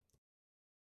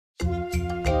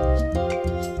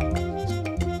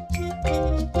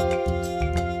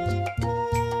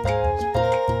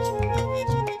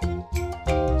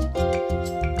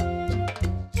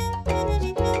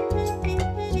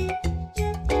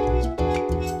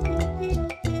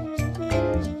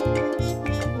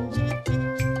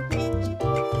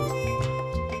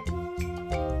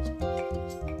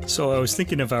So I was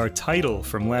thinking of our title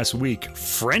from last week,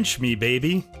 French Me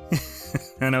Baby.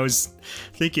 And I was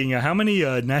thinking, how many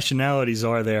nationalities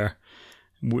are there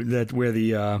where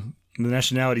the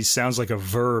nationality sounds like a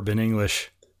verb in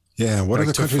English? Yeah, what like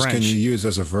other countries French. can you use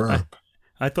as a verb?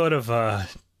 I thought of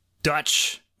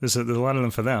Dutch. There's a lot of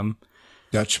them for them.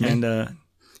 Dutchman? And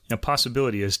a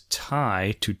possibility is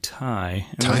Thai to Thai.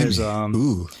 And Thai. there's,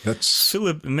 Ooh, that's...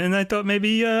 and I thought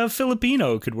maybe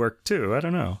Filipino could work too. I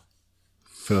don't know.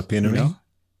 Filipino? You know?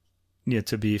 Yeah,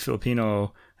 to be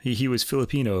Filipino. He was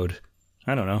Filipinoed.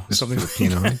 I don't know. Something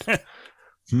Filipino. Like that.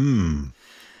 I don't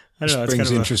know. It's brings kind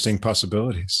of interesting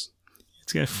possibilities.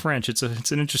 It's kind of French. It's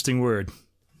an interesting word.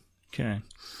 Okay.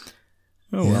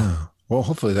 Oh yeah. well. Well,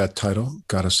 hopefully that title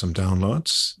got us some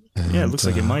downloads. And, yeah, it looks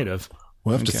like it might have.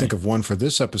 We'll have to think of one for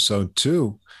this episode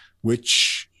too,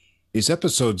 which is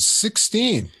episode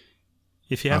 16.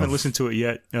 If you haven't listened to it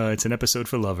yet, it's an episode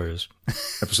for lovers.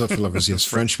 Episode for lovers, yes.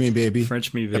 French Me Baby.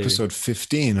 French Me Baby. Episode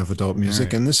 15 of Adult Music.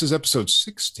 Right. And this is episode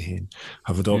 16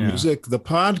 of Adult Music, the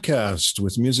podcast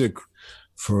with music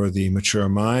for the mature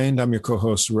mind. I'm your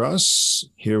co-host, Russ,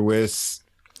 here with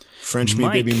French Me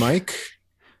Baby Mike.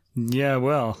 Yeah,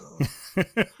 well.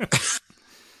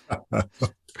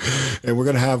 And we're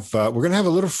gonna have a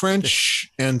little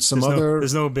French and some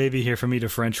there's no baby here for me to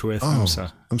French with. Oh,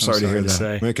 I'm sorry to hear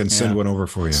that. I can send one over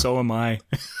for you. So am I.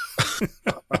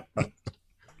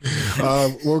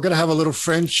 We're gonna have a little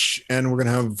French and we're gonna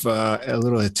have a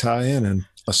little Italian and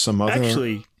some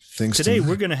other things. Today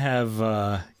we're gonna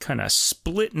have kind of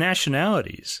split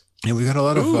nationalities. And we got a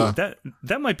lot of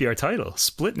that might be our title.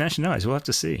 Split nationalities. We'll have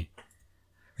to see.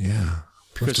 Yeah,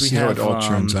 because we see how it all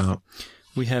turns out.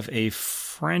 We have a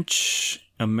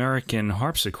French-American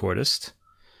harpsichordist,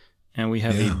 and we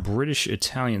have a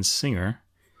British-Italian singer,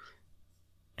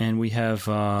 and we have,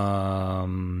 well,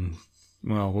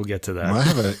 we'll get to that. Well,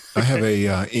 I have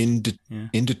a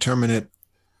indeterminate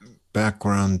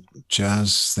background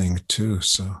jazz thing too,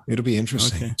 so it'll be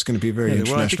interesting. Okay. It's going to be very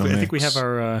international. I think we have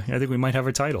I think we might have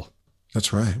our title.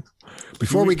 That's right.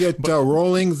 Before we get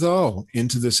rolling, though,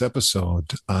 into this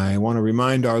episode, I want to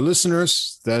remind our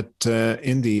listeners that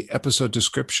in the episode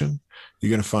description, you're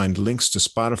going to find links to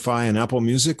Spotify and Apple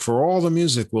Music for all the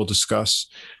music we'll discuss.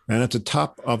 And at the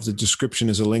top of the description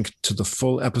is a link to the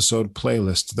full episode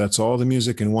playlist. That's all the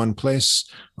music in one place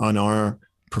on our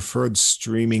preferred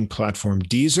streaming platform,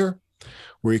 Deezer,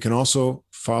 where you can also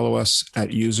follow us at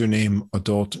username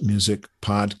Adult Music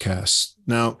Podcast.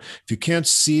 Now, if you can't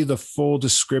see the full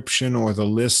description or the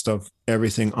list of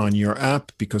everything on your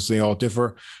app, because they all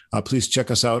differ, please check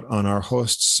us out on our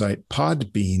host site,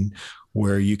 Podbean,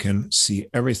 where you can see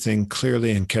everything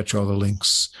clearly and catch all the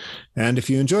links. And if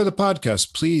you enjoy the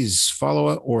podcast, please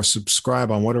follow or subscribe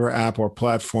on whatever app or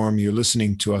platform you're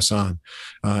listening to us on.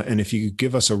 And if you could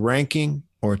give us a ranking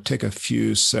or take a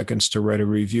few seconds to write a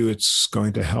review, it's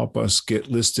going to help us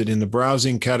get listed in the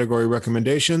browsing category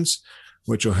recommendations,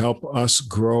 which will help us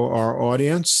grow our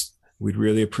audience. We'd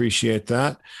really appreciate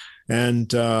that.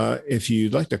 And if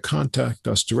you'd like to contact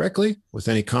us directly with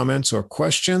any comments or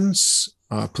questions,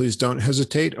 please don't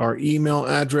hesitate. Our email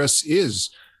address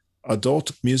is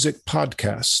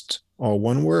adultmusicpodcast, all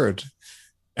one word,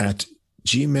 at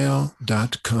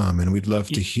gmail.com. And we'd love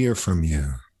to hear from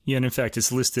you. Yeah, and in fact,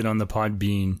 it's listed on the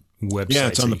Podbean website. Yeah,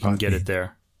 it's on the Podbean. You can get it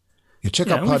there. Yeah, check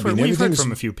out Podbean. We've heard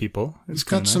from a few people. We've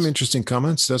got some interesting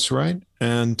comments. That's right.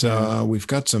 And we've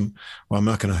got some, well, I'm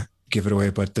not going to give it away,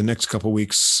 but the next couple of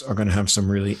weeks are going to have some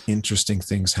really interesting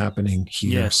things happening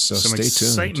here. Yes, so some stay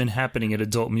excitement tuned. Happening at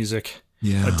Adult Music.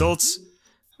 Yeah. Adults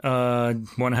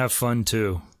want to have fun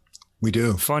too. We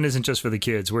do. Fun isn't just for the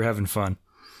kids. We're having fun.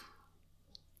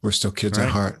 We're still kids at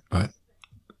heart, but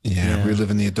we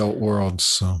live in the adult world,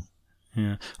 so.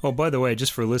 Yeah. Oh, by the way,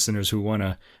 just for listeners who want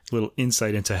a little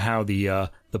insight into how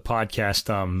the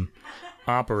podcast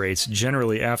operates,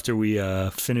 generally after we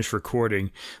finish recording,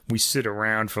 we sit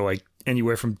around for like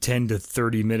anywhere from 10 to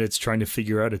 30 minutes trying to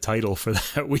figure out a title for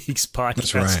that week's podcast.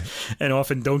 That's right. And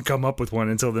often don't come up with one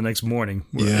until the next morning.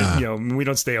 Yeah. We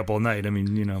don't stay up all night. I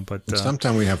mean, but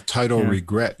sometimes we have title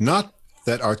regret. Not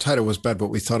that our title was bad, but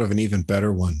we thought of an even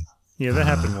better one. Yeah, that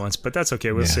happened once, but that's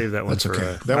okay. We'll save that one for.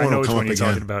 Okay. That one I know will which come one up you're again.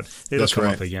 talking about. It'll come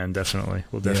up again, definitely.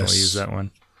 We'll definitely use that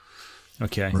one.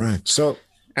 Okay. Right. So,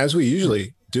 as we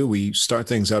usually do, we start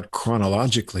things out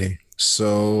chronologically.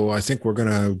 So, I think we're going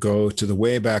to go to the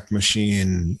Wayback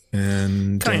Machine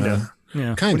and kind of.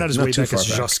 Yeah, kind we're not as way back as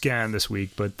Josquin this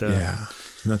week, but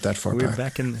not that far we're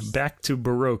back. Back to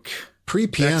Baroque.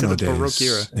 Pre-piano days. Baroque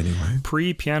era. Anyway.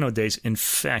 Pre-piano days. In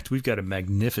fact, we've got a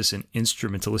magnificent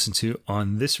instrument to listen to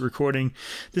on this recording.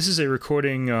 This is a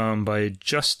recording by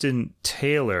Justin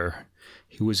Taylor,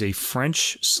 who was a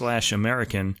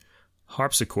French/American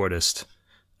harpsichordist.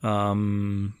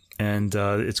 And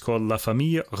it's called La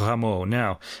Famille Rameau.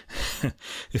 Now,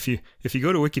 if you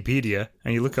go to Wikipedia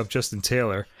and you look up Justin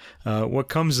Taylor, what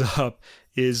comes up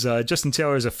is Justin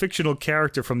Taylor is a fictional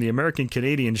character from the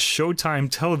American-Canadian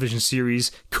Showtime television series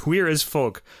Queer as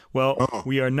Folk. Well,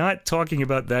 we are not talking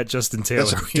about that Justin Taylor.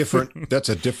 That's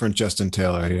a different Justin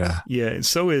Taylor, yeah. Yeah, and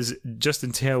so is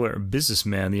Justin Taylor,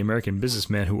 businessman, the American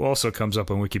businessman, who also comes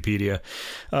up on Wikipedia.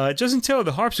 Justin Taylor,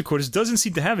 the harpsichordist, doesn't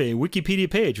seem to have a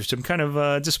Wikipedia page, which I'm kind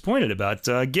of disappointed about.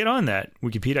 Get on that,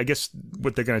 Wikipedia. I guess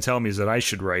what they're going to tell me is that I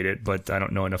should write it, but I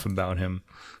don't know enough about him,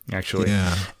 actually.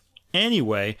 Yeah.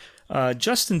 Anyway,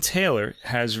 Justin Taylor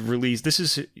has released, this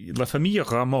is La Famille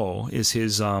Rameau, is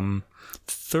his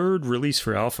third release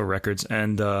for Alpha Records,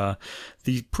 and the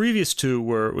previous two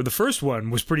were, the first one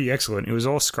was pretty excellent. It was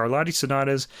all Scarlatti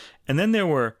sonatas, and then there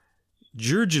were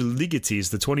György Ligetis,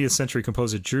 the 20th century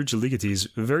composer György Ligetis,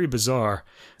 very bizarre.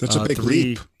 That's a big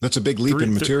leap. That's a big leap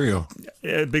in material.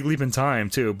 A big leap in time,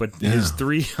 too, but his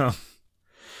three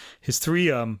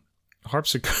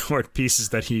harpsichord pieces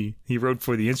that he wrote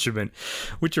for the instrument,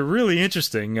 which are really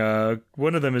interesting.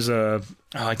 One of them is I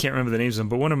can't remember the names of them,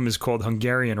 but one of them is called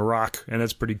Hungarian Rock, and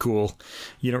that's pretty cool.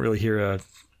 You don't really hear a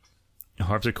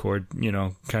harpsichord,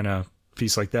 kind of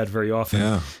piece like that very often.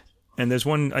 Yeah. And there's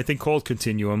one, I think, called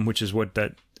Continuum, which is what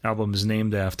that album is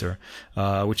named after,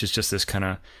 which is just this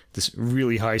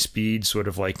really high speed, sort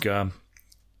of like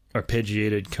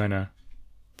arpeggiated kind of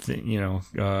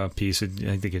piece.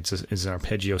 I think it's an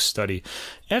arpeggio study.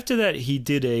 After that, he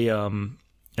did an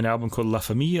album called La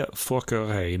Famille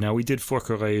Forqueray. Now, we did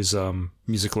Forqueray's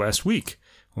music last week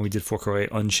when we did Forqueray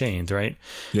Unchained, right?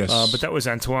 Yes. But that was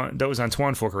Antoine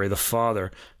Forqueray, the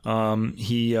father.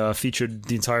 He featured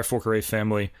the entire Forqueray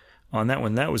family on that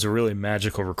one. That was a really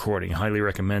magical recording. Highly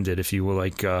recommended if you will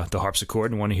like the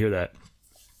harpsichord and want to hear that.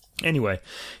 Anyway,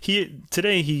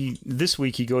 this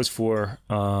week he goes for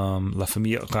La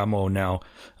Famille Rameau. Now,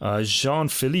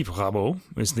 Jean-Philippe Rameau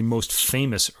is the most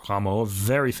famous Rameau, a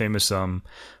very famous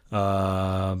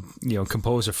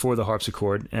composer for the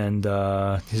harpsichord. And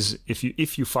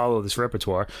if you follow this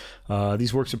repertoire,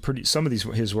 his works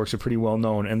are pretty well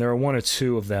known, and there are one or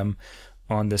two of them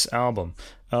on this album.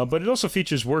 But it also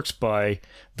features works by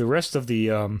the rest of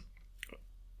the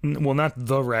well, not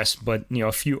the rest, but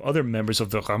a few other members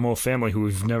of the Rameau family who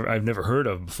I've never heard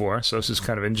of before. So this is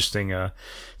kind of interesting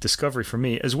discovery for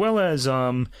me, as well as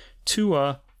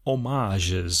two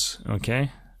homages,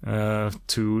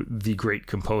 to the great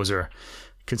composer,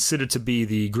 considered to be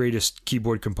the greatest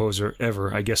keyboard composer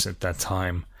ever, I guess, at that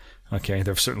time. Okay,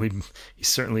 he's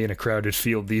certainly in a crowded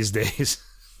field these days.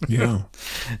 Yeah.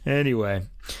 Anyway,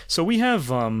 so we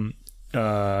have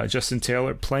Justin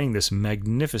Taylor playing this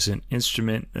magnificent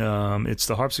instrument. It's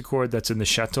the harpsichord that's in the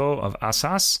Chateau of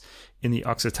Assas in the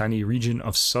Occitanie region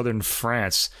of southern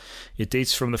France. It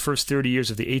dates from the first 30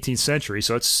 years of the 18th century,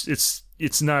 so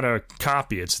it's not a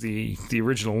copy. It's the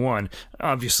original one,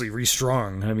 obviously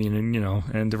restrung. I mean,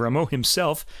 and Rameau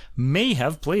himself may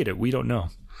have played it. We don't know.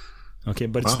 Okay,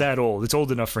 but it's that old. It's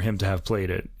old enough for him to have played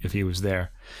it if he was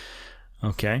there.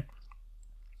 Okay.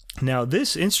 Now,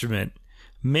 this instrument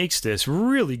makes this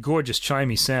really gorgeous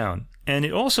chimey sound, and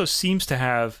it also seems to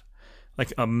have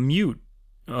like a mute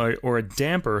or a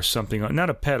damper or something,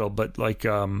 not a pedal, but like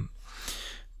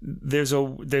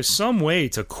there's some way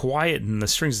to quieten the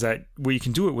strings where you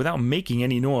can do it without making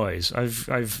any noise.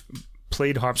 I've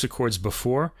played harpsichords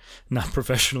before, not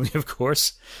professionally, of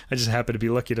course. I just happen to be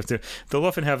lucky enough to. They'll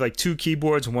often have like two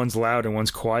keyboards, one's loud and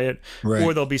one's quiet, right.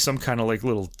 Or there'll be some kind of like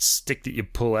little stick that you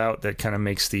pull out that kind of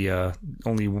makes the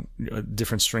only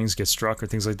different strings get struck or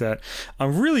things like that.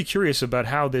 I'm really curious about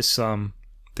how this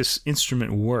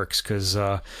instrument works, because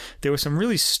there was some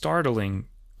really startling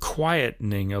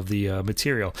quietening of the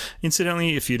material.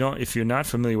 Incidentally, if you're not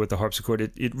familiar with the harpsichord,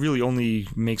 it really only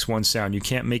makes one sound. You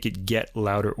can't make it get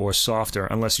louder or softer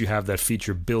unless you have that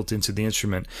feature built into the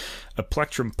instrument. A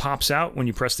plectrum pops out when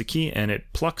you press the key, and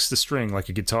it plucks the string like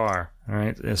a guitar. All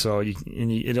right, and so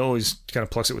it always kind of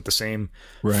plucks it with the same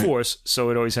force, so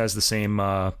it always has the same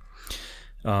sort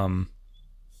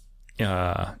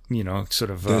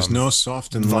of. There's no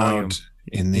soft and volume. Loud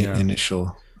in the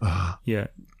initial.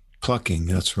 Plucking,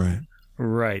 that's right.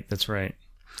 Right, that's right.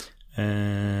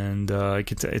 And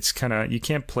it's kind of, you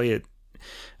can't play it.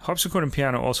 Harpsichord and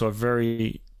piano also are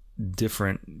very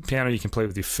different. Piano you can play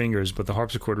with your fingers, but the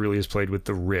harpsichord really is played with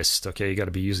the wrist. Okay, you got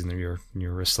to be using your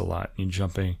wrist a lot. You're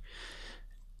jumping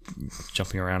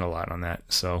jumping around a lot on that.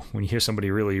 So when you hear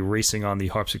somebody really racing on the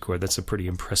harpsichord, that's a pretty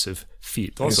impressive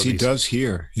feat. Also, yes, he does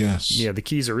hear. Yes. Yeah, the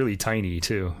keys are really tiny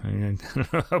too. I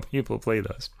don't know how people play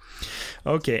those.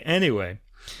 Okay. Anyway,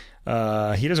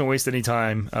 he doesn't waste any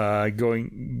time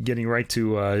getting right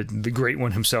to the great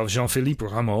one himself, Jean-Philippe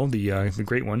Rameau, the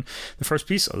great one. The first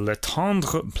piece, Le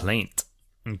Tendre Plainte.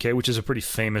 Okay, which is a pretty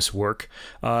famous work.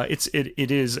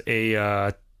 It is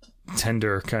a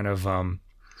tender kind of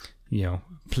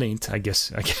plaint, I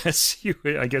guess you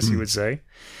would say.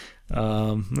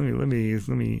 Let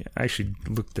me actually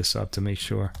look this up to make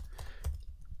sure.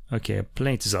 Okay, a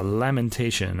plaint is a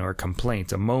lamentation or a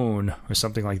complaint, a moan or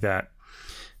something like that.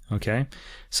 Okay,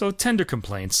 so tender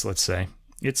complaints, let's say.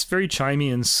 It's very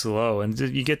chimey and slow, and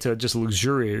you get to just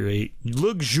luxuriate.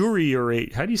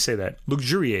 How do you say that?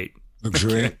 Luxuriate.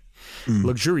 Luxuriate. Okay.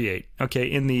 Luxuriate. Okay,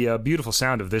 in the beautiful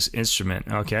sound of this instrument.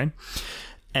 Okay,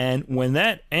 and when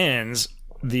that ends,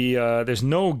 there's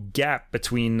no gap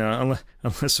between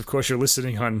unless of course you're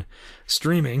listening on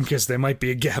streaming, because there might be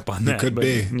a gap on that. It could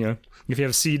be. If you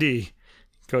have a CD,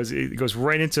 it goes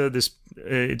right into this.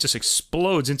 It just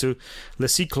explodes into Le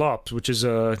Cyclope, which is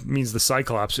means the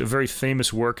Cyclops, a very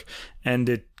famous work, and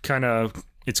it's kind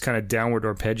of downward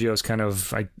arpeggio. It's kind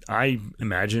of, I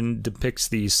imagine, depicts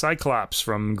the Cyclops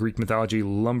from Greek mythology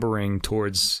lumbering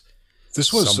towards.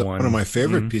 This was someone. One of my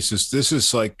favorite pieces. This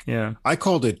is like, I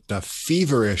called it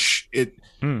feverish. It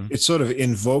sort of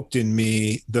invoked in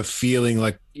me the feeling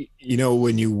like,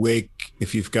 when you wake,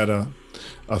 if you've got a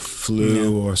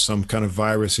flu or some kind of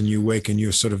virus and you wake and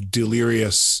you're sort of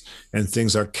delirious and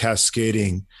things are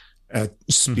cascading at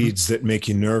speeds that make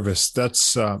you nervous.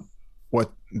 That's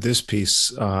what this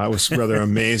piece, I was rather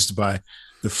amazed by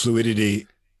the fluidity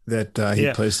that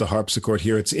he plays the harpsichord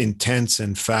here. It's intense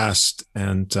and fast.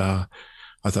 And I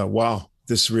thought, wow,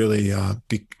 this really,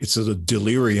 it's a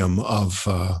delirium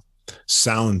of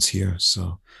sounds here.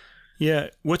 So. Yeah,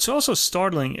 what's also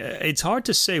startling, it's hard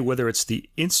to say whether it's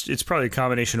it's probably a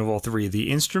combination of all three. The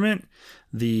instrument,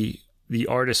 the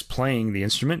artist playing the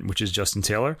instrument, which is Justin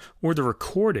Taylor, or the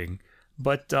recording.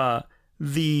 But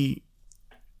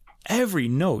every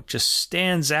note just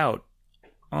stands out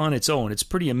on its own. It's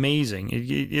pretty amazing.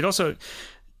 It also,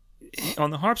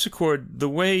 on the harpsichord, the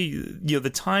way,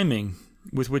 the timing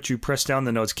with which you press down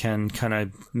the notes can kind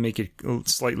of make it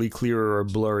slightly clearer or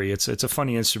blurry. It's a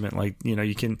funny instrument. Like,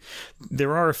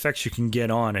 there are effects you can get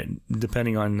on it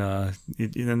depending on,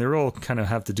 and they're all kind of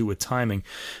have to do with timing.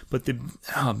 But the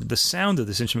sound of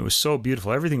this instrument was so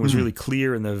beautiful. Everything was really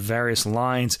clear in the various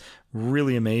lines.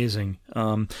 Really amazing.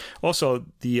 Also,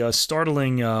 the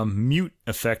startling mute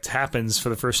effect happens for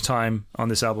the first time on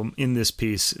this album in this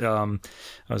piece. I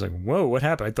was like, "Whoa, what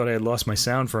happened?" I thought I had lost my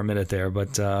sound for a minute there,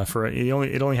 but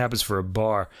it only happens for a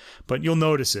bar. But you'll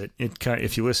notice it.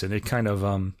 If you listen, it kind of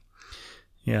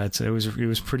it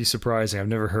was pretty surprising. I've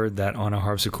never heard that on a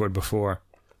harpsichord before.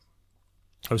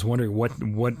 I was wondering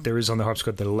what there is on the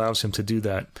harpsichord that allows him to do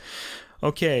that.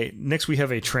 Okay, next we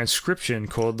have a transcription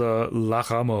called La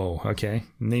Rameau, okay,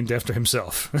 named after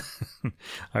himself.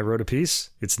 I wrote a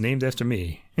piece, it's named after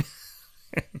me.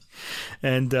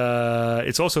 And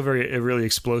it's also a really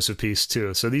explosive piece,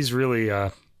 too. So these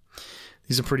are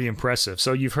pretty impressive.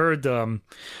 So you've heard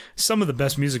some of the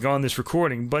best music on this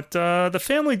recording, but the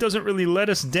family doesn't really let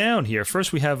us down here.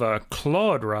 First, we have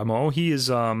Claude Rameau. He is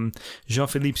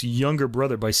Jean-Philippe's younger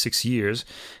brother by 6 years.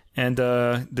 And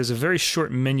there's a very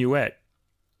short minuet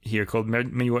here called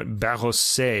Minuet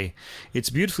Barrosse.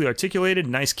 It's beautifully articulated,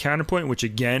 nice counterpoint, which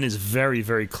again is very,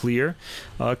 very clear.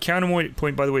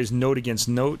 Counterpoint, by the way, is note against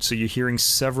note, so you're hearing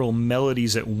several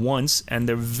melodies at once, and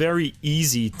they're very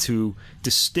easy to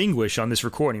distinguish on this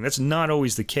recording. That's not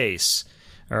always the case.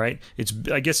 All right,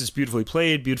 I guess it's beautifully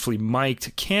played, beautifully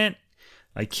mic'd.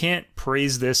 I can't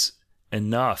praise this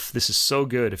enough. This is so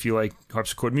good if you like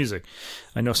harpsichord music.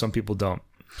 I know some people don't.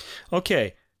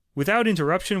 Okay. Without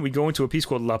interruption, we go into a piece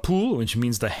called La Poule, which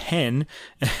means the hen,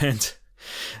 and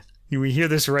we hear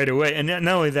this right away. And not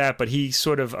only that, but he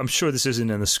sort of, I'm sure this isn't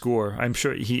in the score. I'm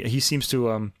sure he seems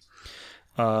to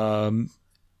kind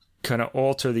of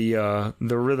alter the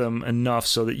rhythm enough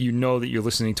so that you know that you're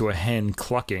listening to a hen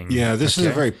clucking. Yeah, this is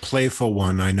a very playful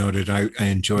one. I noted. I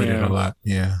enjoyed it a lot.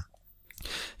 Yeah.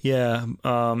 Yeah,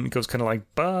 it goes kind of like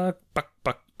buck, buck,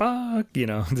 buck, buck,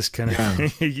 this kind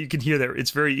of, you can hear that.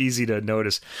 It's very easy to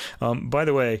notice. By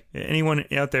the way, anyone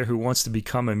out there who wants to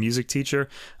become a music teacher,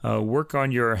 work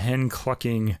on your hen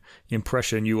clucking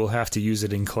impression. You will have to use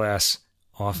it in class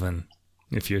often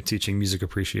if you're teaching music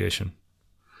appreciation.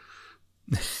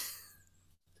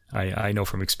 I know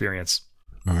from experience.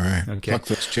 All right. Okay. Pluck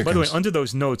those chickens. By the way, under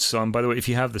those notes, by the way, if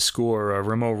you have the score,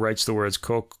 Rameau writes the words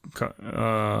coco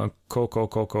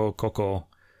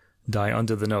die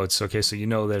under the notes. Okay, so you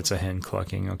know that it's a hen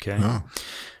clucking. Okay. Oh.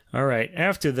 All right.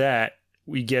 After that,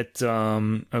 we get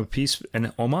a piece,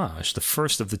 an homage, the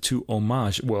first of the two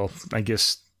homages. Well, I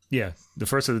guess, yeah, the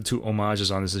first of the two homages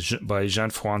on this is by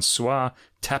Jean-François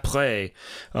Tapré.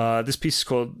 This piece is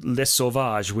called Les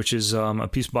Sauvages, which is a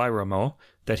piece by Rameau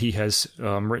that he has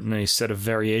written a set of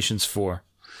variations for.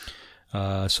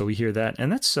 So we hear that,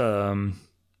 and that's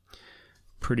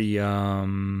pretty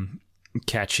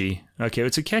catchy. Okay,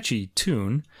 it's a catchy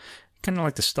tune, kind of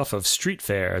like the stuff of Street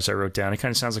Fair, as I wrote down. It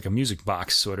kind of sounds like a music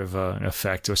box sort of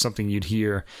effect, or something you'd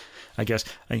hear, I guess.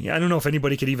 I don't know if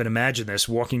anybody could even imagine this,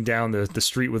 walking down the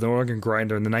street with an organ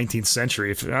grinder in the 19th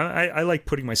century. I like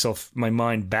putting my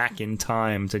mind back in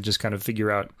time to just kind of figure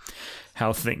out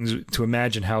to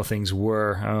imagine how things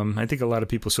were. I think a lot of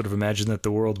people sort of imagine that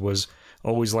the world was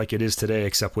always like it is today,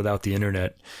 except without the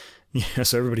internet. Yeah,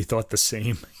 so everybody thought the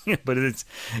same, but it's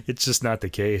just not the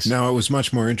case. No, it was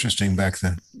much more interesting back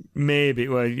then. Maybe.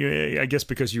 Well, I guess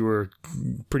because you were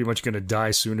pretty much going to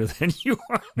die sooner than you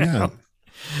are now.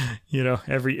 Yeah.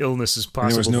 Every illness is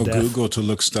possible. And there was no death. Google to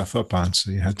look stuff up on,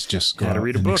 so you had to just go Had to out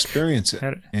read a and book. experience it.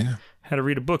 Had to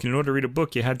read a book. And in order to read a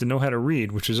book, you had to know how to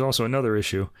read, which is also another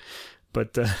issue.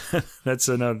 But that's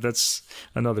another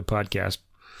podcast.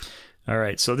 All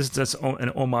right, so that's an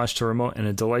homage to Rameau, and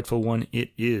a delightful one it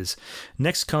is.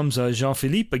 Next comes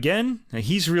Jean-Philippe again. Now,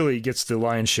 he's really gets the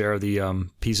lion's share of the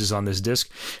pieces on this disc.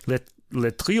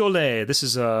 Le Triolet. This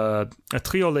is a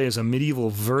triolet is a medieval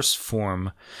verse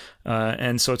form,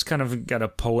 and so it's kind of got a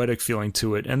poetic feeling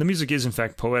to it. And the music is in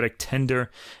fact poetic, tender,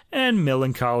 and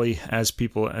melancholy, as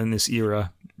people in this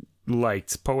era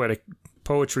liked.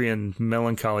 Poetry and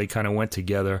melancholy kind of went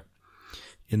together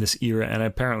in this era, and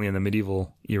apparently in the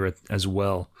medieval era as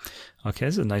well. Okay,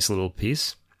 this is a nice little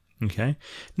piece. Okay.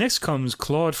 Next comes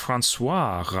Claude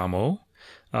François Rameau.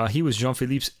 He was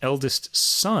Jean-Philippe's eldest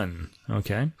son.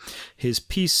 Okay. His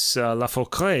piece, La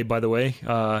Forêt, by the way,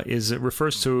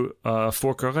 refers to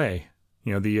Forqueray,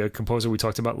 the composer we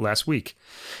talked about last week.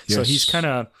 Yes. So he's kind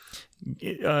of...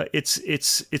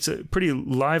 it's a pretty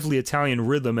lively Italian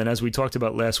rhythm, and as we talked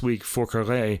about last week,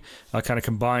 Forqueray kind of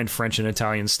combined French and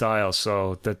Italian styles,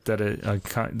 so that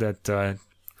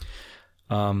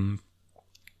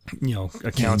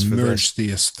accounts for merge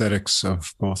the aesthetics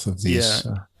of both of these.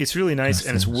 Yeah, it's really nice,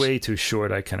 and it's way too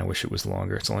short. I kind of wish it was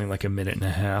longer. It's only like a minute and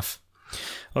a half.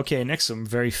 Okay, next, some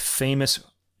very famous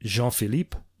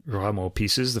Jean-Philippe Rameau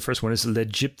pieces. The first one is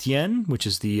L'Egyptienne, which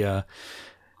is the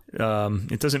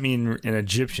it doesn't mean an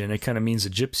Egyptian. It kind of means a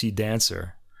gypsy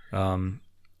dancer.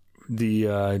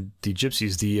 The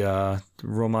gypsies, the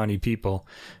Romani people,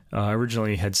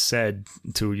 originally had said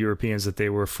to Europeans that they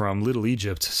were from Little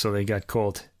Egypt, so they got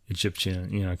called Egyptian.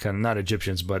 Kind of not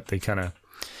Egyptians, but they kind of.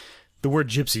 The word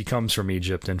gypsy comes from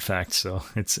Egypt, in fact, so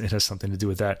it has something to do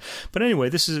with that. But anyway,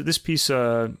 this piece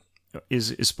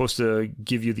is supposed to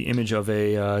give you the image of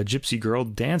a gypsy girl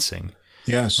dancing.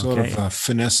 Yeah, sort of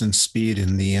finesse and speed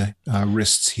in the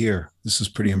wrists here. This is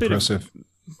pretty impressive.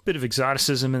 Bit of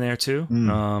exoticism in there, too.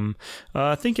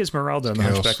 Think Esmeralda in the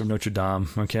Hunchback of Notre Dame,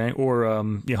 okay? Or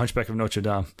Hunchback of Notre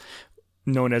Dame,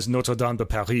 known as Notre Dame de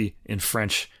Paris in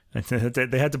French.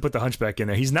 They had to put the Hunchback in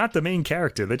there. He's not the main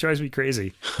character. That drives me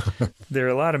crazy. There are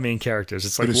a lot of main characters.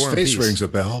 It's like but his War and face Peace. Rings a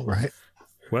bell, right?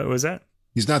 What was that?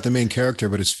 He's not the main character,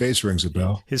 but his face rings a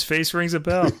bell. His face rings a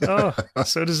bell. Oh,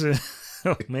 so does it.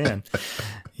 Oh, man.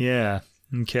 Yeah.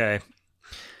 Okay.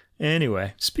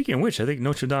 Anyway, speaking of which, I think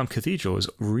Notre Dame Cathedral is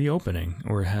reopening,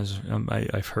 or has,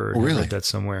 I've heard. Oh, really? I read that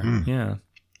somewhere. Yeah.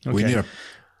 Okay. We need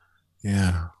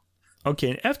yeah.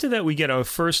 Okay, and after that, we get our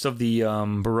first of the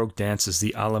Baroque dances,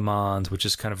 the Allemande, which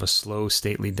is kind of a slow,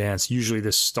 stately dance. Usually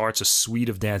this starts a suite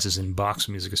of dances in Bach's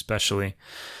music, especially.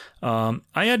 I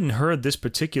hadn't heard this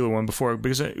particular one before,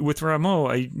 because with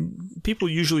Rameau, people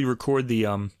usually record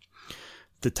the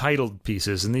titled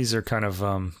pieces, and these are kind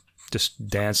of just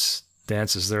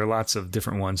dances. There are lots of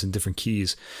different ones in different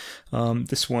keys.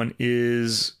 This one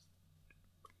is,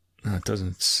 it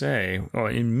doesn't say. Oh,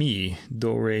 in mi,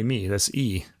 do, re, mi. That's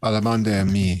E. Allemande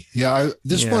and mi. Yeah,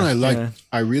 this one I liked. Yeah.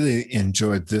 I really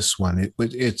enjoyed this one.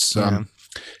 It's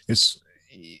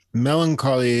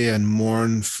melancholy and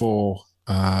mournful,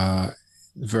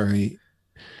 very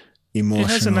emotional.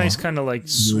 It has a nice kind of like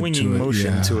swinging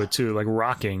motion to it too, like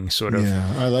rocking sort of.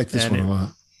 Yeah, I like this one a lot.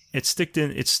 It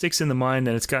sticks in the mind,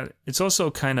 and it's also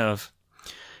kind of,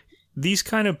 these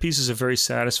kind of pieces are very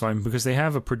satisfying because they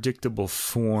have a predictable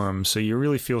form, so you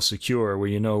really feel secure where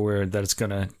you know that it's going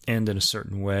to end in a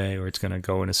certain way or it's going to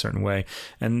go in a certain way.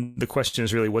 And the question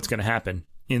is really what's going to happen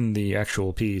in the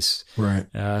actual piece. Right.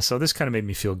 So this kind of made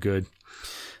me feel good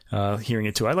hearing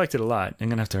it too. I liked it a lot. I'm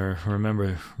gonna have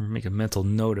to make a mental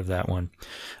note of that one.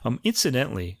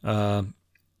 Incidentally,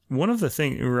 one of the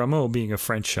things, Rameau being a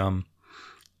French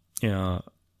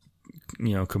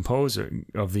composer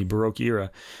of the Baroque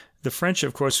era, the French,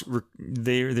 of course,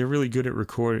 they're really good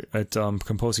at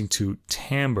composing to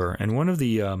timbre, and one of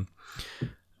the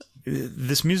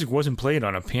this music wasn't played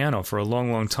on a piano for a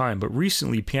long, long time, but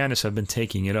recently pianists have been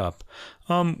taking it up,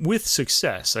 with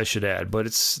success, I should add. But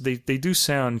they do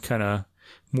sound kind of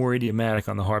more idiomatic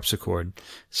on the harpsichord,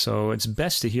 so it's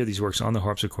best to hear these works on the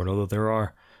harpsichord. Although there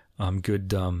are good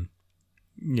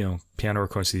piano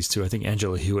recordings of these too. I think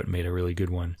Angela Hewitt made a really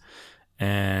good one,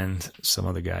 and some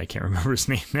other guy, I can't remember his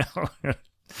name now.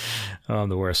 I'm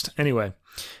the worst. Anyway,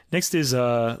 next is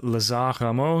Lazare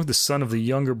Rameau, the son of the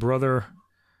younger brother.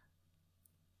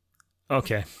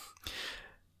 Okay.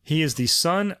 He is the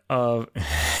son of...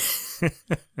 Let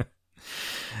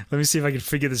me see if I can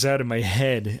figure this out in my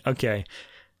head. Okay.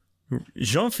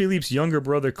 Jean-Philippe's younger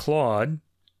brother, Claude,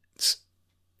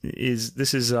 is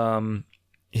his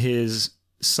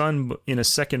son in a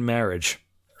second marriage.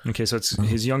 Okay, so it's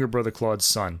his younger brother, Claude's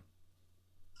son.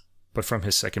 But from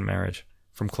his second marriage.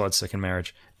 From Claude's second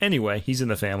marriage. Anyway, he's in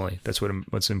the family. That's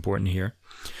what's important here.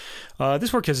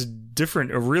 This work has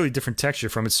a really different texture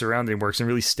from its surrounding works and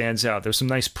really stands out. There's some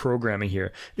nice programming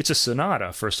here. It's a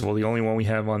sonata, first of all, the only one we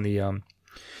have on the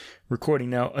recording.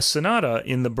 Now, a sonata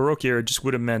in the Baroque era just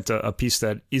would have meant a piece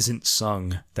that isn't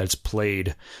sung, that's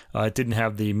played. It didn't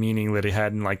have the meaning that it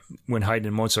had in, like, when Haydn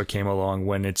and Mozart came along,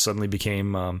 when it suddenly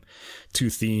became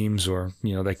two themes or,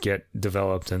 that get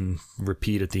developed and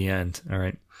repeat at the end. All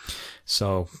right.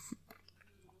 So...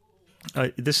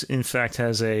 this, in fact,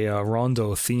 has a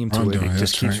rondo theme to it. It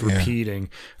just keeps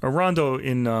repeating. A rondo,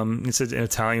 it's an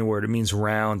Italian word. It means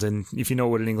round. And if you know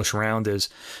what an English round is,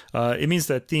 it means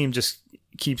that theme just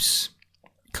keeps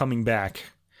coming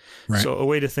back. Right. So a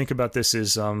way to think about this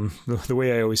is the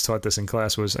way I always taught this in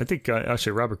class was, I think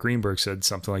actually Robert Greenberg said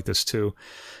something like this too,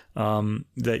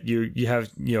 that you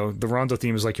have, the rondo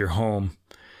theme is like your home.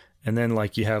 And then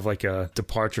like you have like a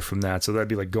departure from that. So that'd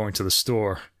be like going to the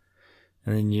store.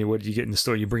 And then what you get in the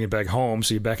store, you bring it back home,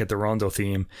 so you're back at the rondo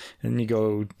theme, and you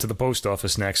go to the post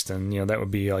office next, and that would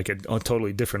be like a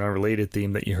totally different, unrelated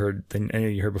theme that you heard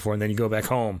before, and then you go back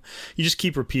home. You just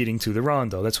keep repeating to the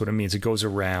rondo. That's what it means. It goes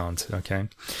around. Okay,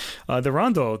 the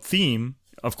rondo theme,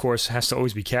 of course, has to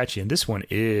always be catchy, and this one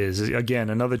is again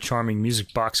another charming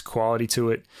music box quality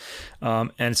to it,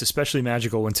 and it's especially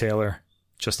magical when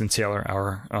Justin Taylor,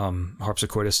 our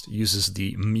harpsichordist, uses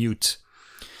the mute.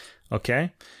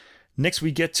 Okay. Next,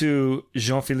 we get to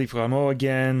Jean-Philippe Rameau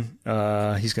again.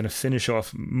 He's going to finish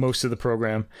off most of the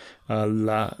program.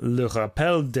 Le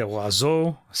Rappel des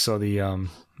Oiseaux. So the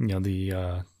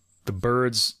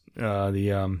birds. How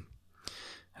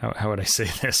would I say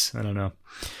this? I don't know.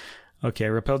 Okay,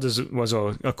 Rappel des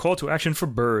Oiseaux, a call to action for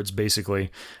birds, basically.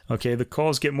 Okay, the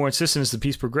calls get more insistent as the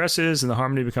piece progresses, and the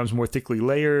harmony becomes more thickly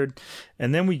layered.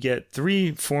 And then we get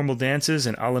three formal dances,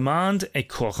 an allemande, a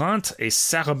courante, a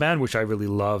sarabande, which I really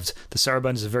loved. The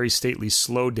sarabande is a very stately,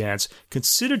 slow dance,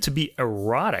 considered to be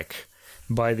erotic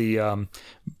by the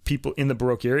people in the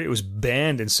Baroque era. It was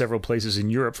banned in several places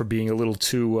in Europe for being a little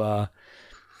too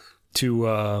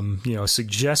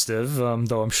suggestive,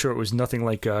 though I'm sure it was nothing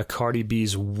like Cardi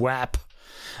B's WAP.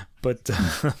 But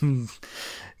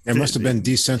it must have been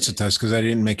desensitized because I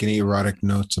didn't make any erotic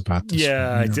notes about this.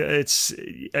 Yeah, I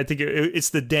think it's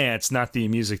the dance, not the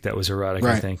music that was erotic.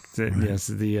 Right. I think. Yes,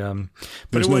 but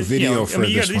there's no video for this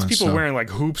you got these one, people wearing like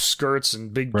hoop skirts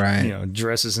and big,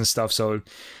 dresses and stuff. So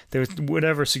there was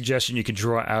whatever suggestion you could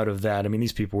draw out of that. I mean,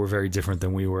 these people were very different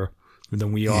than we are.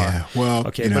 Yeah, well,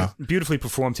 okay, but beautifully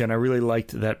performed here, and I really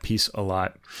liked that piece a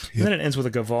lot. And then it ends with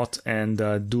a gavotte and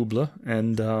double,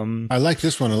 and I like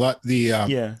this one a lot.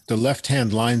 The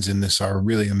left-hand lines in this are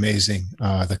really amazing.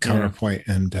 The counterpoint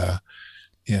and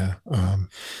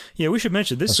we should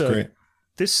mention this. Great.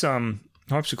 This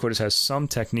harpsichordist has some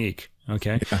technique.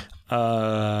 Okay,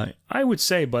 I would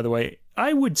say, by the way,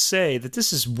 that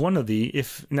this is one of the,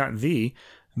 if not the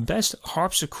best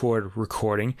harpsichord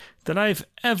recording that I've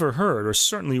ever heard, or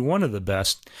certainly one of the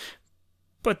best.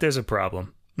 But there's a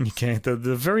problem. Okay, the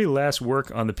very last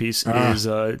work on the piece is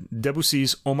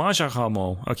Debussy's Hommage à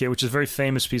Rameau, which is a very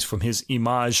famous piece from his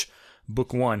Images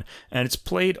Book 1, and it's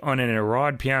played on an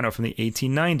Erard piano from the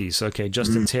 1890s. Okay,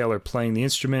 Justin Taylor playing the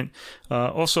instrument.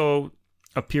 Also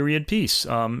a period piece,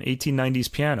 1890s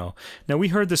piano. Now, we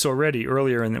heard this already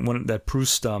earlier in that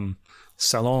Proust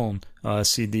Salon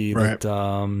CD that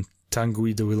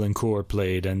Tanguy de Villancourt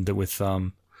played, and with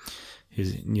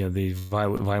the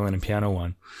violin and piano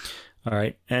one. All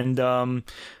right, and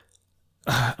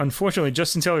unfortunately,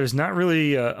 Justin Taylor is not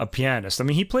really a pianist. I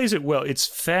mean, he plays it well. It's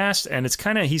fast, and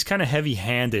he's kind of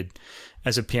heavy-handed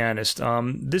as a pianist.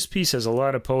 This piece has a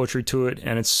lot of poetry to it,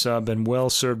 and it's been well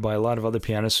served by a lot of other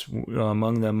pianists,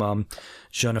 among them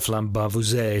Jean-Flamme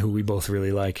Bavouzet, who we both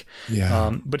really like.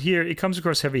 Yeah. But here, it comes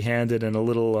across heavy-handed and a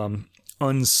little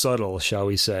unsubtle, shall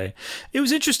we say. It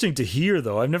was interesting to hear,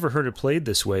 though. I've never heard it played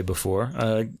this way before.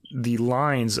 The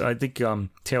lines, I think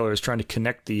Taylor is trying to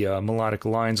connect the melodic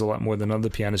lines a lot more than other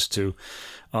pianists do.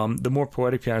 The more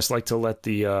poetic pianists like to let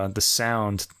the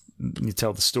sound you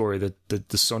tell the story,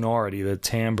 the sonority, the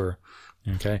timbre.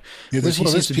 Okay. Yeah,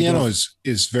 this piano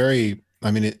is very. I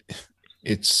mean,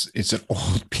 it's an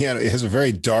old piano. It has a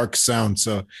very dark sound,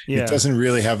 so it doesn't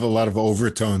really have a lot of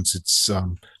overtones. It's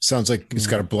sounds like it's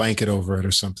got a blanket over it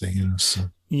or something. So.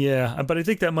 Yeah, but I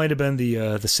think that might have been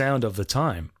the sound of the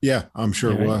time. Yeah, I'm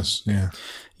sure it was. Yeah.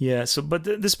 Yeah. So, but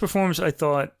this performance, I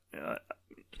thought.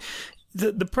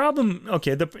 The problem,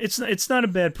 okay, it's not a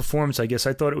bad performance, I guess.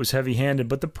 I thought it was heavy-handed,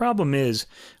 but the problem is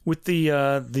with the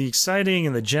exciting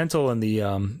and the gentle and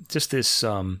the just this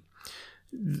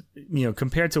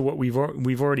compared to what we've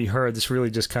already heard, this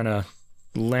really just kind of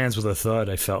lands with a thud.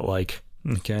 I felt like.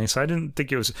 Okay, so I didn't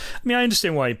think it was. I mean, I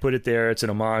understand why he put it there. It's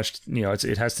an homage.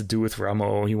 It has to do with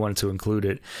Rameau. He wanted to include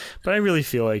it, but I really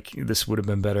feel like this would have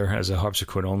been better as a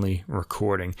harpsichord-only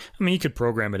recording. I mean, you could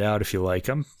program it out if you like.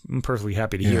 I'm perfectly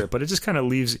happy to hear it, but it just kind of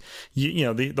leaves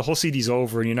the whole CD's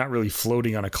over, and you're not really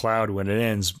floating on a cloud when it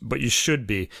ends. But you should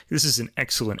be. This is an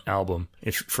excellent album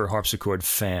for harpsichord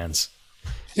fans.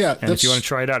 Yeah, and if you want to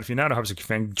try it out, if you're not a harpsichord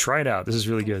fan, try it out. This is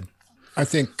really good. I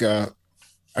think.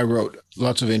 I wrote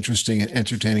lots of interesting and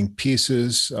entertaining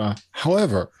pieces.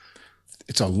 However,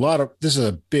 this is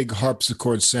a big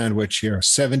harpsichord sandwich here,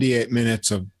 78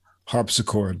 minutes of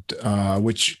harpsichord,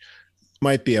 which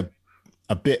might be a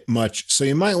bit much. So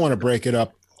you might want to break it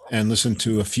up and listen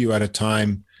to a few at a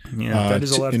time. Yeah, that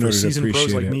is a lot for seasoned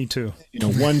pros like me too.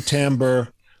 One timbre,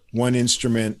 one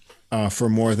instrument for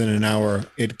more than an hour,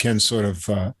 it can sort of,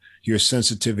 your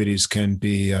sensitivities can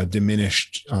be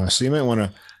diminished. So you might want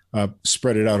to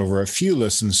spread it out over a few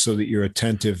listens so that you're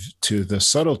attentive to the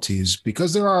subtleties,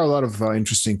 because there are a lot of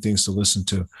interesting things to listen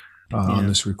to on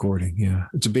this recording. Yeah,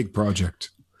 it's a big project.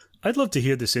 I'd love to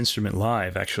hear this instrument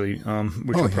live, actually,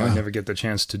 which we'll probably never get the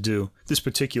chance to do. This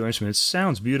particular instrument, it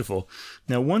sounds beautiful.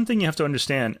 Now, one thing you have to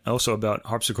understand also about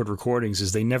harpsichord recordings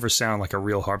is they never sound like a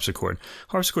real harpsichord.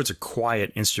 Harpsichords are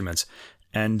quiet instruments,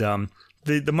 and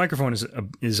the microphone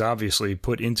is obviously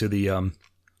put into the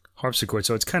harpsichord,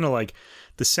 so it's kind of like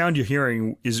the sound you're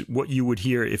hearing is what you would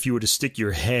hear if you were to stick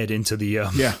your head into the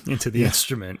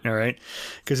instrument. All right,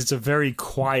 because it's a very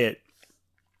quiet.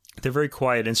 They're very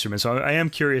quiet instruments. So I am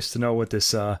curious to know what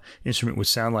this instrument would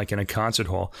sound like in a concert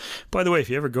hall. By the way, if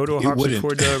you ever go to a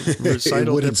harpsichord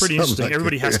recital, they're pretty interesting. Like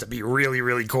everybody has to be really,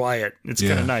 really quiet. It's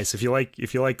kind of nice. If you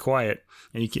like quiet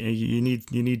and you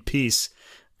need peace,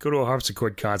 go to a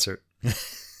harpsichord concert.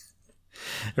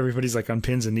 Everybody's like on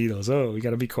pins and needles. Oh, we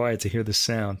got to be quiet to hear this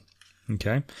sound.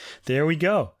 Okay, there we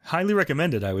go. Highly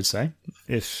recommended, I would say.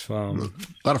 If a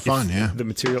lot of fun, the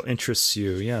material interests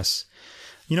you, yes.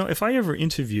 If I ever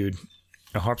interviewed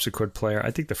a harpsichord player,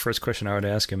 I think the first question I would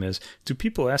ask him is, do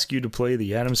people ask you to play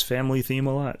the Addams Family theme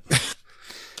a lot?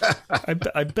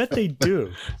 I bet they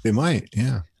do. They might,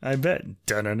 yeah. I bet.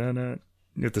 Da-na-na-na.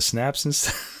 With the snaps and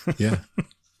stuff. Yeah.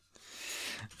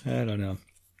 I don't know.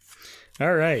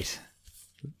 All right.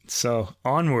 So,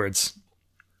 onwards.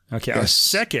 Okay, our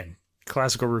second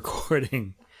classical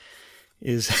recording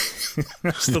is...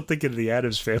 I'm still thinking of the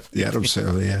Addams Family. The Addams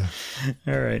Family, yeah.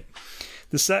 All right.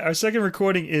 Our second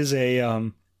recording is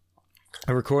a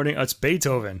recording. It's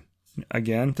Beethoven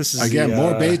again. This is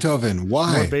more Beethoven.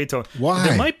 Why? More Beethoven.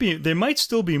 Why? There might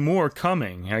still be more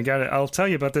coming. I'll tell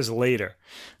you about this later.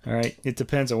 All right. It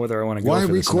depends on whether I want to go. Why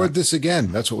record this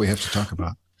again? That's what we have to talk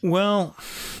about. Well,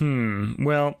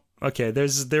 okay.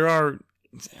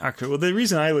 The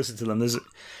reason I listen to them,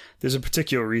 there's a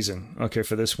particular reason,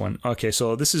 for this one. Okay,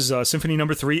 so this is Symphony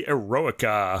Number 3,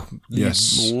 Eroica.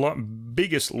 The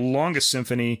biggest, longest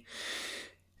symphony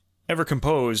ever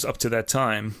composed up to that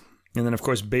time. And then, of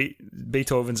course,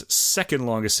 Beethoven's second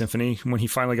longest symphony. When he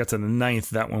finally got to the ninth,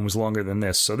 that one was longer than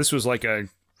this. So this was like a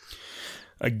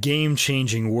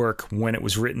game-changing work when it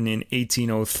was written in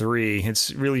 1803.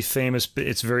 It's really famous.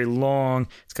 It's very long.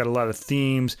 It's got a lot of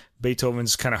themes.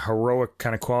 Beethoven's kind of heroic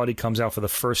kind of quality comes out for the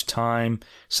first time,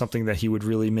 something that he would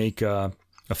really make a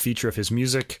feature of his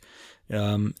music.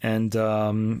 And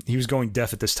he was going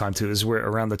deaf at this time, too. This is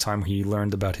around the time he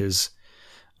learned about his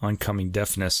oncoming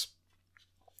deafness.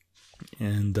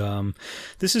 And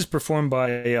this is performed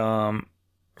by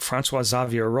Francois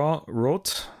Xavier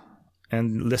Roth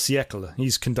and Le Siècle.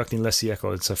 He's conducting Le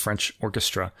Siècle. It's a French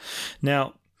orchestra.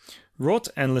 Now, Roth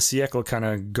and Le Siècle kind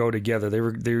of go together. They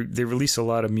release a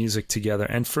lot of music together.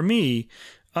 And for me,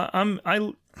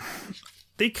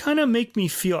 they kind of make me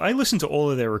feel. I listen to all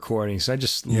of their recordings. I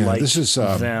just like this is,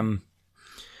 them.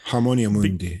 Harmonia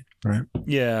Mundi, right?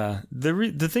 Yeah,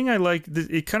 the thing I like,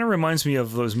 it kind of reminds me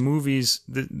of those movies.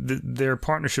 Their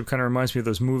partnership kind of reminds me of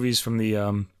those movies from the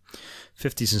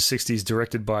 50s and 60s,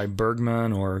 directed by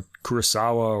Bergman or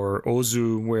Kurosawa or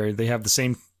Ozu, where they have the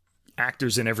same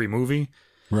actors in every movie.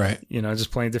 Right.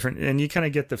 Just playing different, and you kind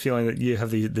of get the feeling that you have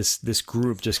this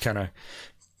group just kind of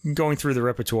going through the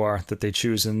repertoire that they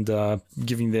choose and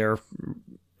giving their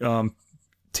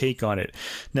take on it.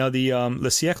 Now, the Le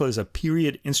Siècle is a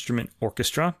period instrument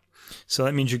orchestra, so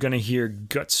that means you're going to hear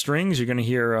gut strings. You're going to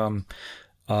hear,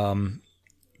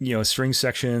 string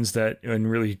sections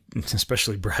and really,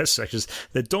 especially brass sections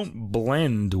that don't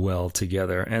blend well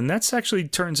together, and that's actually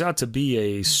turns out to be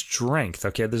a strength.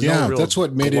 Okay, there's no real that's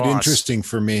what made gloss. it interesting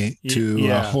for me to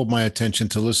hold my attention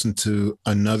to listen to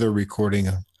another recording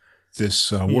of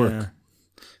this work. Yeah.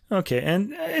 Okay,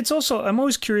 and it's also, I'm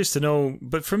always curious to know,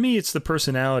 but for me, it's the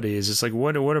personalities. It's like,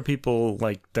 what are people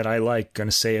like that I like going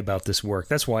to say about this work?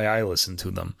 That's why I listen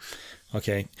to them.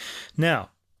 Okay, now,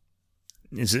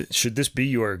 should this be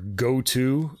your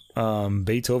go-to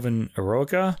Beethoven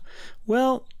Eroica?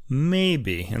 Well,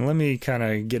 maybe, and let me kind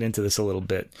of get into this a little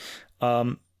bit.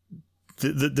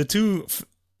 The two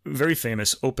very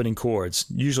famous opening chords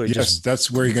usually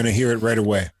that's where you're going to hear it right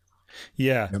away.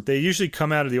 Yeah, yep. They usually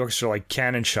come out of the orchestra like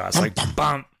cannon shots, like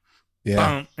bump,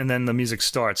 bump, and then the music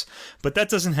starts. But that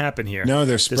doesn't happen here. No,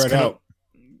 they're spread out.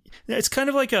 It's kind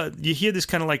of like you hear this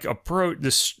kind of like approach,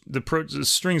 the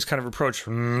strings kind of approach.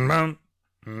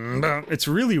 It's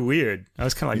really weird. I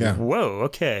was kind of like, whoa,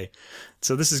 okay.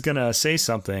 So this is going to say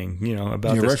something,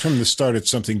 about this. Right from the start, it's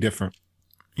something different.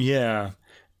 Yeah.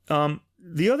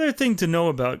 The other thing to know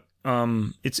about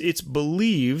it's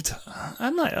believed.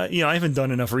 I'm not. I haven't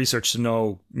done enough research to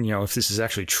know. If this is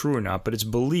actually true or not. But it's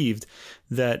believed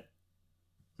that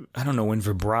I don't know when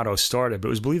vibrato started, but it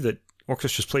was believed that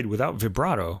orchestras played without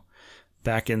vibrato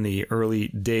back in the early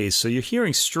days. So you're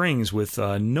hearing strings with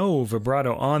no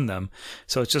vibrato on them.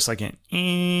 So it's just like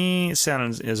an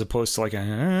sound as opposed to like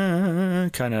a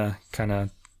kind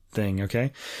of thing.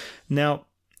 Okay. Now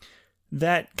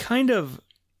that kind of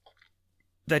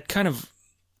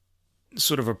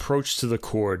sort of approach to the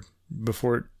chord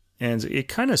before it ends, it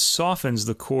kind of softens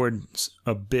the chords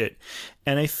a bit.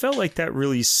 And I felt like that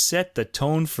really set the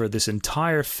tone for this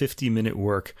entire 50-minute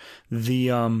work.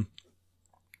 The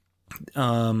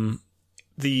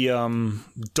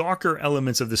darker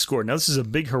elements of the score. Now, this is a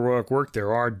big heroic work.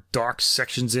 There are dark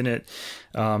sections in it.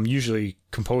 Usually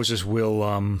composers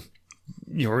will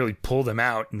really pull them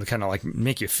out and kind of like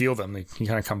make you feel them. They can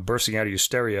kind of come bursting out of your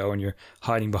stereo and you're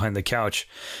hiding behind the couch.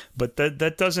 But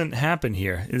that doesn't happen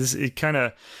here. It kind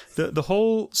of, the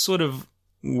whole sort of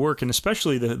work, and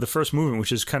especially the first movement,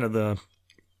 which is kind of the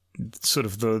sort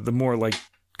of the more like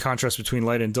contrast between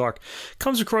light and dark,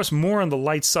 comes across more on the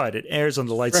light side. It airs on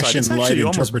the light side. It's actually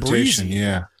almost breezy.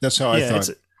 Yeah, that's how I thought.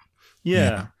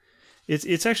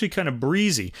 It's actually kind of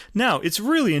breezy. Now, it's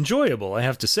really enjoyable, I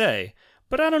have to say.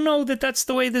 But I don't know that that's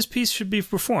the way this piece should be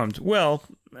performed. Well,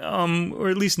 or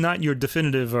at least not your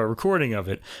definitive recording of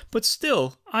it. But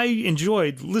still, I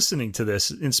enjoyed listening to this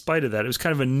in spite of that. It was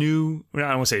kind of a new, I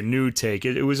don't want to say new take.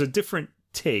 It was a different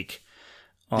take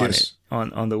on it,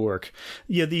 on the work.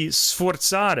 Yeah, the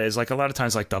sforzare is like a lot of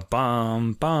times like the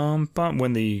bum, bum, bum,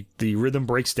 when the rhythm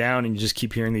breaks down and you just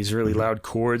keep hearing these really loud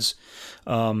chords.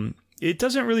 It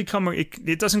doesn't really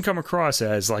it doesn't come across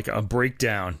as like a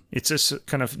breakdown. It's just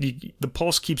kind of, the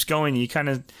pulse keeps going. You kind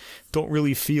of don't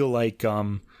really feel like,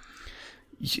 that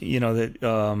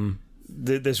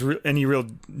there's any real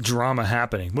drama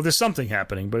happening. Well, there's something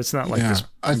happening, but it's not like this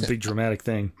big dramatic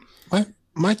thing.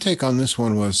 My take on this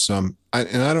one was, and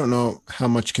I don't know how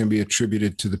much can be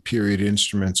attributed to the period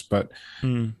instruments, but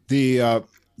the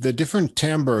different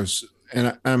timbres,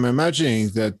 and I'm imagining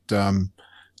that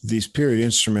these period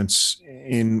instruments,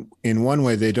 in one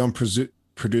way, they don't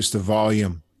produce the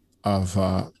volume of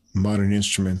modern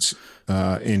instruments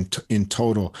in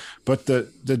total, but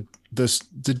the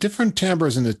different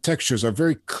timbres and the textures are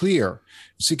very clear,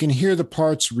 so you can hear the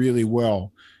parts really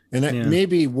well, and that may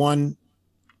be one.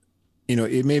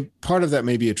 Part of that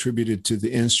may be attributed to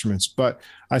the instruments, but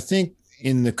I think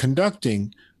in the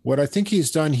conducting, what I think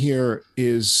he's done here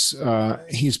is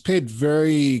he's paid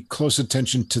very close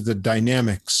attention to the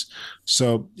dynamics.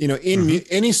 So, in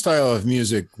any style of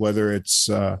music, whether it's,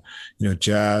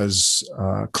 jazz,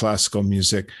 classical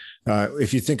music,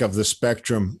 if you think of the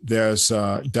spectrum, there's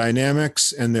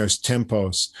dynamics and there's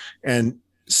tempos. And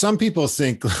some people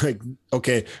think like,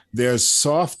 okay, there's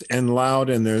soft and loud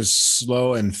and there's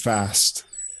slow and fast,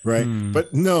 right?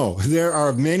 But no, there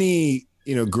are many,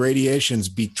 gradations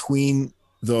between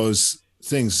those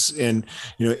things, and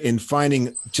in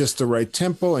finding just the right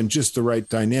tempo and just the right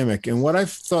dynamic. And what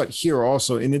I've thought here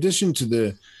also, in addition to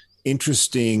the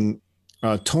interesting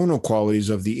tonal qualities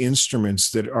of the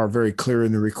instruments that are very clear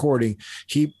in the recording,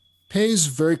 he pays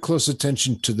very close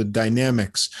attention to the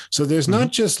dynamics. So there's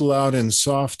not just loud and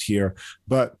soft here,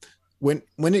 but when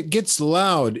it gets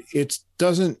loud, it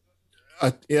doesn't,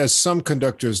 as some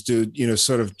conductors do,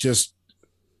 sort of just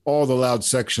all the loud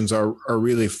sections are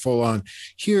really full on.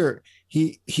 Here,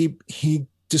 he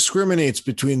discriminates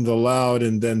between the loud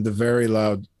and then the very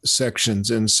loud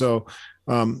sections. And so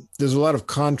there's a lot of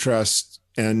contrast,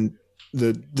 and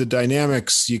the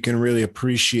dynamics you can really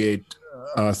appreciate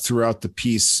throughout the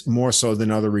piece more so than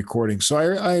other recordings. So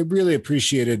I really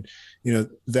appreciated,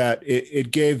 that it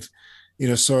gave,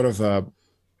 sort of a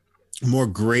more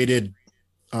graded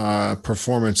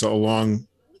performance along,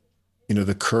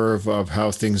 the curve of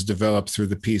how things develop through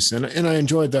the piece. And I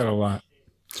enjoyed that a lot.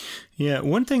 Yeah.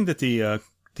 One thing that the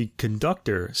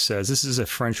conductor says, this is a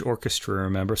French orchestra,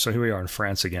 remember? So here we are in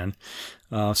France again.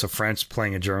 So France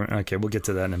playing a German. Okay. We'll get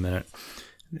to that in a minute.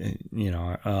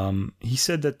 He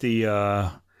said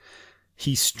that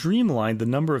he streamlined the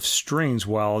number of strings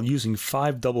while using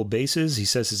 5 double basses. He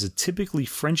says it's a typically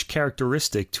French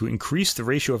characteristic to increase the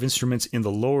ratio of instruments in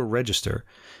the lower register,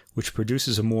 which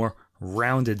produces a more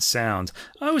rounded sound.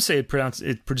 I would say it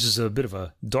produces a bit of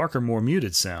a darker, more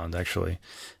muted sound, actually.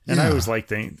 And I always like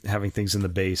having things in the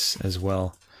bass as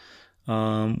well.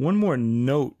 One more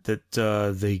note that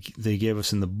they gave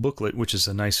us in the booklet, which is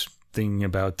a nice thing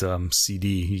about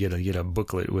CD. You get a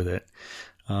booklet with it.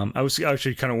 I was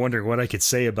actually kind of wondering what I could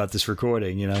say about this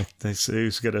recording. I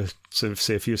was going to sort of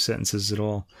say a few sentences at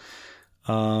all.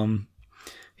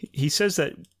 He says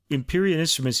that in period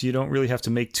instruments, you don't really have to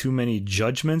make too many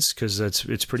judgments because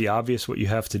it's pretty obvious what you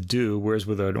have to do. Whereas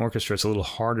with an orchestra, it's a little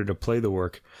harder to play the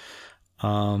work,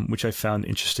 which I found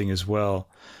interesting as well.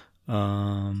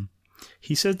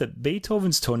 He said that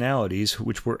Beethoven's tonalities,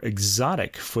 which were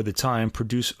exotic for the time,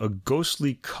 produce a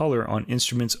ghostly color on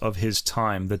instruments of his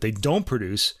time that they don't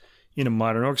produce in a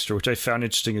modern orchestra, which I found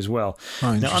interesting as well.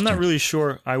 Now, I'm not really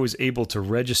sure I was able to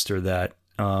register that,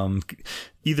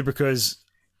 either because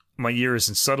my ear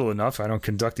isn't subtle enough, I don't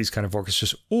conduct these kind of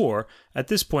orchestras, or at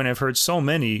this point I've heard so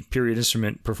many period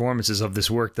instrument performances of this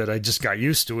work that I just got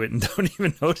used to it and don't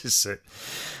even notice it.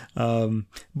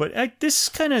 But this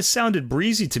kind of sounded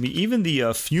breezy to me. Even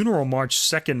the Funeral March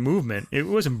second movement, it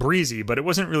wasn't breezy, but it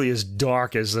wasn't really as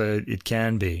dark as it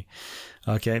can be.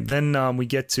 Okay, then we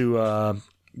get to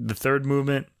the third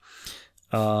movement.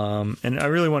 And I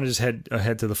really want to just head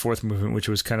ahead to the fourth movement, which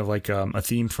was kind of like a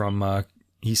theme from...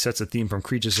 he sets a theme from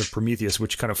Creatures of Prometheus,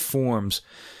 which kind of forms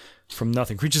from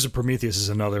nothing. Creatures of Prometheus is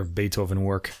another Beethoven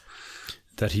work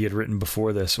that he had written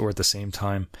before this or at the same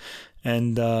time.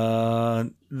 And the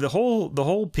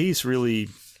whole piece really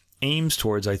aims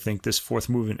towards, I think, this fourth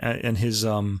movement and his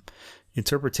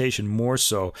interpretation more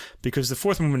so, because the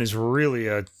fourth movement is really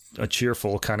a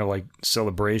cheerful kind of like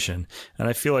celebration, and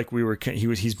I feel like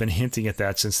he's been hinting at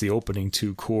that since the opening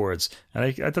 2 chords, and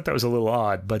I thought that was a little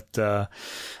odd, but I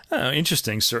don't know,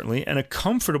 interesting certainly, and a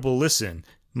comfortable listen.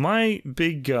 My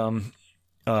big sort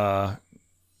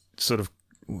of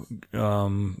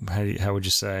how would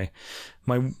you say,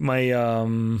 my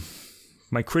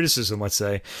criticism, let's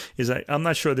say, is I'm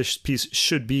not sure this piece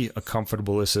should be a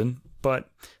comfortable listen, but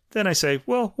then I say,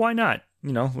 well, why not?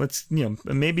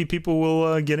 Maybe people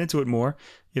will get into it more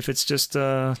if it's just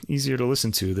easier to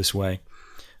listen to this way.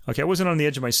 Okay, I wasn't on the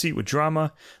edge of my seat with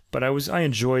drama, but I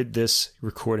enjoyed this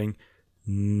recording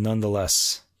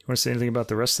nonetheless. You want to say anything about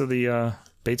the rest of the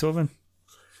Beethoven?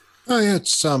 Oh yeah,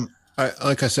 it's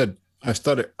like I said,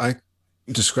 I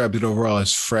described it overall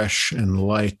as fresh and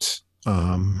light,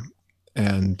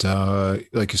 and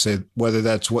like you say, whether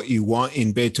that's what you want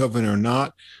in Beethoven or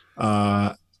not.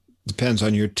 Depends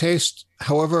on your taste.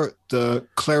 However, the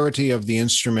clarity of the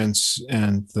instruments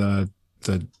and the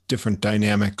different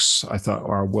dynamics, I thought,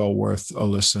 are well worth a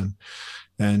listen.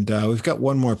 And we've got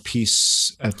one more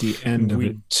piece at the end of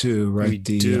it too, right? We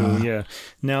do, yeah.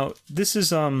 Now, this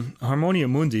is Harmonia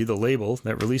Mundi, the label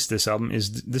that released this album.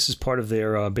 This is part of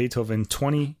their Beethoven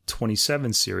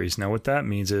 2027 series. Now, what that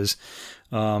means is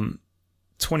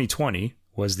 2020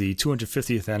 was the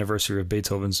 250th anniversary of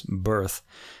Beethoven's birth,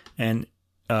 and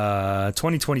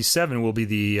 2027 will be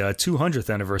the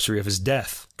 200th anniversary of his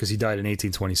death, because he died in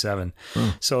 1827.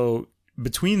 So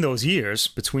between those years,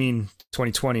 between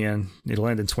 2020 and it'll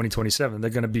end in 2027, they're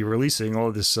going to be releasing all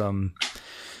of this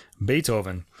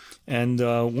Beethoven. And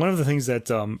one of the things that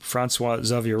Francois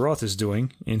Xavier Roth is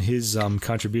doing in his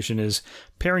contribution is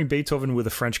pairing Beethoven with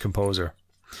a French composer.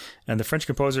 And the French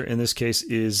composer in this case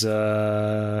is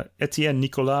Etienne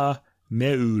Nicolas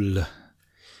Méhul.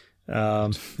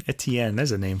 Etienne,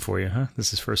 there's a name for you, huh? That's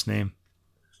his first name.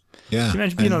 Yeah.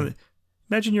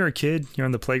 Imagine you're a kid, you're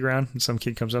on the playground, and some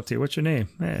kid comes up to you. What's your name?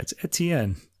 It's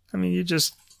Etienne. I mean, you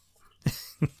just...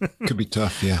 Could be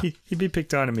tough, yeah. He'd be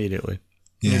picked on immediately.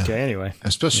 Yeah. Okay, anyway.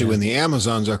 Especially when the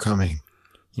Amazons are coming.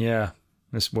 Yeah.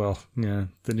 I'm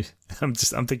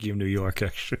thinking of New York,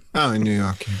 actually. Oh, in New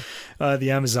York. Yeah.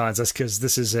 The Amazons, that's because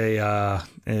this is a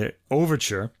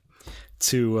overture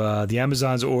to the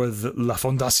Amazons, or the La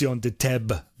Fondation de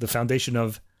Thèbes, the foundation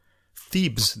of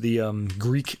Thebes, the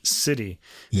Greek city.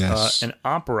 Yes. An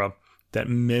opera that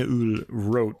Méhul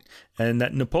wrote, and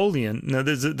that Napoleon. Now,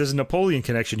 there's a Napoleon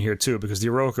connection here too, because the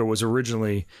Eroica was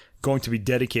originally going to be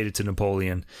dedicated to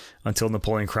Napoleon until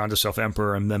Napoleon crowned himself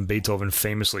emperor, and then Beethoven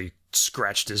famously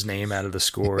scratched his name out of the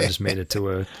score and just made it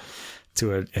to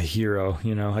a hero.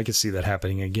 You know, I could see that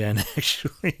happening again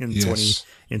actually in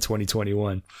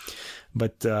 2021.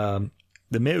 But the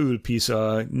Méhul piece,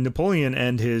 Napoleon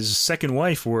and his second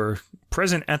wife were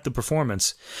present at the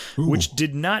performance, which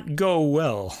did not go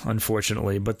well,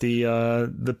 unfortunately. But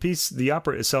the piece, the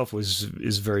opera itself,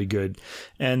 is very good,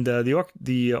 and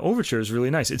the overture is really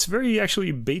nice. It's very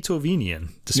actually Beethovenian,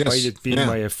 despite it being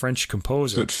by a French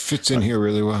composer. So it fits in here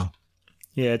really well.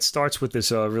 Yeah, it starts with this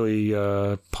really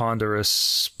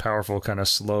ponderous, powerful, kind of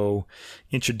slow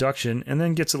introduction, and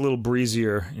then gets a little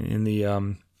breezier in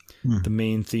the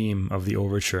main theme of the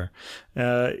overture.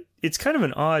 It's kind of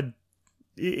an odd...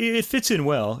 It fits in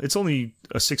well. It's only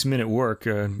a 6-minute work,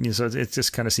 so it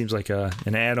just kind of seems like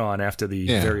an add-on after the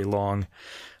very long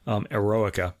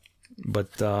Eroica.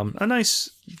 But a nice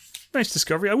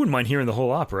discovery. I wouldn't mind hearing the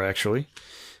whole opera, actually.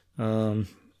 I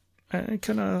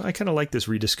kind of like this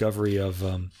rediscovery of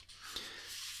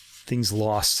things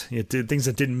lost, things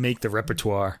that didn't make the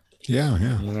repertoire. Yeah.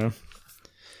 You know.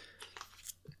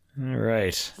 All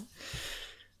right.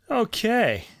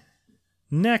 Okay.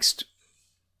 Next,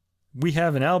 we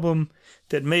have an album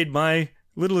that made my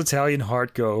little Italian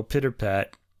heart go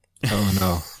pitter-pat. Oh,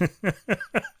 no.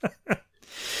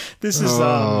 This is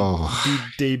the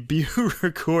debut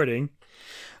recording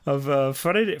of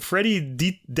Freddie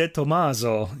De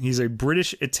Tomaso. He's a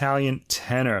British-Italian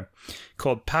tenor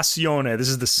called Passione. This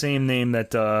is the same name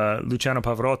that Luciano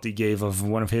Pavarotti gave of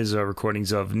one of his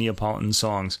recordings of Neapolitan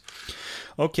songs.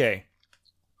 Okay.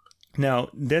 Now,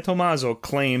 De Tomaso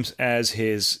claims as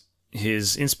his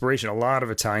inspiration a lot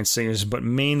of Italian singers, but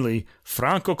mainly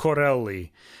Franco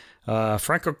Corelli.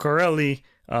 Franco Corelli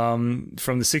from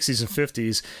the 60s and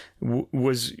 50s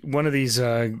was one of these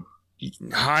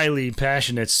highly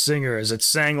passionate singers that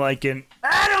sang like an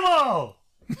animal.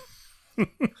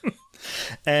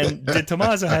 And De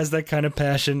Tomaso has that kind of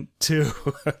passion too.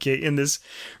 Okay, in this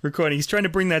recording, he's trying to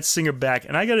bring that singer back.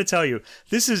 And I got to tell you,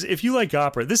 this is, if you like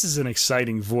opera, this is an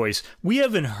exciting voice. We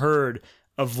haven't heard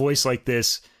a voice like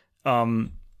this. Well,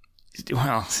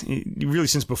 really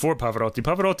since before Pavarotti.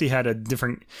 Pavarotti had a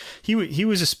different... He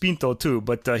was a spinto too,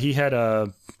 but he had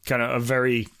a kind of a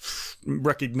very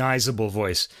recognizable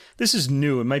voice. This is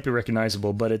new. It might be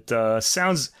recognizable, but it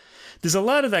sounds... There's a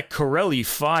lot of that Corelli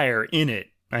fire in it,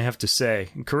 I have to say.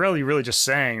 And Corelli really just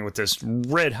sang with this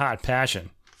red-hot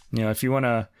passion. You know, if you want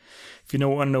to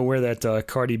know where that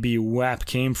Cardi B WAP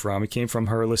came from, it came from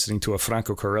her listening to a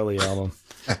Franco Corelli album.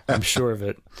 I'm sure of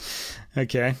it.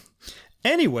 Okay.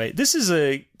 Anyway,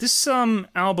 this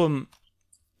album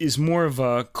is more of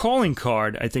a calling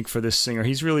card, I think, for this singer.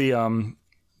 He's really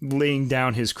laying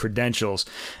down his credentials,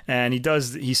 and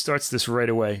he starts this right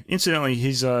away. Incidentally,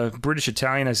 he's British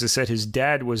Italian. As I said, his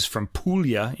dad was from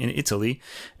Puglia in Italy,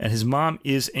 and his mom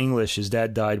is English. His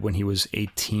dad died when he was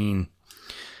 18.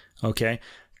 Okay,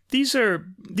 these are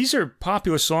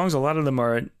popular songs. A lot of them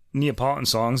are Neapolitan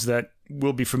songs that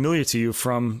will be familiar to you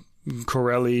from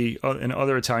Corelli and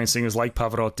other Italian singers like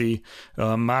Pavarotti,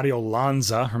 Mario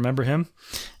Lanza, remember him?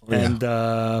 Oh,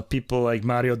 yeah. And people like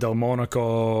Mario Del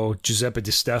Monaco, Giuseppe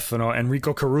Di Stefano,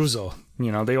 Enrico Caruso.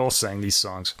 You know, they all sang these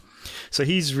songs. So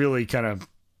he's really kind of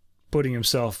putting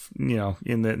himself, you know,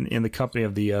 in the company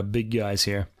of the big guys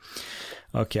here.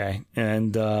 Okay,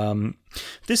 and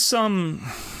this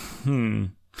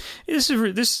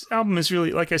This album is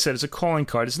really, like I said, it's a calling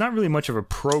card. It's not really much of a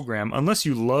program unless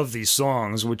you love these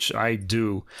songs, which I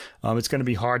do. It's going to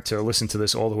be hard to listen to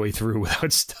this all the way through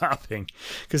without stopping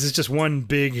because it's just one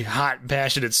big, hot,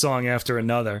 passionate song after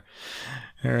another.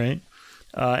 All right.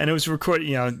 And it was recorded,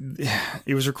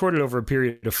 it was recorded over a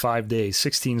period of 5 days,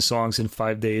 16 songs in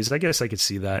 5 days. I guess I could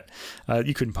see that.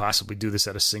 You couldn't possibly do this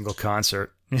at a single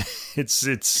concert. It's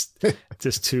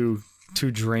just too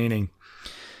draining.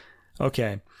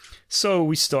 Okay, so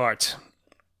we start.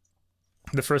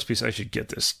 The first piece, I should get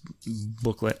this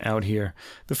booklet out here.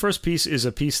 The first piece is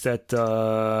a piece that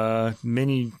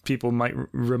many people might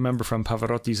remember from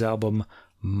Pavarotti's album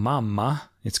Mamma.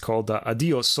 It's called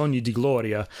Addio Sogni di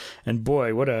Gloria. And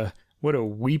boy, what a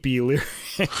weepy lyric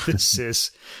this is.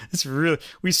 It's really,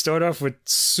 we start off with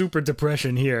super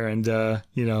depression here and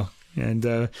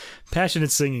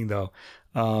passionate singing though.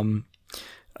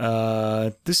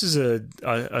 This is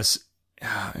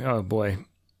oh boy.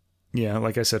 Yeah,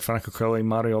 like I said, Franco Corelli,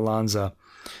 Mario Lanza.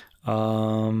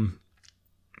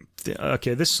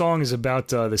 Okay, this song is about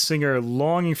the singer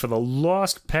longing for the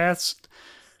lost paths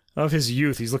of his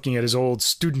youth. He's looking at his old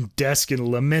student desk and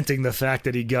lamenting the fact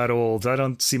that he got old. I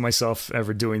don't see myself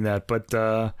ever doing that, but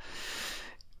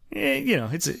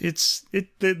it's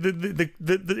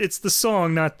the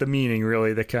song, not the meaning,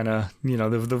 really. That kind of,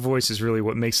 the voice is really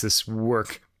what makes this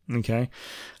work. Okay.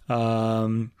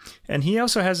 And he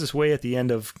also has this way at the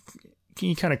end of,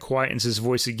 he kind of quietens his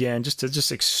voice again just to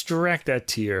extract that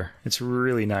tear. It's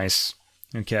really nice.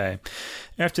 Okay.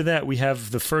 After that, we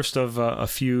have the first of a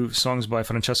few songs by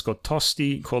Francesco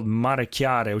Tosti called Mare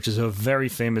Chiare, which is a very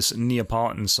famous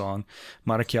Neapolitan song.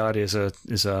 Mare Chiare is a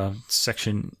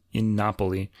section in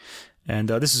Napoli. And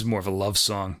this is more of a love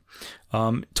song.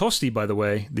 Tosti, by the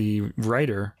way, the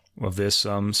writer of this,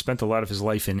 spent a lot of his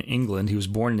life in England. He was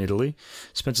born in Italy,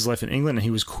 spent his life in England, and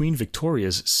he was Queen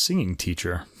Victoria's singing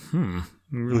teacher.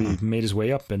 Really made his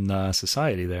way up in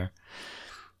society there.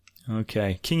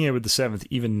 Okay, King Edward VII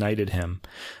even knighted him.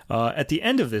 At the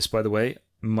end of this, by the way,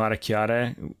 Mare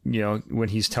Chiare, when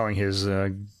he's telling his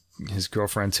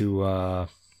girlfriend to,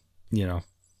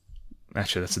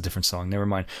 actually that's a different song, never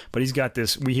mind. But he's got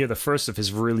this, we hear the first of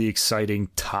his really exciting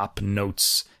top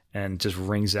notes and just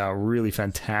rings out really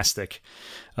fantastic.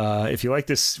 If you like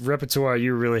this repertoire,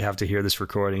 you really have to hear this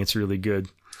recording. It's really good.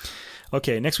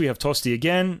 Okay, next we have Tosti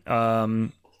again.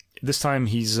 This time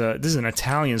this is an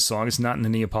Italian song. It's not in the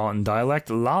Neapolitan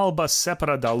dialect. L'alba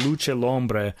separa da luce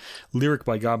l'ombre, lyric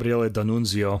by Gabriele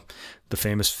D'Annunzio, the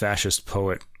famous fascist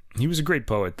poet. He was a great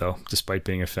poet, though, despite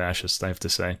being a fascist, I have to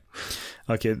say.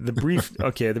 Okay, the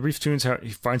brief tunes. How he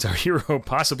finds our hero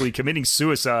possibly committing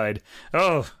suicide.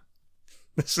 Oh.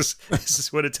 This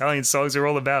is what Italian songs are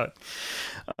all about,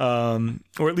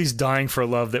 or at least dying for a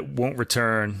love that won't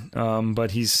return.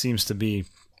 But he seems to be,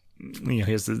 he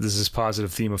has this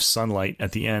positive theme of sunlight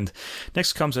at the end.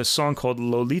 Next comes a song called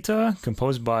Lolita,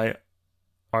 composed by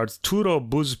Arturo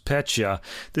Buscaplia.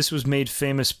 This was made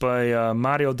famous by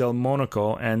Mario Del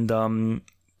Monaco, and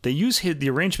they use the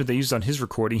arrangement they used on his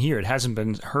recording here. It hasn't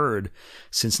been heard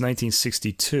since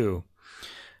 1962.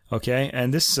 Okay,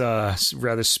 and this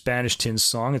rather Spanish tinged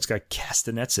song, it's got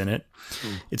castanets in it.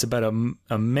 It's about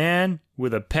a man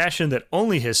with a passion that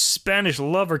only his Spanish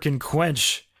lover can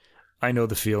quench. I know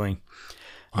the feeling.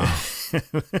 Wow.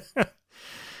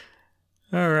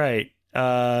 All right.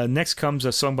 Next comes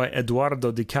a song by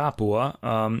Eduardo Di Capua,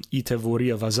 Ite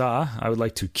Voria Vazà, I Would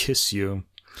Like to Kiss You.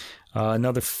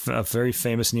 Another very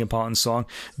famous Neapolitan song.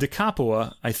 Di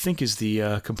Capua, I think, is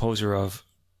the composer of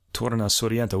Torna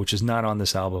Sorrento, which is not on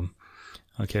this album.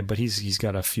 Okay, but he's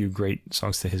got a few great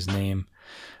songs to his name.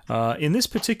 In this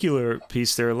particular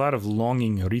piece, there are a lot of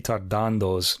longing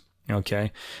ritardandos.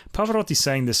 Okay, Pavarotti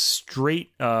sang this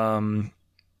straight. That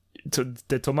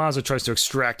Tommaso tries to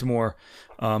extract more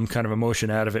kind of emotion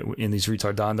out of it in these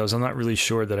ritardandos. I'm not really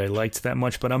sure that I liked that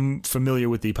much, but I'm familiar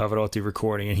with the Pavarotti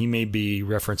recording, and he may be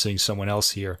referencing someone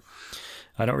else here.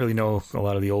 I don't really know a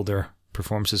lot of the older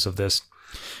performances of this.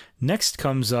 Next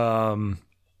comes a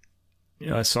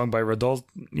song by Rodolfo,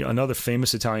 another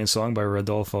famous Italian song by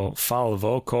Rodolfo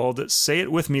Falvo called, say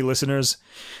it with me, listeners,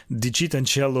 Dicite in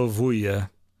cielo vuia.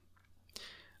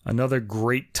 Another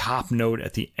great top note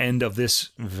at the end of this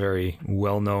very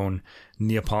well-known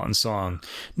Neapolitan song.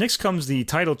 Next comes the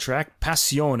title track,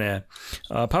 Passione.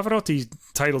 Pavarotti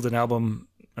titled an album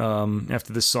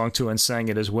after this song too and sang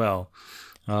it as well.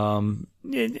 I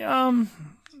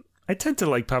tend to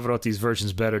like Pavarotti's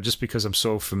versions better just because I'm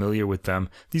so familiar with them.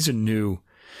 These are new.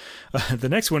 The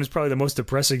next one is probably the most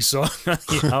depressing song on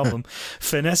the album,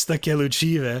 Fenesta che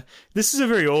Lucive. This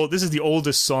is the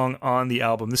oldest song on the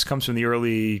album. This comes from the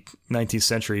early 19th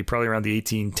century, probably around the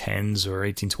 1810s or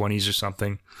 1820s or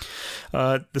something.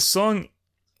 The song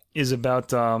is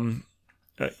about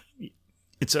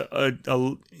it's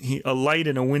a light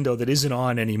in a window that isn't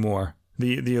on anymore.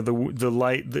 The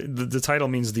light, the title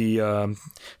means the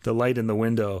light in the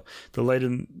window. The light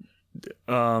in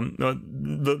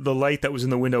the light that was in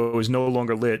the window is no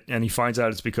longer lit, and he finds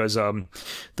out it's because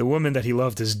the woman that he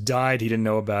loved has died. He didn't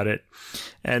know about it,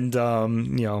 and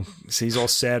so he's all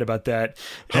sad about that.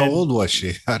 How old was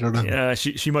she? I don't know.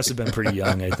 She must have been pretty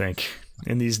young, I think,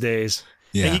 in these days.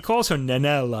 Yeah. And he calls her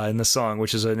Nanella in the song,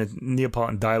 which is a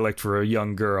Neapolitan dialect for a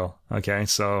young girl. Okay,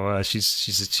 so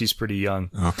she's pretty young.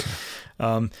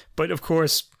 Okay, but of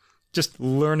course, just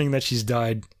learning that she's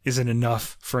died isn't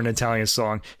enough for an Italian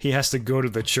song. He has to go to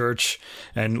the church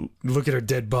and look at her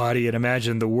dead body and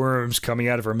imagine the worms coming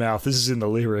out of her mouth. This is in the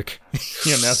lyric,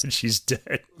 now that she's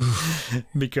dead,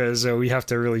 because we have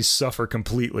to really suffer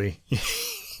completely.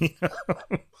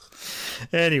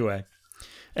 Anyway,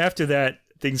 after that,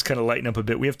 things kind of lighten up a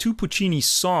bit. We have two Puccini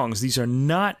songs. These are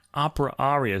not opera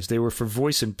arias. They were for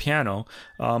voice and piano,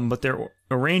 but they're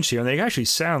arranged here, and they actually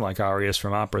sound like arias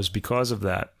from operas because of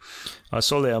that.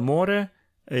 Sole Amore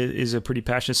is a pretty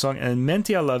passionate song, and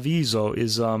Mente all'Avviso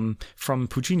is from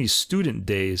Puccini's student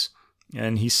days,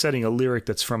 and he's setting a lyric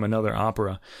that's from another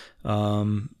opera.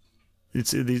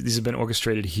 These have been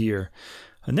orchestrated here.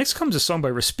 Next comes a song by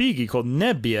Respighi called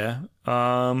Nebbia,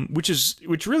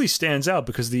 which really stands out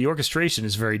because the orchestration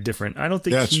is very different. I don't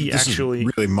think this is really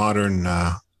modern.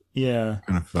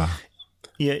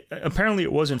 Apparently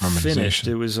it wasn't finished.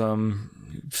 It was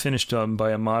finished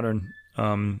by a modern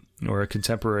or a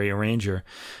contemporary arranger.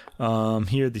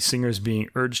 Here the singer is being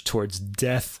urged towards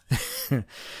death. The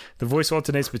voice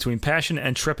alternates between passion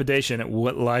and trepidation at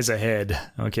what lies ahead.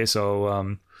 Okay,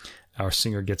 so our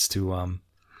singer gets to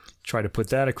try to put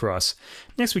that across.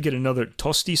 Next, we get another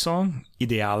Tosti song,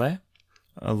 Ideale,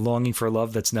 a longing for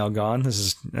love that's now gone. This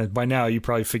is by now you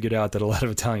probably figured out that a lot of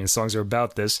Italian songs are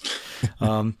about this.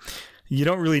 You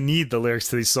don't really need the lyrics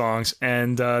to these songs,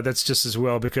 and that's just as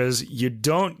well because you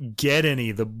don't get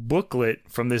any. The booklet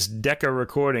from this Decca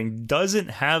recording doesn't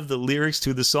have the lyrics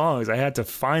to the songs. I had to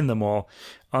find them all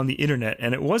on the internet,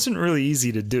 and it wasn't really easy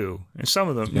to do. And some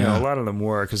of them, a lot of them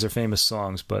were because they're famous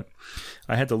songs, but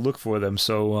I had to look for them.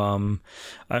 So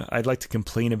I'd like to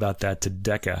complain about that to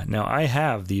Decca. Now, I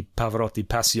have the Pavarotti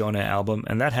Passione album,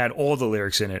 and that had all the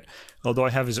lyrics in it, although I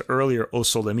have his earlier O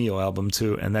Sole Mio album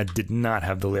too, and that did not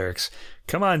have the lyrics.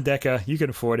 Come on, Decca, you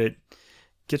can afford it.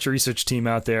 Get your research team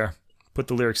out there. Put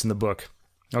the lyrics in the book.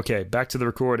 Okay, back to the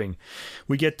recording.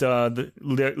 We get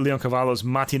Leoncavallo's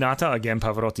Mattinata. Again,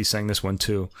 Pavarotti sang this one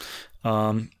too.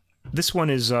 This one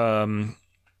is...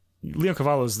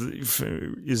 Leoncavallo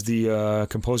is the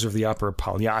composer of the opera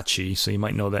Pagliacci, so you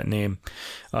might know that name.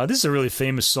 This is a really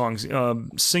famous song.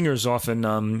 Singers often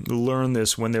learn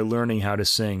this when they're learning how to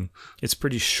sing. It's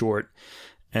pretty short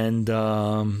and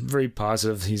very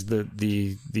positive. He's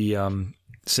the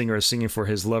singer is singing for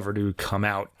his lover to come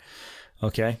out.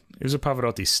 Okay, it was a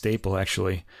Pavarotti staple,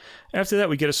 actually. After that,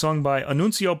 we get a song by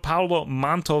Annunzio Paolo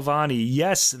Mantovani.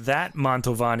 Yes, that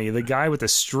Mantovani, the guy with the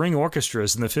string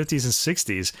orchestras in the 50s and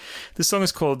 60s. This song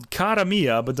is called Cara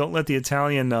Mia, but don't let the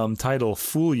Italian title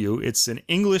fool you. It's an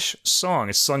English song.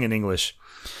 It's sung in English.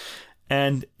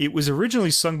 And it was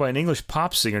originally sung by an English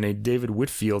pop singer named David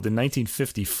Whitfield in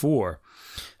 1954.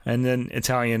 And then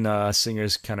Italian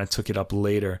singers kind of took it up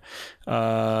later.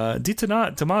 Di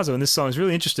Tommaso in this song is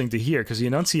really interesting to hear because he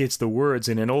enunciates the words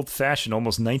in an old-fashioned,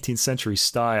 almost 19th century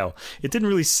style. It didn't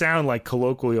really sound like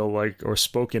colloquial or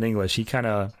spoken English. It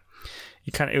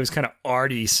was kind of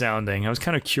arty sounding. I was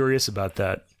kind of curious about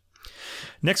that.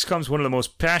 Next comes one of the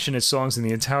most passionate songs in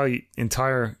the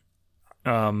entire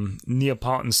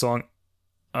Neapolitan song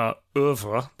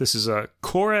oeuvre. This is a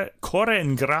Core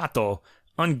Ingrato.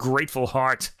 Ungrateful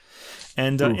heart.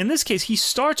 And in this case, he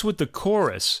starts with the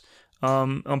chorus.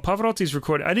 On Pavarotti's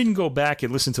recording, I didn't go back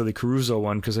and listen to the Caruso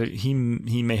one because he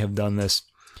may have done this.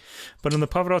 But on the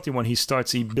Pavarotti one, he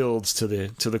builds to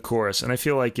the chorus, and I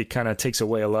feel like it kind of takes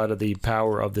away a lot of the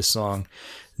power of the song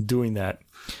doing that.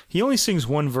 He only sings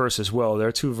one verse as well. There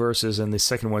are two verses, and the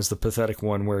second one's the pathetic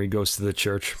one where he goes to the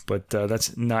church, but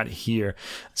that's not here.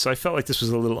 So I felt like this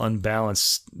was a little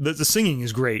unbalanced. The singing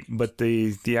is great, but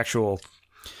the actual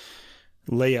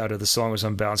layout of the song was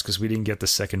unbalanced because we didn't get the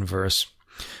second verse.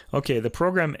 Okay, the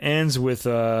program ends with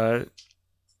Stanislao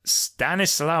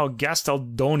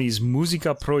Gastaldoni's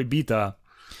Musica Proibita.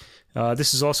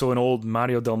 This is also an old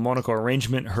Mario Del Monaco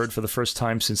arrangement, heard for the first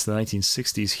time since the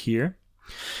 1960s here.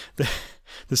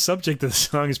 The subject of the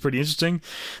song is pretty interesting.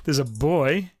 There's a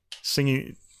boy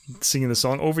singing the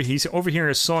song. He's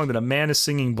overhearing a song that a man is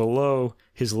singing below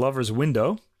his lover's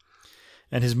window.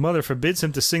 And his mother forbids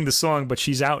him to sing the song, but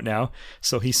she's out now,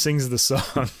 so he sings the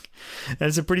song. And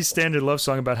it's a pretty standard love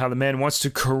song about how the man wants to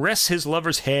caress his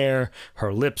lover's hair,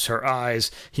 her lips, her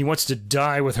eyes. He wants to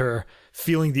die with her,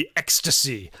 feeling the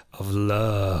ecstasy of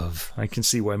love. I can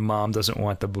see why Mom doesn't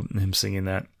want him singing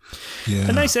that. Yeah.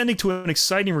 A nice ending to an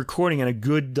exciting recording and a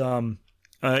good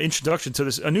introduction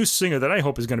to a new singer that I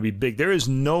hope is going to be big. There is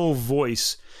no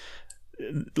voice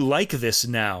like this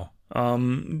now.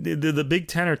 The big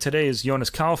tenor today is Jonas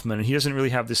Kaufmann, and he doesn't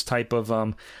really have this type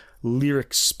of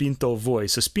lyric spinto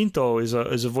voice. A spinto is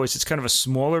a voice. It's kind of a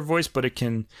smaller voice, but it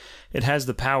has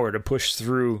the power to push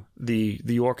through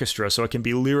the orchestra, so it can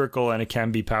be lyrical and it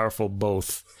can be powerful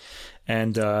both.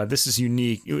 And this is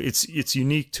unique. It's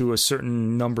unique to a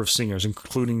certain number of singers,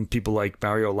 including people like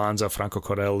Mario Lanza, Franco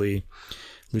Corelli,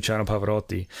 Luciano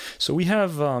Pavarotti. So we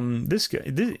have this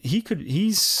guy.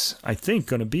 He's I think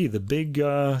going to be the big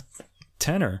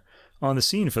tenor on the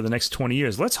scene for the next 20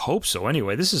 years. Let's hope so.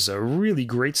 Anyway, this is a really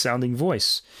great sounding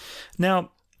voice. Now,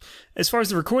 as far as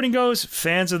the recording goes,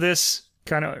 fans of this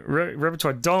kind of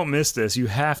repertoire, don't miss this. You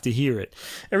have to hear it.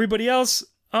 Everybody else,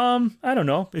 I don't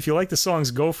know. If you like the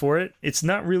songs, go for it. It's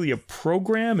not really a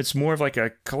program. It's more of like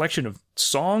a collection of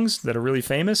songs that are really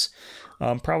famous.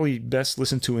 Probably best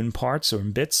listened to in parts or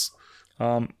in bits.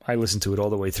 I listen to it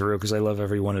all the way through because I love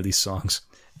every one of these songs.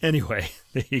 Anyway,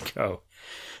 there you go.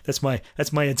 That's my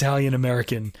Italian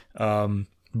American,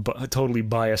 totally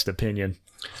biased opinion.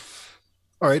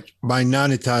 All right, my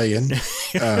non-Italian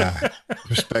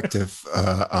perspective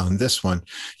on this one.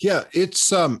 Yeah,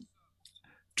 it's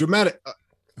dramatic,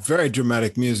 very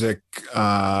dramatic music.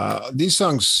 These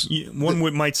songs,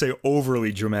 might say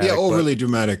overly dramatic. Yeah, overly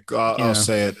dramatic. I'll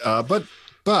say it.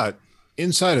 But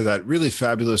inside of that, really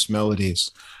fabulous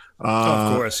melodies.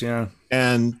 Of course, yeah.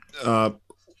 And the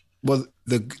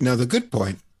good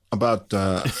point about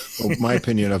my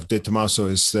opinion of De Tomaso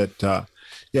is that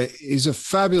he's a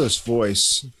fabulous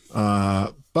voice,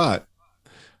 but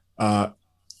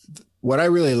what I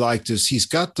really liked is he's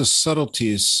got the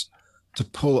subtleties to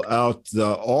pull out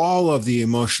all of the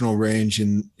emotional range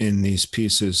in these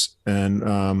pieces.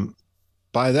 And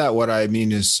by that, what I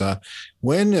mean is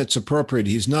when it's appropriate,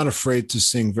 he's not afraid to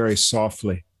sing very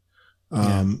softly.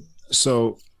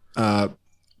 So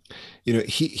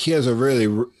he has a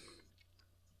really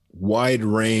wide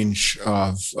range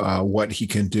of what he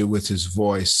can do with his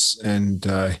voice, and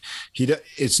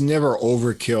it's never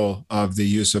overkill of the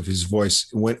use of his voice.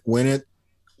 When it's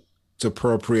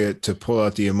appropriate to pull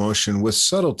out the emotion with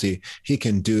subtlety, he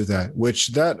can do that,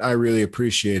 which I really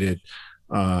appreciated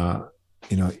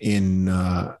in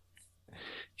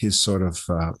his sort of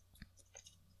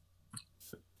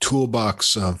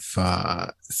toolbox of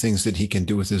things that he can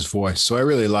do with his voice. So I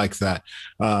really like that.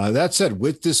 That said,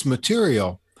 with this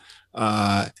material,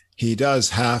 he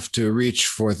does have to reach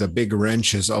for the big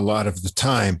wrenches a lot of the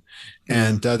time.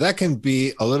 And that can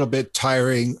be a little bit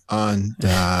tiring on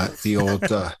the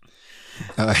old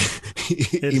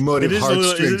emotive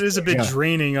heartstrings. It is a bit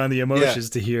draining on the emotions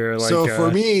to hear. Like, so for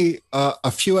me,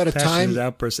 a few at a time.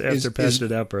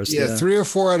 Passionate outbursts. Yeah, 3 or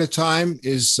 4 at a time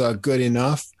is good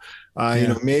enough.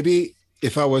 Maybe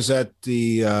if I was at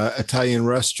the Italian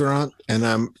restaurant and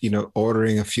I'm,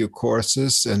 ordering a few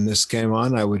courses and this came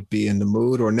on, I would be in the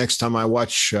mood. Or next time I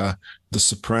watch The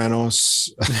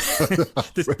Sopranos.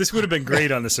 This would have been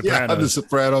great on The Sopranos. Yeah, on The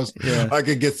Sopranos. Yeah. I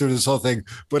could get through this whole thing.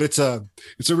 But it's a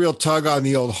real tug on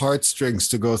the old heartstrings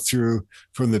to go through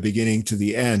from the beginning to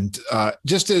the end.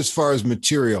 Just as far as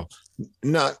material,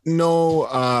 no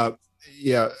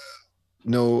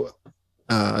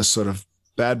sort of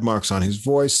bad marks on his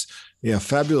voice. Yeah,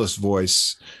 fabulous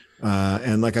voice.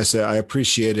 And like I said, I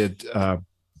appreciated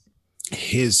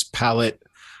his palette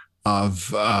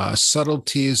of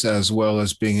subtleties as well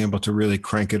as being able to really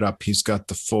crank it up. He's got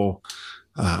the full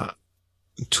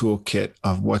toolkit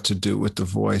of what to do with the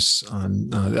voice.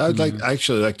 I'd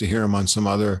actually like to hear him on some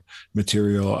other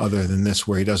material other than this,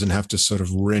 where he doesn't have to sort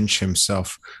of wrench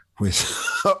himself with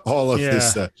all of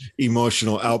this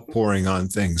emotional outpouring on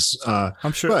things.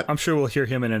 I'm sure we'll hear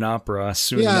him in an opera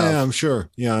soon enough. Yeah, I'm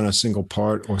sure. Yeah, on a single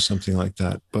part or something like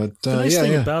that. But the nice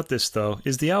thing about this, though,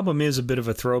 is the album is a bit of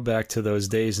a throwback to those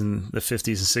days in the 50s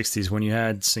and 60s when you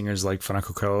had singers like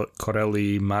Franco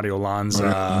Corelli, Mario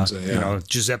Lanza,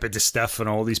 Giuseppe Di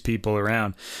Stefano, all these people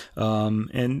around.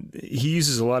 And he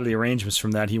uses a lot of the arrangements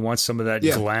from that. He wants some of that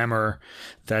glamour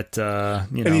that,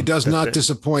 And he does not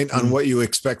disappoint on what you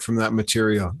expect from from that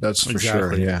material. That's for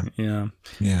sure. Yeah.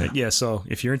 Yeah. So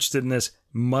if you're interested in this,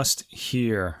 must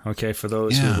hear. Okay, for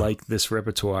those who like this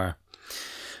repertoire.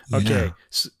 Okay,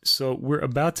 so we're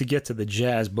about to get to the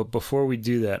jazz, but before we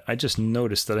do that, I just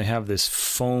noticed that I have this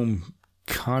foam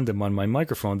condom on my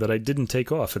microphone that I didn't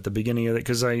take off at the beginning of it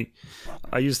because I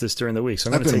used this during the week.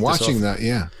 So I've been watching that.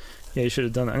 Yeah. Yeah, you should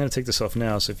have done that. I'm going to take this off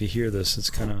now. So if you hear this, it's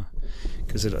kind of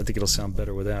because I think it'll sound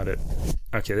better without it.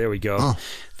 Okay, there we go. Oh.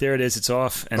 There it is. It's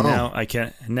off, and now I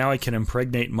can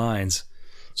impregnate minds.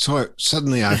 So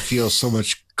suddenly I feel so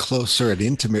much closer and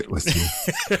intimate with you.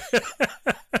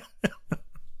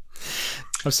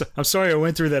 I'm sorry I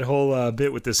went through that whole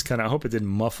bit with this kind of. I hope it didn't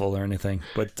muffle or anything,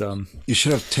 but you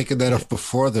should have taken that off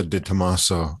before the De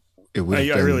Tomaso. I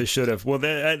really should have. Well,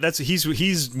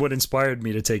 he's what inspired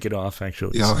me to take it off.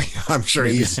 Actually, yeah, I'm sure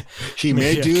he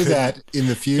may do that in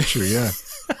the future. Yeah,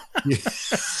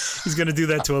 he's going to do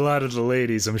that to a lot of the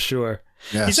ladies, I'm sure.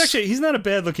 Yes. He's not a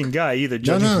bad looking guy either.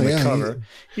 Judging from the cover,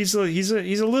 he's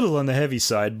a little on the heavy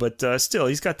side, but still,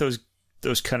 he's got those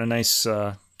kind of nice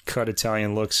cut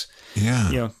Italian looks.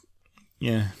 Yeah,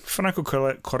 yeah. Franco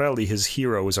Corelli, his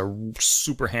hero, was a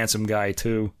super handsome guy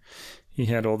too. He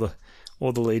had all the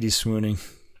ladies swooning.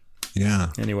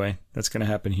 Yeah. Anyway, that's going to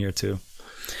happen here too.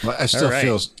 Well, I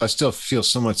still feel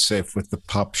somewhat safe with the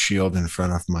pop shield in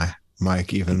front of my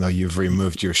mic, even though you've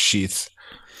removed your sheath.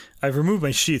 I've removed my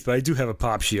sheath, but I do have a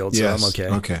pop shield, so I'm okay.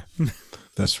 Okay.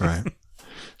 That's right.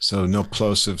 So no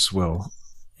plosives will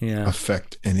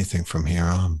affect anything from here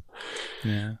on.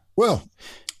 Yeah. Well,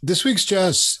 this week's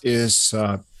jazz is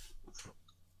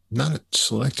not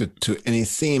selected to any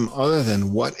theme other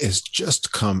than what has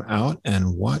just come out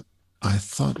and what I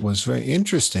thought was very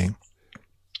interesting.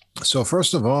 So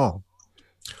first of all,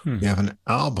 we have an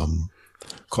album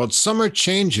called Summer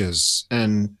Changes,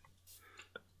 and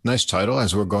nice title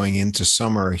as we're going into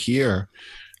summer here.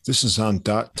 This is on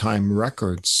Dot Time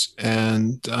Records.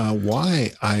 And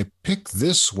why I picked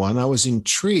this one, I was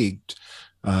intrigued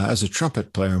as a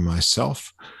trumpet player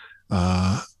myself.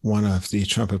 One of the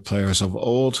trumpet players of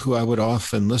old who I would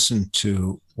often listen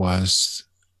to was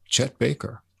Chet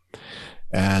Baker.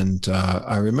 And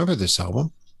I remember this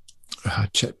album,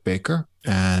 Chet Baker,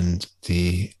 and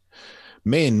the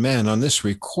main man on this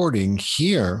recording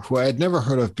here, who I had never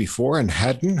heard of before and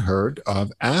hadn't heard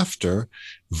of after,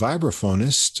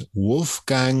 vibraphonist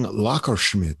Wolfgang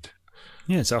Lackerschmidt.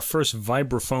 Yeah, it's our first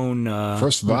vibraphone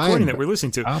recording that we're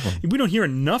listening to. Album. We don't hear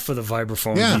enough of the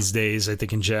vibraphone these days, I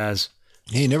think, in jazz.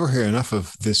 You never hear enough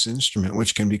of this instrument,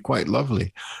 which can be quite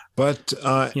lovely. But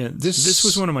this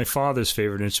was one of my father's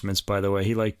favorite instruments, by the way.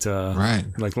 He liked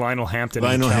like Lionel Hampton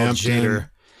and Cal Tjader.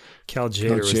 Cal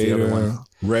Tjader was the other one.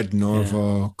 Red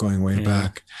Norvo, going way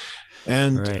back.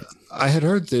 And I had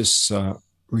heard this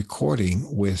recording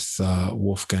with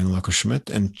Wolfgang Lackerschmidt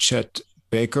and Chet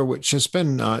Baker, which has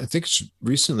been, I think it's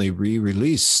recently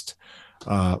re-released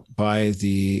by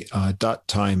the Dot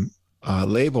Time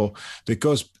label that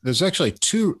goes, there's actually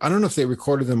two, I don't know if they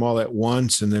recorded them all at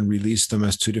once and then released them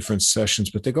as two different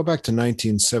sessions, but they go back to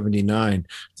 1979.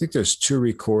 I think there's two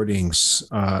recordings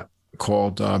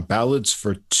called Ballads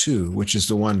for Two, which is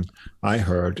the one I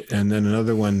heard, and then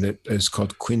another one that is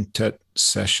called Quintet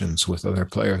Sessions with other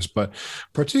players, but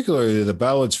particularly the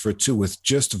Ballads for Two with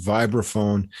just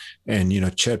vibraphone and,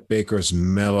 Chet Baker's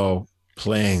mellow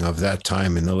playing of that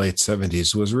time in the late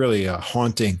 70s was really a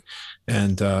haunting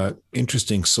and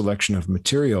interesting selection of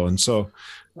material. And so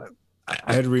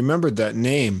I had remembered that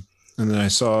name, and then I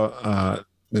saw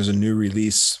there's a new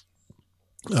release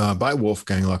by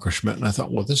Wolfgang Lackerschmidt, and I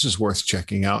thought, well, this is worth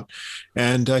checking out.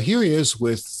 And here he is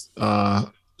with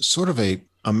sort of a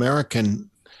American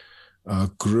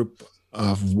group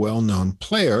of well-known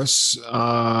players.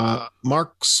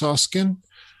 Mark Soskin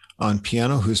on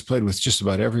piano, who's played with just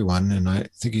about everyone, and I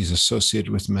think he's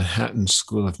associated with Manhattan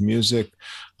School of Music.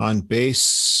 On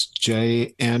bass,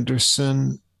 Jay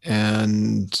Anderson,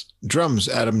 and drums,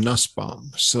 Adam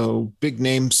Nussbaum. So big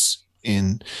names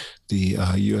in the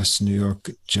U.S. New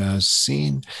York jazz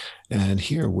scene. And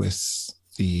here with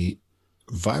the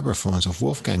vibraphones of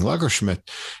Wolfgang Lagerschmidt,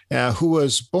 who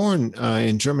was born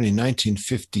in Germany in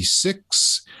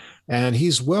 1956. And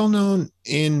he's well known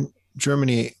in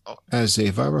Germany as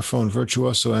a vibraphone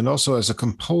virtuoso and also as a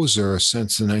composer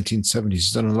since the 1970s.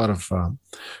 He's done a lot of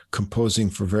composing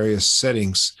for various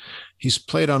settings. He's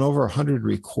played on over 100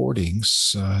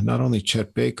 recordings, not only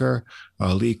Chet Baker,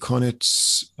 Lee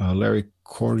Konitz, Larry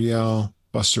Coryell,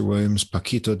 Buster Williams,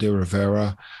 Paquito de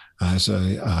Rivera, has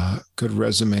a good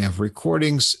resume of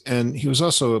recordings. And he was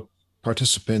also a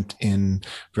participant in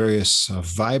various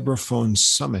vibraphone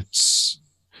summits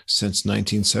since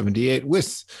 1978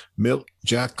 with Milt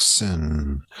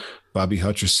Jackson, Bobby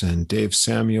Hutcherson, Dave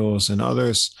Samuels, and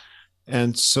others.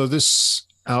 And so this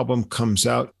album comes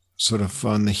out sort of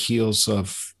on the heels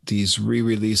of these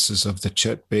re-releases of the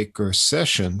Chet Baker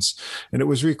sessions. And it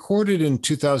was recorded in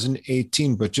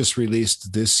 2018, but just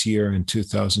released this year in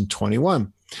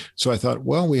 2021. So I thought,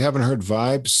 well, we haven't heard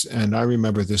Vibes. And I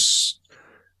remember this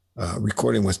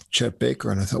recording with Chet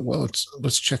Baker. And I thought, well,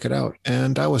 let's check it out.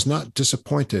 And I was not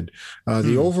disappointed.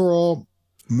 The overall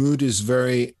mood is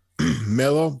very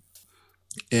mellow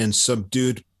and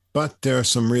subdued, but there are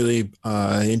some really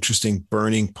interesting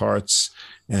burning parts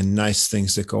and nice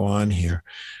things that go on here.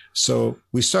 So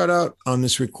we start out on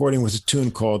this recording with a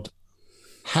tune called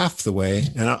Half the Way.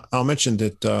 And I'll mention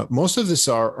that most of this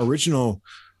are original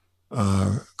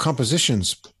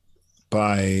compositions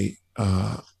by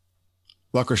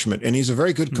Luckerschmidt. And he's a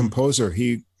very good composer.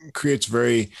 He creates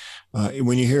very,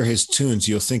 when you hear his tunes,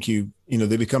 you'll think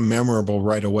they become memorable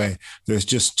right away. There's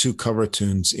just 2 cover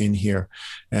tunes in here.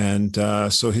 And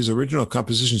so his original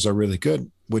compositions are really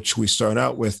good, which we start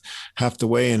out with Half the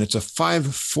Way. And it's a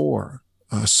 5/4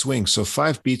 swing. So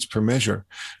 5 beats per measure,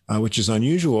 which is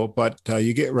unusual, but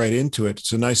you get right into it.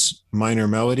 It's a nice minor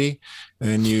melody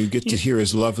and you get to hear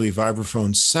his lovely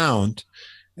vibraphone sound.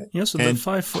 Yeah, so the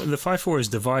 5/4 is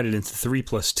divided into 3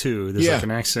 + 2. There's like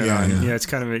an accent on. Yeah, it's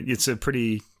kind of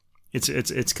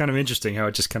it's kind of interesting how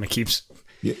it just kind of keeps.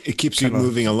 Yeah, it keeps you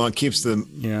moving along,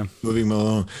 moving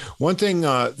along. One thing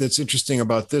that's interesting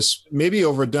about this, maybe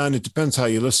overdone, it depends how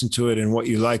you listen to it and what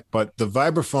you like, but the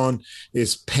vibraphone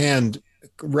is panned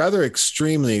rather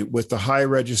extremely with the high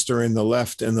register in the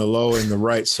left and the low in the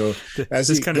right. So as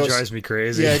this kind of drives me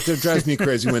crazy. Yeah, it drives me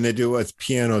crazy when they do it with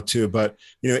piano too. But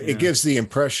it gives the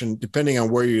impression, depending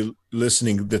on where you're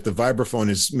listening, that the vibraphone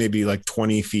is maybe like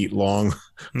 20 feet long.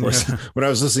 When I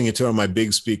was listening to it on my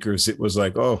big speakers, it was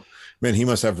like, oh man, he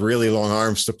must have really long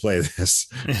arms to play this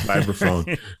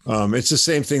vibraphone. It's the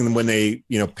same thing when they, pan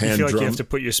you feel drum. like you have to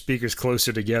put your speakers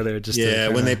closer together.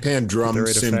 When they pan drum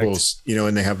cymbals,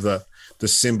 and they have the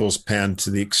cymbals panned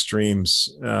to the extremes.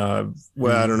 I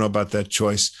don't know about that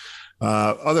choice.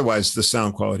 Otherwise, the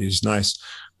sound quality is nice.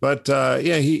 But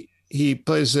he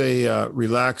plays a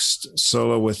relaxed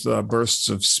solo with bursts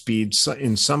of speed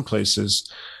in some places.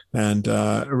 And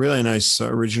a really nice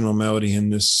original melody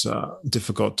in this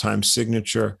difficult time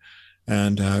signature.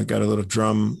 And got a little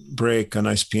drum break, a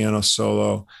nice piano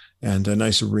solo, and a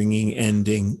nice ringing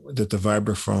ending that the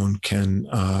vibraphone can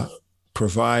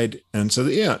provide. And so,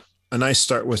 a nice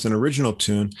start with an original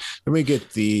tune. Then we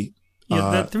get the...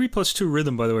 that 3 + 2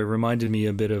 rhythm, by the way, reminded me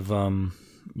a bit of...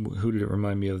 who did it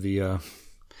remind me of? The...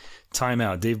 Time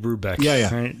Out, Dave Brubeck.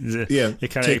 Yeah. Right?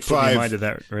 It kind of put me in mind of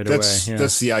that right away. Yeah.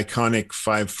 That's the iconic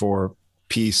 5/4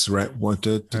 piece, right? 1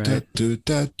 2 da da da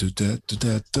da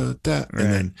da da da,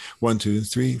 and then 1 2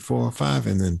 3 4 5,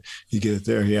 and then you get it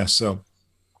there. Yeah, so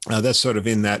that's sort of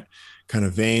in that kind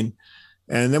of vein.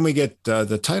 And then we get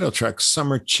the title track,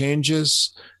 Summer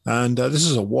Changes, and this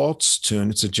is a waltz tune.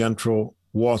 It's a gentle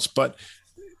waltz, but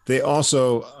they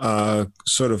also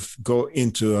sort of go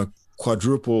into a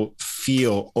quadruple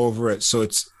feel over it. So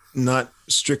it's not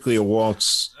strictly a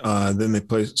waltz. Then they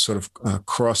play sort of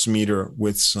cross meter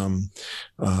with some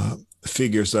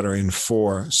figures that are in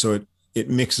 4. So it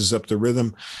mixes up the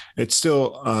rhythm. It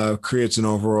still creates an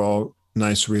overall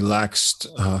nice relaxed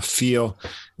feel,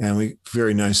 and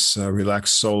very nice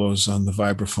relaxed solos on the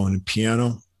vibraphone and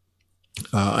piano.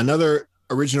 Another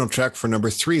original track for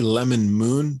number 3, Lemon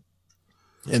Moon.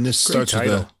 And this starts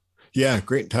with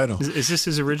great title. Is this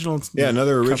his original? Yeah,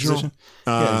 another original.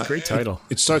 Great title.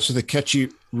 It starts with a catchy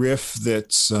riff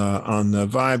that's on the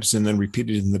vibes and then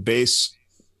repeated in the bass.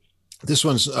 This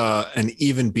one's an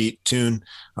even beat tune,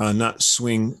 not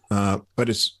swing, but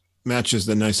it matches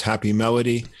the nice happy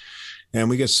melody. And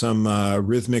we get some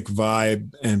rhythmic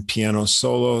vibe and piano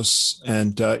solos.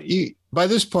 And by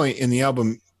this point in the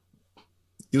album,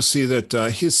 you'll see that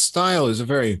his style is a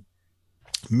very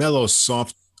mellow,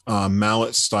 soft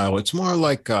mallet style. It's more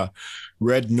like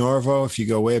Red Norvo, if you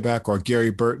go way back, or Gary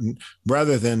Burton,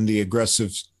 rather than the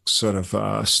aggressive sort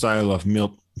of style of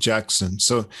Milt Jackson.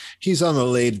 So he's on the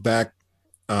laid back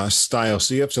style.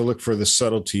 So you have to look for the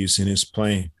subtleties in his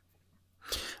playing.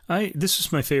 This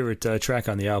was my favorite track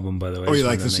on the album, by the way. Oh, you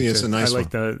like this? Yeah, it's a nice one.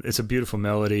 It's a beautiful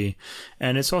melody,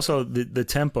 and it's also the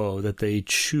tempo that they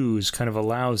choose kind of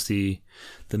allows the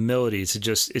melody to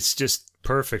it's just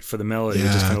perfect for the melody.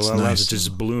 Yeah, it just kind of allows nice. It to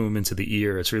just bloom into the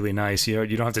ear. It's really nice. You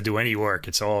don't have to do any work.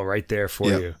 It's all right there for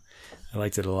you. I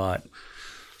liked it a lot.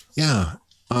 Yeah.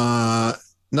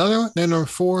 Number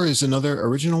 4 is another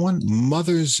original one,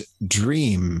 Mother's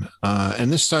Dream.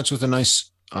 And this starts with a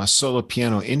nice solo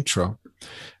piano intro.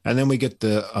 And then we get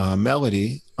the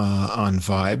melody on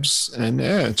Vibes. And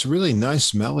yeah, it's a really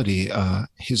nice melody.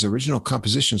 His original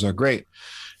compositions are great.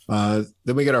 Then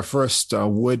we get our first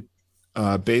wood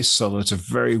bass solo. It's a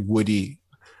very woody,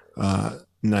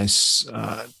 nice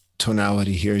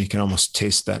tonality here. You can almost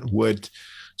taste that wood.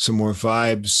 Some more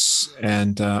vibes.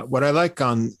 And what I like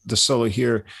on the solo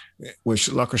here, which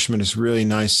Lackerschmidt is really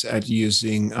nice at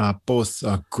using both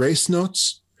grace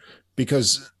notes,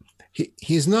 because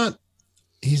he's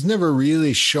never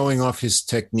really showing off his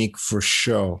technique for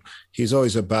show. He's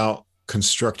always about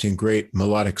constructing great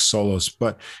melodic solos,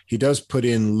 but he does put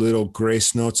in little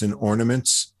grace notes and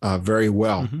ornaments very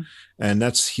well. Mm-hmm. And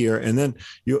that's here. And then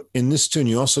in this tune,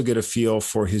 you also get a feel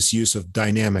for his use of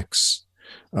dynamics.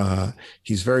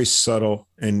 He's very subtle,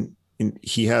 and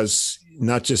he has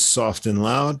not just soft and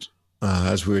loud,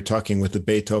 as we were talking with the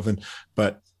Beethoven,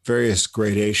 but various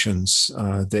gradations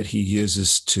that he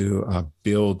uses to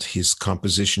build his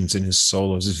compositions and his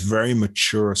solos. He's a very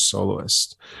mature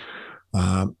soloist.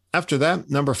 After that,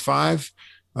 number 5,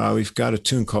 we've got a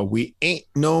tune called We Ain't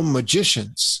No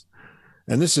Magicians.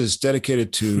 And this is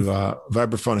dedicated to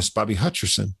vibraphonist Bobby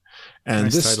Hutcherson. And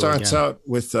nice this starts out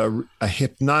with a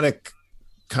hypnotic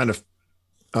kind of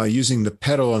using the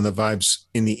pedal on the vibes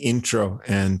in the intro.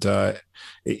 And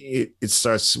it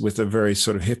starts with a very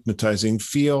sort of hypnotizing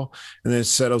feel. And then it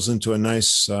settles into a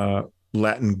nice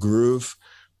Latin groove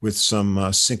with some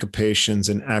syncopations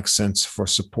and accents for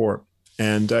support.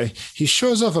 And he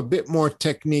shows off a bit more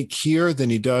technique here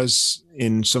than he does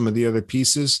in some of the other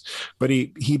pieces, but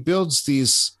he builds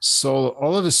these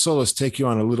all of his solos take you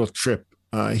on a little trip.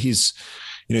 He's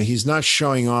not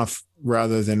showing off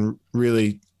rather than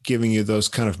really giving you those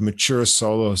kind of mature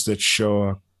solos that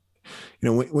show,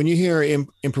 when you hear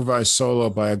improvised solo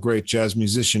by a great jazz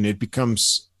musician, it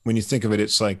becomes, when you think of it,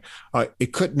 it's like,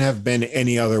 it couldn't have been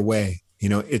any other way.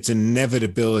 It's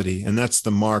inevitability. And that's the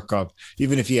mark of,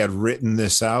 even if he had written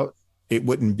this out, it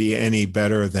wouldn't be any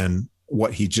better than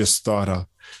what he just thought of.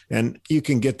 And you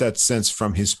can get that sense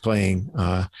from his playing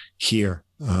here.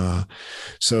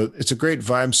 So it's a great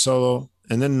vibe solo.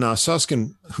 And then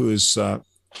Soskin, who is,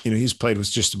 he's played with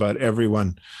just about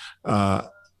everyone.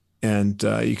 And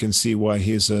you can see why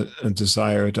he's a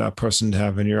desired person to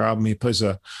have in your album. He plays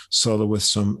a solo with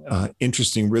some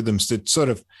interesting rhythms that sort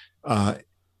of,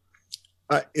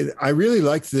 I really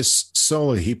like this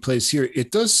solo he plays here.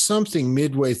 It does something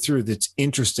midway through that's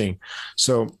interesting.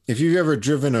 So if you've ever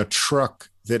driven a truck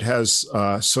that has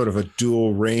sort of a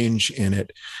dual range in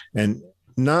it, and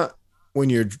not when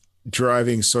you're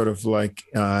driving sort of like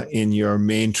in your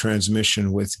main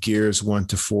transmission with gears 1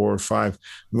 to 4 or 5,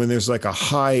 when there's like a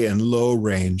high and low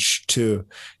range too,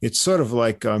 it's sort of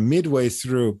like midway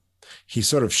through, he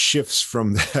sort of shifts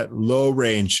from that low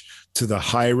range to the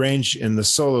high range, and the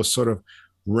solo sort of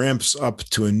ramps up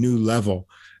to a new level.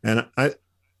 And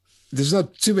there's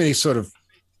not too many sort of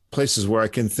places where I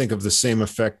can think of the same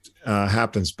effect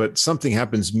happens, but something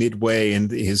happens midway in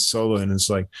his solo, and it's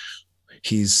like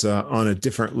he's on a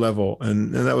different level.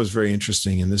 And that was very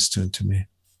interesting in this tune to me.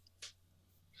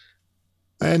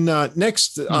 And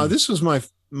next, this was my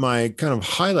kind of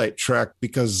highlight track,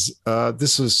 because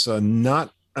this was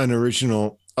not an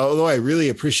original. Although I really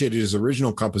appreciated his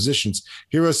original compositions,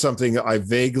 here was something I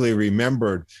vaguely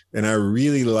remembered, and I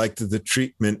really liked the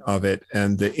treatment of it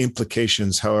and the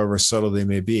implications, however subtle they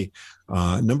may be.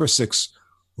 Number 6,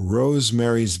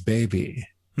 Rosemary's Baby.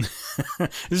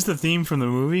 Is the theme from the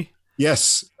movie?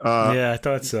 Yes. Yeah, I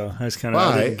thought so. I was kind of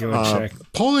I didn't go and check.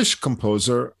 Polish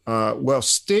composer,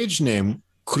 stage name,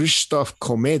 Krzysztof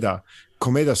Komeda.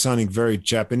 Komeda sounding very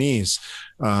Japanese.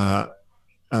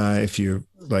 If you,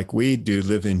 like we do,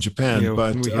 live in Japan,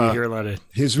 but we hear a lot of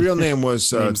his real name was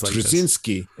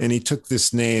Trzynski, and he took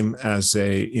this name as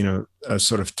a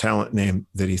sort of talent name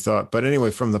that he thought. But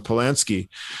anyway, from the Polanski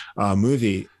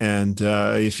movie, and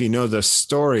if you know the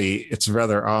story, it's a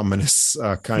rather ominous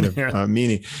kind of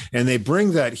meaning, and they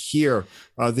bring that here.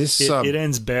 It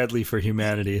ends badly for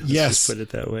humanity. Let's just put it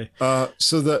that way.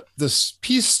 So this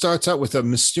piece starts out with a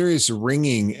mysterious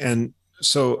ringing, and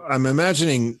so I'm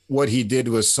imagining what he did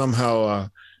was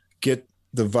somehow get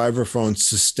the vibraphone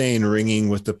sustain ringing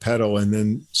with the pedal, and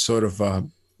then sort of,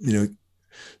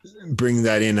 bring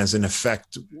that in as an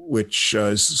effect, which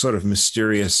is sort of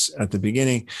mysterious at the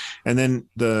beginning. And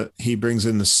then he brings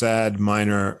in the sad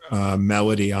minor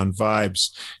melody on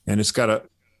Vibes, and it's got a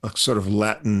sort of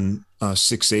Latin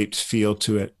 6/8 feel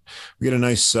to it. We get a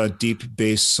nice deep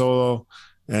bass solo.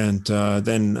 And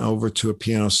then over to a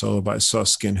piano solo by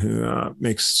Soskin, who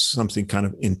makes something kind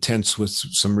of intense with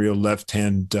some real left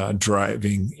hand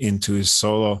driving into his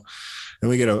solo. Then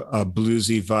we get a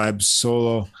bluesy vibe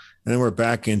solo, and then we're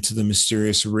back into the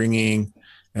mysterious ringing,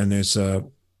 and there's a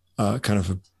kind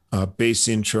of a bass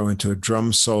intro into a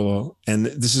drum solo, and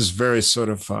this is very sort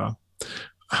of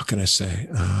how can I say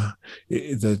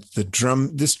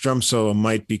this drum solo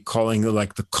might be calling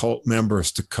like the cult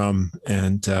members to come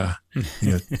and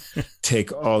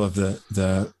take all of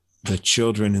the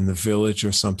children in the village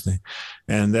or something.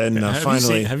 And then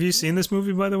finally, have you seen this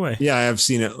movie, by the way? Yeah, I have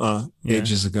seen it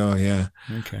ages ago. Yeah.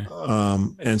 Okay.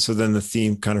 And so then the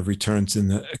theme kind of returns in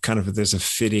the kind of, there's a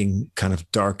fitting kind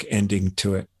of dark ending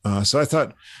to it. So I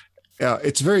thought,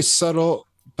 it's very subtle,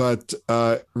 but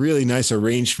really nice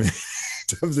arrangement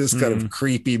of this kind of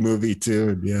creepy movie too.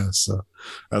 And yeah, so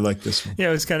I like this one. Yeah,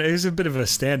 it was a bit of a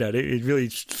standout. It really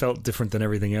felt different than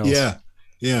everything else. Yeah.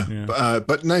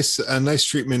 But nice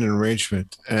treatment and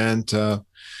arrangement. And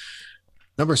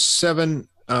number 7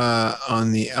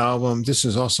 on the album. This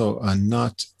is also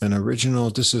not an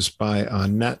original. This is by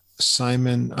Nat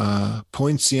Simon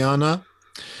Poinciana,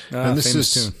 and this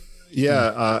is tune.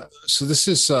 So this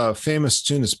is a famous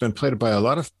tune that's been played by a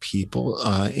lot of people,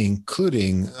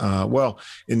 including,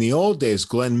 in the old days,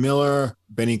 Glenn Miller,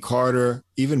 Benny Carter,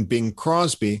 even Bing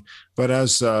Crosby. But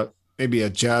as maybe a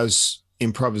jazz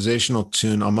improvisational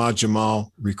tune, Ahmad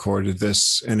Jamal recorded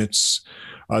this, and it's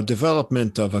a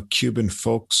development of a Cuban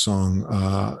folk song,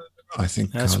 I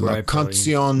think, La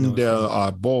Canción del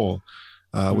Árbol,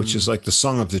 which is like the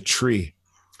song of the tree.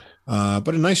 But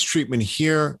a nice treatment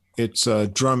here. It's a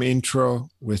drum intro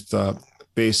with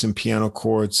bass and piano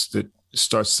chords that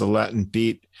starts the Latin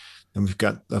beat. And we've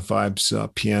got the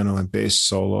vibes, piano and bass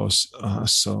solos.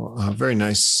 So a very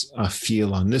nice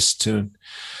feel on this tune.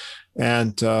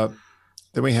 And then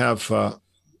we have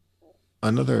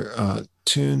another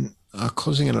tune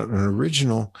closing in an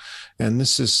original. And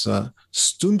this is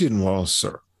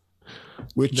Stundenwalzer.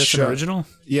 Which, that's an original?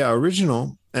 Yeah,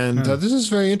 original. And this is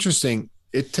very interesting.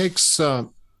 It takes...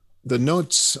 the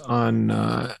notes on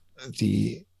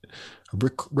the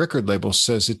record label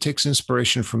says it takes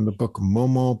inspiration from the book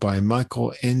Momo by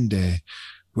Michael Ende,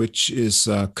 which is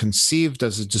conceived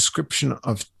as a description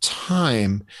of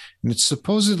time. And it's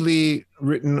supposedly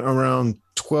written around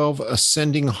 12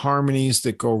 ascending harmonies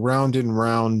that go round and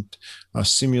round,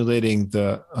 simulating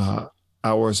the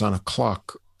hours on a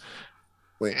clock.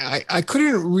 I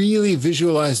couldn't really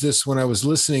visualize this when I was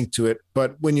listening to it,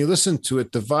 but when you listen to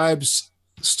it, the vibes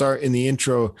start in the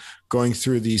intro going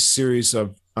through these series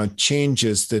of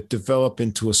changes that develop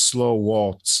into a slow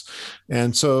waltz.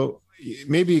 And so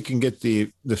maybe you can get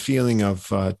the feeling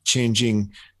of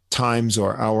changing times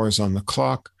or hours on the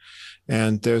clock.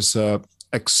 And there's a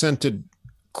accented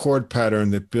chord pattern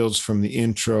that builds from the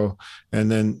intro, and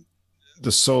then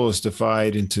the solos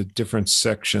divide into different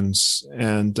sections.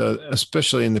 And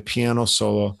especially in the piano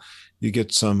solo, you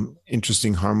get some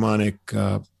interesting harmonic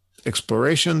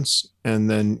explorations, and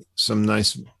then some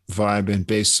nice vibe and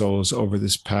bass solos over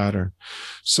this pattern.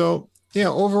 So yeah,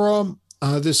 overall,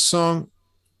 this song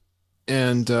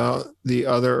and the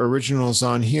other originals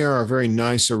on here are very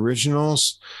nice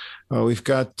originals. We've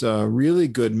got really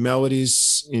good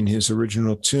melodies in his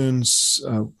original tunes.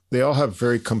 They all have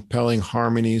very compelling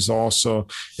harmonies also,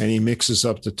 and he mixes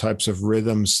up the types of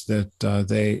rhythms that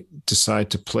they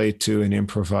decide to play to and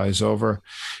improvise over.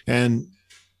 And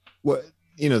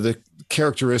the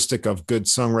characteristic of good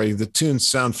songwriting, the tunes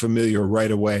sound familiar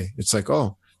right away. It's like,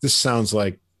 oh, this sounds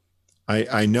like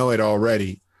I know it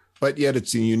already, but yet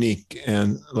it's unique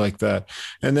and like that.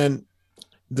 And then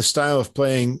the style of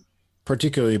playing,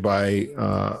 particularly by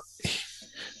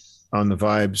on the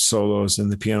vibe solos and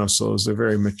the piano solos, they're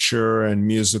very mature and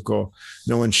musical.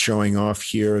 No one's showing off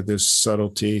here. There's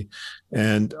subtlety.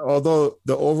 And although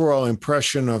the overall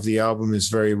impression of the album is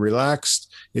very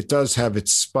relaxed, it does have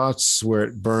its spots where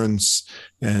it burns,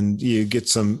 and you get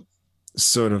some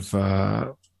sort of,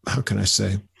 how can I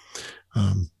say,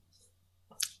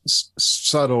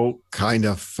 subtle kind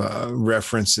of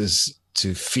references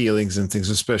to feelings and things,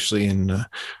 especially in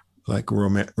like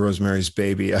Rosemary's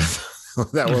Baby.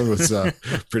 That one was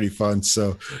pretty fun.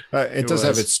 So it does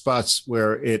have its spots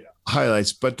where it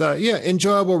highlights, but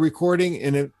enjoyable recording.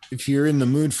 And if you're in the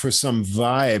mood for some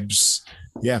vibes,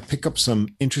 pick up some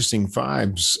interesting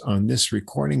vibes on this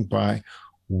recording by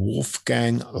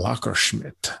Wolfgang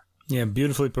Lackerschmidt. Yeah,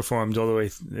 beautifully performed all the way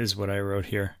is what I wrote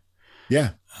here.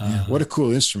 Yeah. What a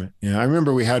cool instrument. Yeah, I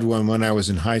remember we had one when I was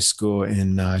in high school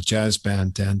in jazz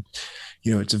band, and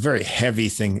it's a very heavy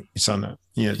thing. It's on a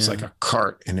it's like a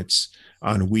cart, and it's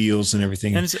on wheels and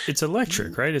everything. And it's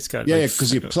electric, right? It's got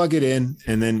because you plug it in,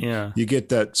 and then you get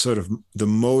that sort of, the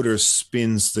motor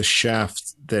spins the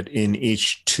shaft that in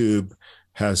each tube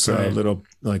has a little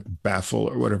like baffle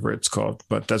or whatever it's called,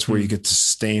 but that's where you get the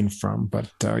sustain from. But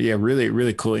yeah, really,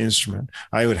 really cool instrument.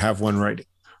 I would have one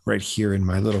right here in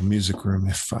my little music room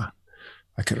if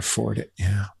I could afford it.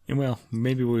 Yeah. Well,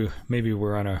 maybe we'll be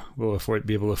able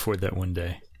to afford that one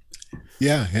day.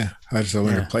 Yeah. I just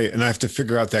learn to play it, and I have to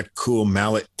figure out that cool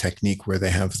mallet technique where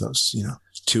they have those,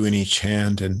 2 in each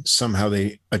hand, and somehow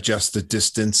they adjust the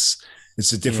distance.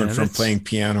 It's different from playing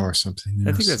piano or something.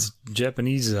 I think that's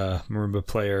Japanese marimba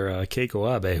player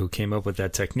Keiko Abe who came up with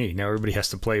that technique. Now everybody has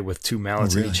to play with 2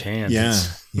 mallets in each hand. Yeah.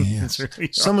 It's really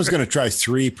someone's going to try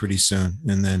 3 pretty soon,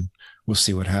 and then we'll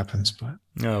see what happens. But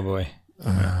oh boy.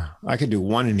 I could do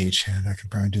 1 in each hand. I could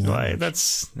probably do that.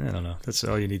 Well, I don't know. That's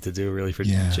all you need to do really for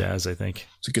jazz, I think.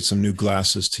 To get some new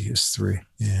glasses to use 3.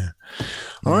 Yeah.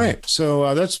 All right.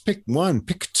 So that's pick 1.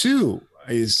 Pick 2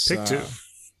 is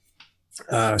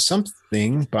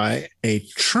something by a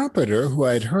trumpeter who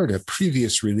I'd heard a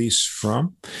previous release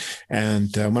from. And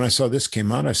when I saw this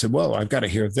came out, I said, well, I've got to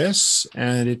hear this.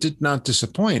 And it did not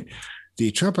disappoint.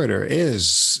 The trumpeter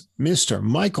is Mr.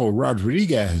 Michael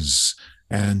Rodriguez.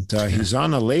 And he's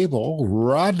on a label,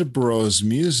 Rod Bros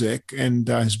Music, and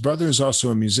his brother is also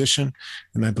a musician.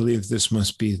 And I believe this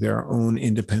must be their own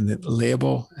independent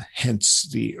label, hence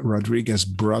the Rodriguez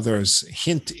brothers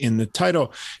hint in the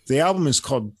title. The album is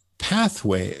called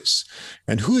Pathways.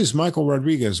 And who is Michael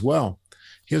Rodriguez? Well,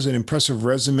 he has an impressive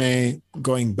resume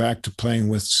going back to playing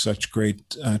with such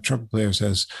great trumpet players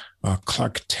as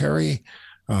Clark Terry,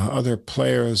 other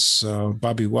players,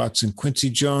 Bobby Watson, Quincy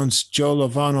Jones, Joe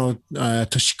Lovano,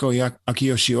 Toshiko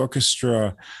Akiyoshi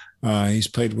Orchestra. He's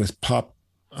played with pop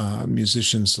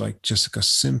musicians like Jessica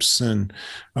Simpson.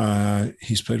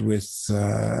 He's played with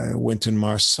Wynton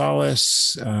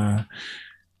Marsalis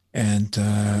and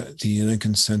the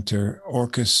Lincoln Center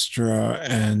Orchestra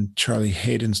and Charlie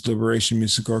Hayden's Liberation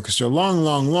Music Orchestra.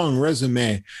 Long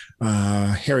resume.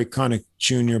 Harry Connick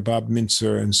Jr., Bob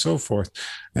Mintzer, and so forth.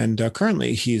 And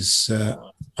currently he's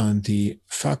on the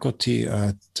faculty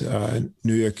at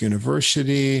New York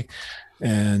University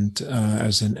and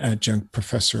as an adjunct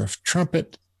professor of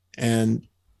trumpet. And,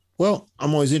 well,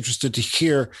 I'm always interested to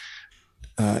hear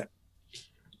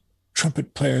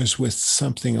trumpet players with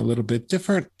something a little bit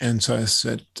different. And so I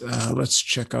said, let's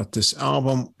check out this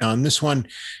album. On this one,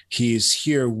 he's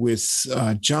here with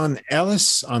John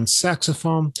Ellis on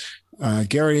saxophone,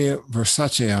 Gary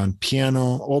Versace on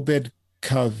piano, Obed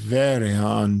Cavere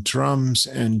on drums,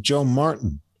 and Joe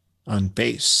Martin on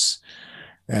bass.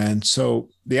 And so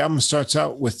the album starts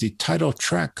out with the title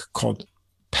track called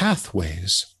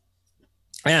Pathways.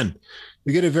 And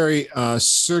you get a very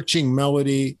searching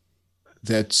melody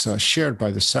that's shared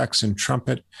by the sax and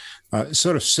trumpet. It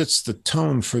sort of sets the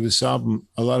tone for this album.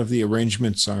 A lot of the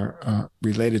arrangements are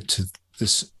related to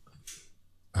this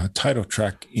title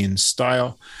track in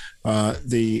style.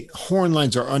 The horn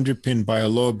lines are underpinned by a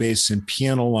low bass and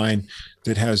piano line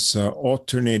that has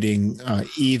alternating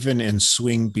even and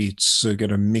swing beats, so you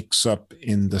get a mix up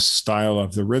in the style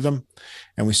of the rhythm.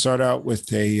 And we start out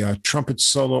with a trumpet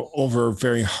solo over a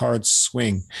very hard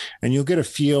swing. And you'll get a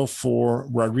feel for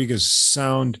Rodriguez's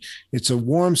sound. It's a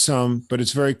warm sound, but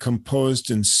it's very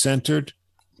composed and centered.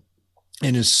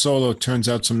 And his solo turns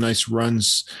out some nice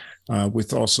runs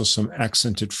with also some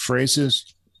accented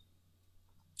phrases.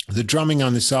 The drumming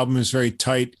on this album is very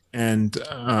tight and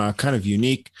kind of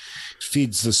unique.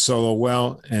 Feeds the solo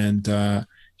well, and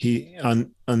he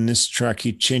on this track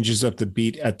he changes up the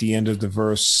beat at the end of the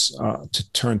verse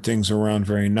to turn things around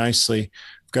very nicely.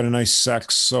 Got a nice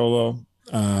sax solo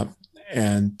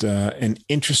and an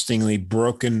interestingly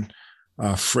broken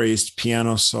phrased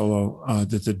piano solo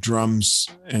that the drums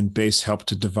and bass help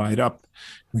to divide up.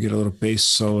 We get a little bass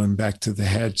solo and back to the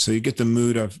head. So you get the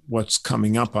mood of what's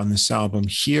coming up on this album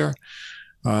here.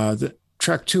 The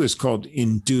track 2 is called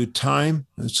In Due Time.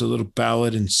 It's a little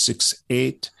ballad in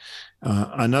 6/8.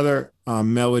 Another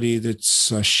melody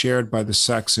that's shared by the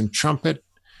sax and trumpet.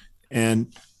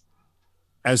 And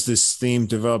as this theme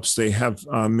develops, they have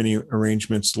many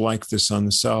arrangements like this on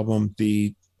this album.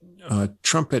 The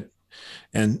trumpet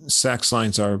and sax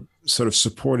lines are sort of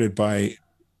supported by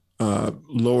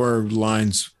lower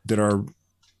lines that are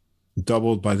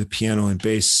doubled by the piano and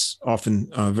bass, often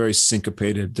very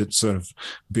syncopated, that sort of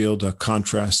build a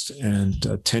contrast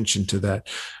and tension to that.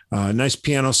 Nice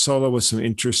piano solo with some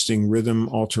interesting rhythm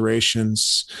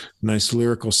alterations, nice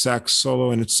lyrical sax solo.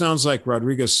 And it sounds like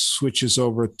Rodriguez switches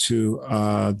over to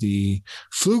the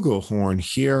flugelhorn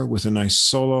here with a nice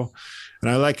solo.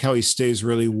 And I like how he stays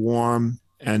really warm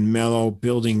and mellow,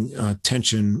 building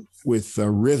tension with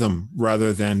rhythm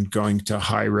rather than going to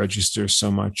high register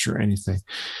so much or anything.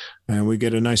 And we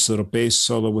get a nice little bass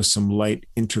solo with some light,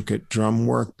 intricate drum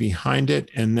work behind it.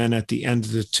 And then at the end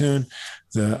of the tune,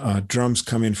 the drums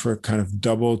come in for a kind of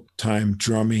double time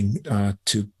drumming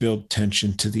to build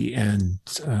tension to the end.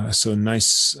 So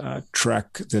nice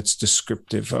track that's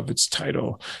descriptive of its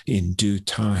title, In Due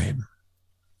Time.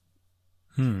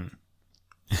 The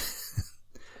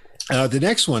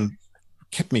next one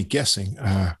kept me guessing.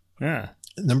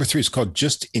 Number 3 is called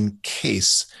Just in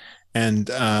Case. And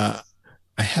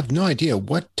I have no idea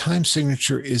what time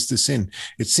signature is this in.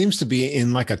 It seems to be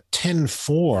in like a 10-4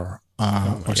 or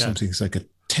something. It's like a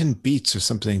 10 beats or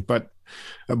something. But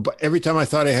every time I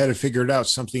thought I had it figured out,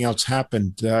 something else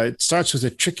happened. It starts with a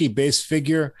tricky bass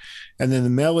figure, and then the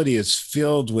melody is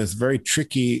filled with very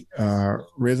tricky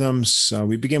rhythms.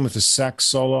 We begin with a sax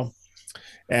solo.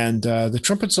 And the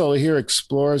trumpet solo here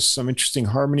explores some interesting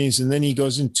harmonies, and then he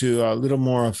goes into a little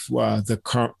more of the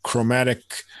chromatic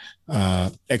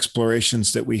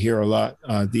explorations that we hear a lot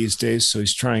these days. So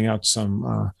he's trying out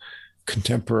some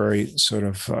contemporary sort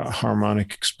of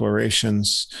harmonic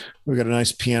explorations. We got a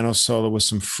nice piano solo with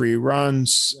some free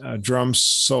runs, drum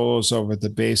solos over the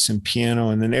bass and piano,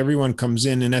 and then everyone comes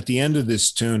in. And at the end of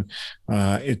this tune,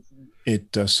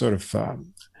 it sort of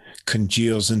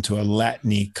congeals into a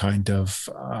Latin-y kind of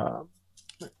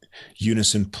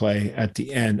unison play at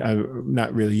the end.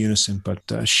 Not really unison, but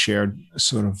shared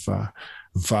sort of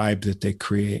vibe that they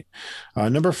create.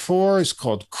 Number 4 is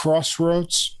called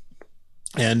Crossroads.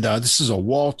 And this is a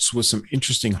waltz with some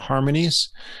interesting harmonies.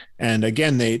 And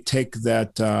again, they take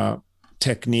that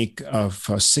technique of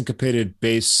syncopated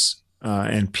bass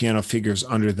and piano figures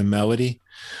under the melody,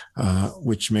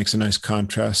 which makes a nice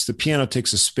contrast. The piano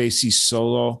takes a spacey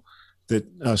solo that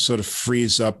sort of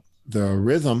frees up the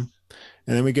rhythm.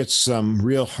 And then we get some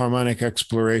real harmonic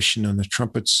exploration on the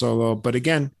trumpet solo. But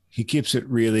again, he keeps it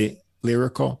really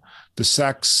lyrical. The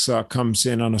sax comes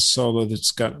in on a solo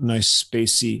that's got a nice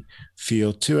spacey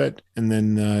feel to it. And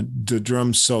then the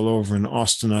drum solo over an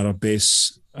ostinato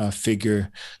bass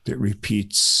figure that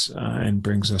repeats and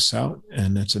brings us out.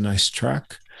 And it's a nice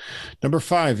track. Number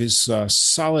 5 is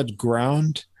Solid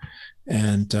Ground.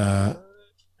 And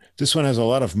this one has a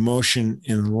lot of motion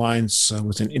in lines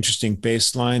with an interesting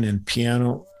bass line and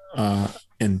piano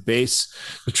and bass.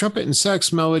 The trumpet and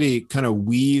sax melody kind of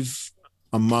weave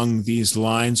among these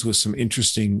lines with some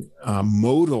interesting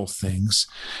modal things.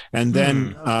 And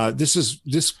then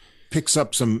this picks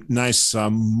up some nice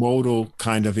modal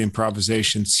kind of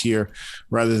improvisations here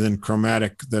rather than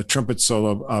chromatic. The trumpet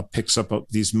solo picks up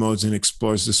these modes and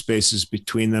explores the spaces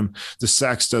between them. The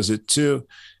sax does it too.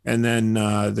 And then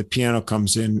the piano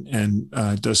comes in and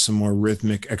does some more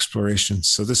rhythmic explorations.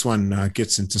 So this one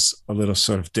gets into a little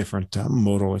sort of different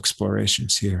modal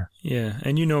explorations here. Yeah,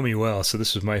 and you know me well, so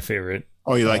this was my favorite.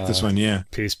 Oh, you like this one, yeah.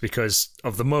 Piece because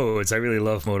of the modes. I really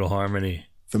love modal harmony.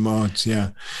 The modes,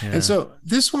 yeah. And so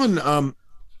this one,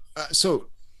 so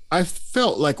I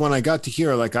felt like when I got to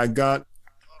here, like I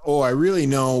really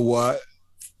know what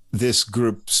this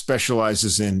group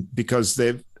specializes in, because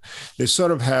they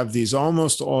sort of have these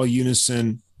almost all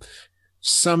unison,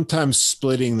 sometimes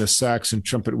splitting the sax and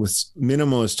trumpet with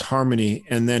minimalist harmony,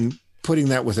 and then putting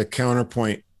that with a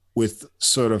counterpoint with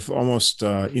sort of almost,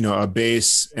 a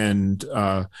bass and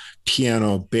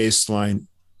piano bass line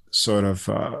sort of,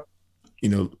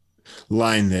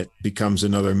 line that becomes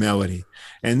another melody.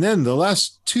 And then the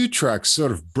last 2 tracks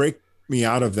sort of break me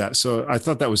out of that. So I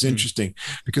thought that was interesting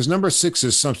because number 6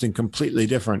 is something completely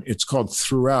different. It's called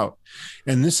Throughout.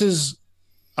 And this is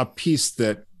a piece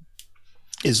that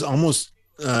is almost,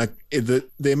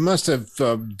 they must have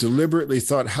deliberately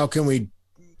thought, how can we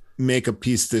make a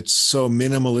piece that's so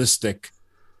minimalistic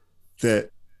that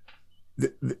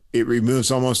it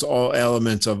removes almost all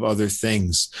elements of other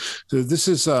things. So this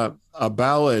is a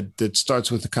ballad that starts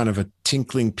with a kind of a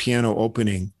tinkling piano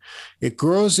opening. It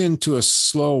grows into a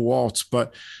slow waltz,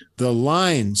 but the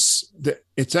lines,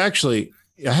 it's actually,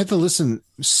 I had to listen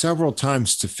several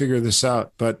times to figure this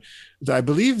out, but I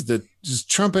believe that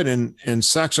trumpet and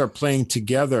sax are playing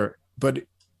together, but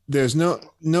there's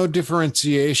no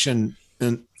differentiation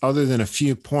other than a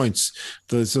few points.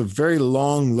 There's a very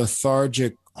long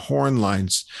lethargic horn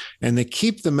lines, and they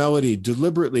keep the melody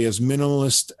deliberately as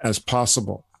minimalist as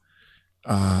possible.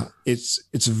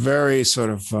 It's very sort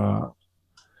of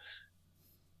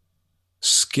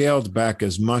scaled back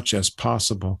as much as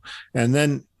possible. And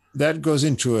then that goes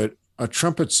into a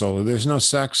trumpet solo. There's no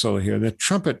sax solo here. The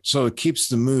trumpet solo keeps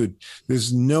the mood.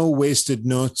 There's no wasted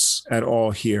notes at all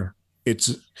here.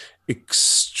 It's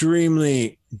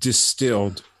extremely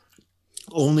distilled,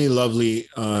 only lovely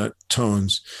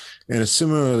tones, and a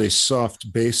similarly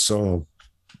soft bass solo.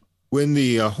 When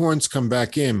the horns come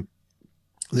back in,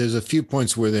 there's a few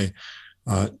points where they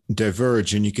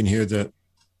diverge, and you can hear the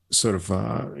sort of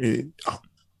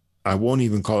I won't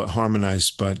even call it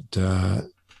harmonized, but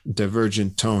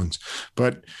divergent tones.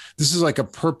 But this is like a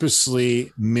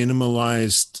purposely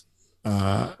minimalized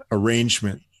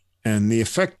arrangement, and the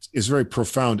effect is very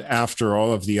profound after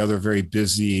all of the other very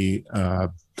busy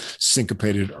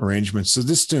syncopated arrangements. So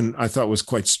this tune I thought was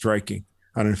quite striking.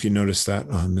 I don't know if you noticed that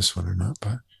on this one or not,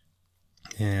 but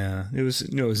yeah, it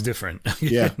was different.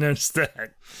 Yeah, I noticed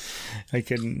that. I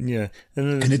can, yeah,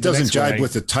 and it doesn't jibe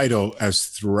with the title as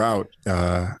throughout.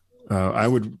 I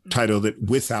would title it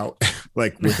without,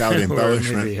 like without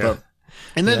embellishment. Maybe, yeah.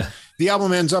 And then the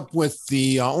album ends up with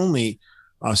the only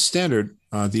standard,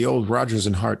 the old Rodgers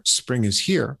and Hart "Spring Is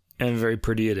Here," and very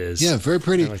pretty it is. Yeah, very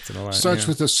pretty. I liked it a lot. Starts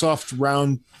with a soft,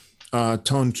 round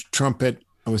toned trumpet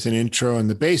with an intro, and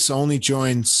the bass only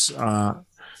joins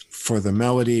for the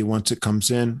melody once it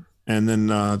comes in, and then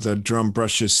the drum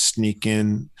brushes sneak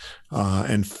in,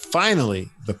 and finally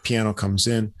the piano comes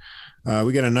in.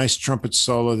 We get a nice trumpet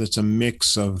solo that's a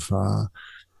mix of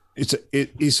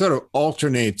he sort of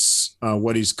alternates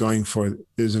what he's going for.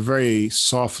 There's a very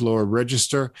soft lower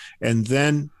register, and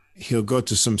then he'll go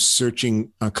to some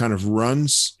searching kind of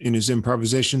runs in his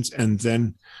improvisations, and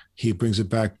then he brings it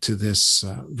back to this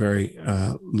very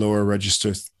lower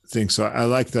register thing. So I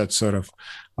like that sort of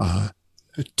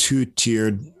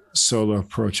two-tiered solo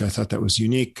approach. I thought that was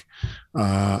unique.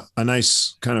 A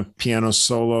nice kind of piano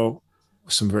solo,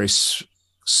 some very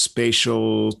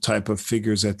spatial type of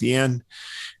figures at the end.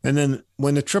 And then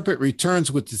when the trumpet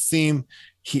returns with the theme,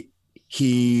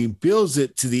 he builds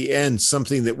it to the end,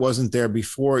 something that wasn't there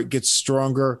before. It gets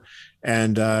stronger,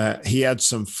 and he adds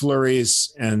some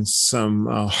flurries and some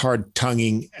hard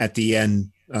tonguing at the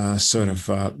end.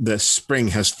 The spring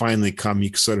has finally come.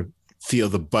 You sort of feel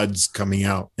the buds coming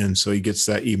out, and so he gets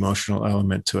that emotional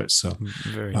element to it. So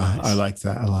very nice. I like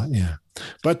that a lot. Yeah,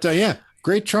 but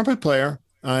great trumpet player.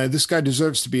 This guy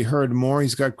deserves to be heard more.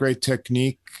 He's got great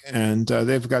technique, and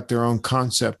they've got their own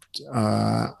concept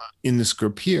in this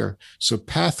group here. So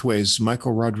Pathways,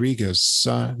 Michael Rodriguez.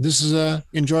 This is a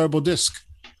enjoyable disc.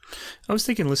 I was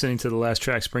thinking, listening to the last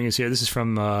track, Spring Is Here. This is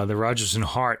from the Rodgers and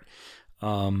Hart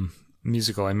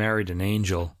musical, I Married an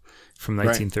Angel, from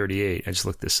 1938. Right. I just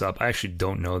looked this up. I actually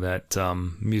don't know that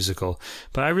musical,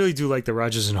 but I really do like the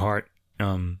Rodgers and Hart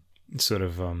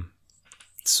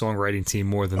songwriting team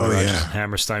more than the Rodgers and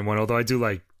Hammerstein one, although I do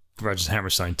like Rodgers and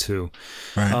Hammerstein too.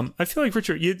 Right. I feel like,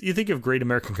 Richard, you think of great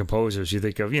American composers, you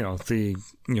think of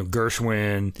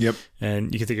Gershwin, yep,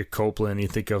 and you can think of Copland, you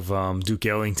think of Duke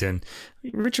Ellington.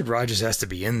 Richard Rodgers has to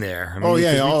be in there. I mean,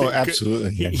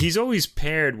 absolutely. He's always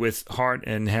paired with Hart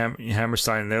and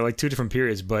Hammerstein. They're like two different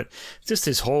periods, but just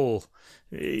his whole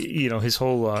kind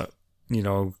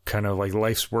of like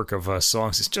life's work of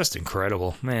songs is just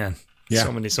incredible, man. Yeah,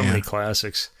 so many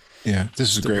classics. Yeah,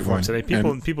 this is a great one. Today,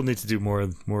 people need to do more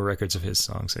records of his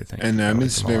songs, I think. And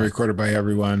this has been recorded by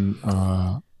everyone.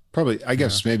 Probably, I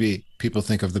guess, maybe people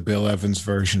think of the Bill Evans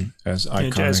version as iconic.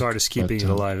 And jazz artists keeping it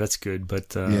alive. That's good,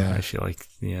 but I feel like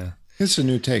it's a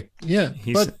new take. Yeah,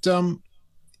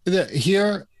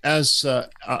 here as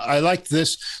I like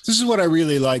this. This is what I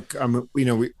really like.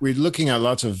 We're looking at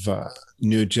lots of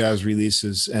new jazz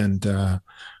releases, and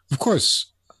of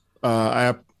course,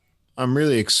 I'm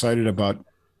really excited about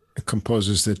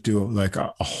composers that do like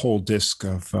a whole disc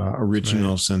of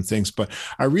originals and things, but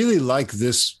I really like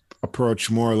this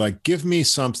approach more. Like, give me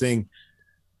something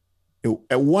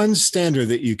at one standard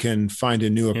that you can find a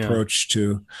new approach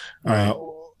to,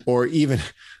 or even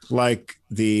like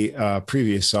the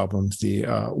previous album, the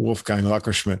Wolfgang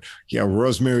Lackerschmidt,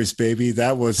 Rosemary's Baby.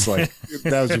 That was like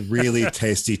that was a really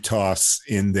tasty toss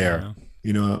in there.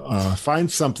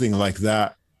 Find something like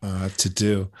that to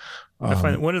do. I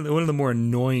find one of the more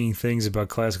annoying things about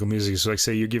classical music is, like,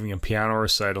 say you're giving a piano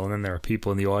recital, and then there are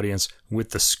people in the audience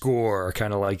with the score,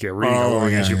 kind of like reading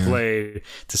along as you play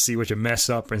to see what you mess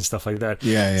up and stuff like that.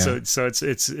 So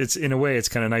it's in a way it's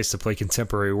kind of nice to play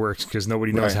contemporary works because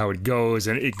nobody knows how it goes,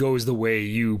 and it goes the way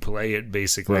you play it.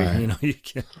 Basically, you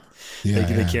can't.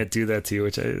 They can't do that to you,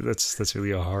 which that's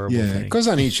really a horrible thing. It goes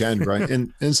on each end, right?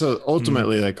 and so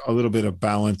ultimately, like a little bit of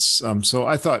balance. So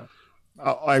I thought.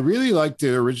 I really liked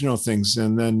the original things,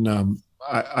 and then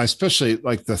I especially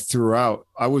like the throughout.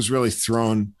 I was really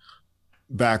thrown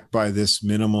back by this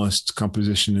minimalist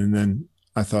composition, and then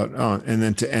I thought, and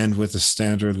then to end with a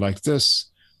standard like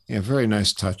this, very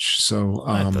nice touch. So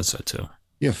I thought so too.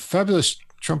 Yeah, fabulous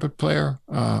trumpet player,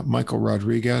 Michael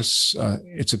Rodriguez.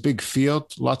 It's a big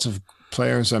field, lots of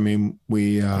players. I mean,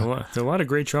 there are a lot of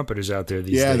great trumpeters out there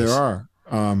these days. Yeah, there are.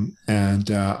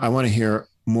 And I want to hear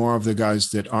more of the guys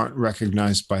that aren't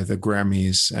recognized by the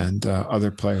Grammys and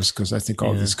other players, because I think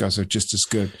all these guys are just as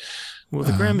good. Well,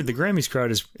 the Grammys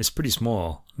crowd is pretty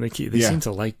small. They seem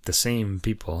to like the same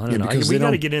people. I don't know. We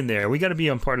got to get in there. We got to be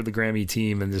on part of the Grammy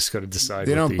team and just got to decide.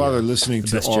 They don't bother listening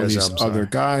to all these other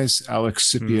guys.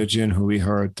 Alex Sipiagin, who we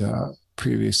heard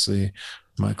previously,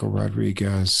 Michael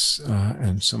Rodriguez,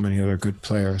 and so many other good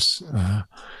players.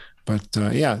 But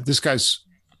this guy's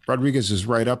Rodriguez is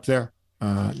right up there.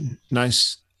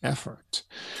 Nice effort.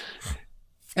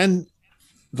 And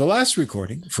the last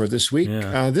recording for this week,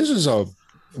 this is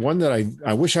one that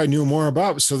I wish I knew more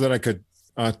about so that I could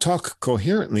talk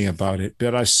coherently about it.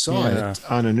 But I saw it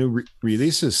on a new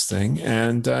releases thing,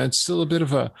 and it's still a bit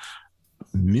of a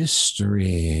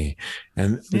mystery.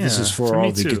 And this is for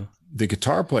all the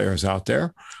guitar players out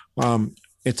there.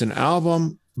 It's an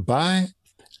album by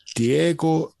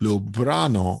Diego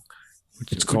Lubrano.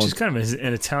 Which is kind of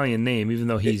an Italian name, even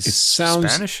though he's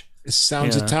Spanish. It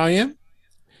sounds Italian.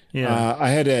 Yeah. I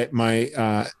had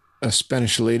my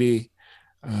Spanish lady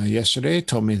yesterday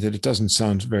told me that it doesn't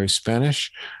sound very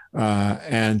Spanish,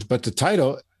 but the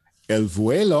title El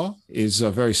Vuelo is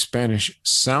very Spanish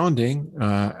sounding.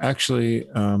 Actually,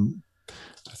 I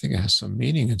think it has some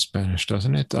meaning in Spanish,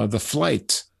 doesn't it? The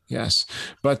flight, yes.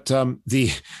 But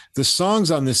the songs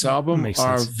on this album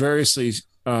are variously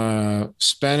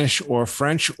Spanish or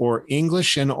French or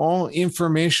English, and all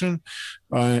information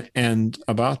and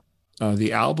about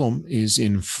the album is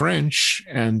in French,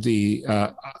 and the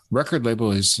record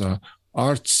label is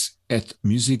Arts et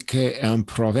Musique en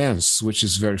Provence, which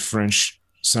is very French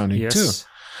sounding too.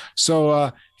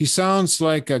 So he sounds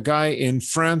like a guy in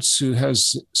France who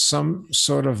has some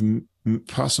sort of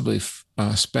possibly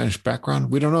Spanish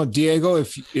background. We don't know. Diego,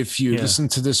 if you listen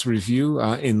to this review,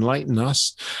 enlighten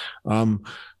us.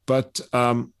 But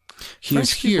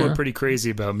French people are pretty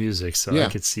crazy about music, so I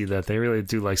could see that. They really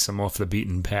do like some off the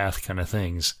beaten path kind of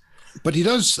things. But he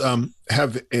does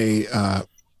have a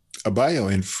bio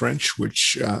in French,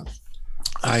 which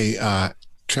I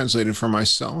translated for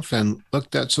myself and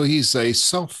looked at. So he's a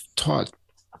self-taught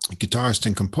guitarist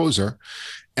and composer,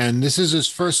 and this is his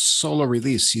first solo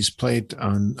release. He's played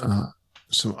on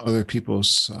some other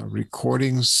people's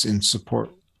recordings in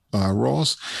support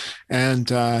roles, and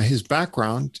his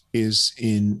background is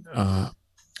in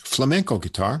flamenco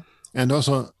guitar and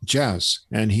also jazz,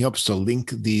 and he hopes to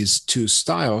link these two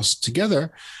styles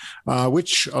together,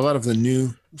 which a lot of the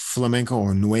new flamenco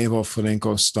or nuevo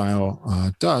flamenco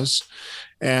style does.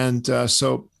 And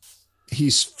so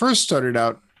he's first started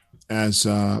out as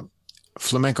a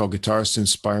flamenco guitarist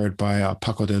inspired by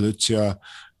Paco de Lucia,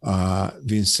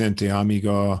 Vicente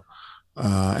Amigo,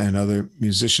 and other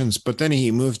musicians. But then he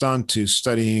moved on to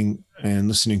studying and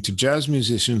listening to jazz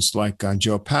musicians like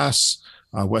Joe Pass,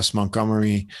 Wes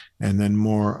Montgomery, and then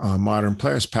more modern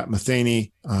players, Pat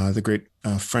Metheny, the great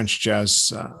French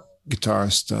jazz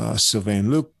guitarist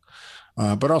Sylvain Luc,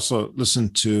 but also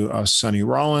listened to Sonny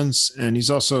Rollins. And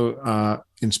he's also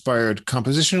inspired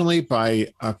compositionally by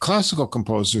classical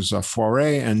composers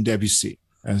Fauré and Debussy,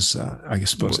 as I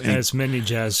suppose as many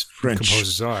jazz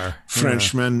composers are.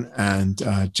 Frenchmen and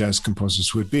jazz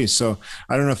composers would be. So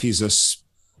I don't know if he's a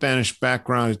Spanish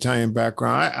background, Italian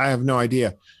background. I have no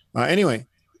idea. Anyway,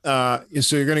 so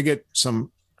you're going to get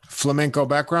some flamenco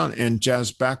background and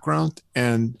jazz background.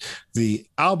 And the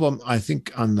album, I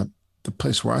think on the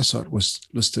place where I saw it, was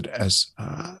listed as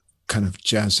kind of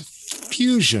jazz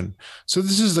fusion. So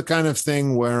this is the kind of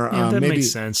thing where that maybe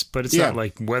makes sense, but it's not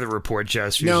like Weather Report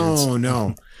jazz fusion.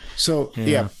 No. So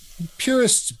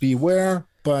purists beware,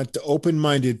 but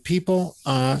open-minded people,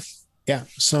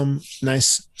 some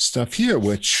nice stuff here,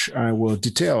 which I will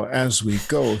detail as we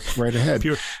go right ahead.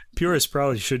 Purists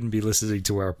probably shouldn't be listening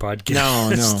to our podcast.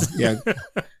 No.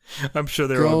 I'm sure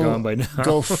they're all gone by now.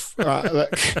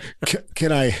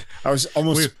 Can I? I was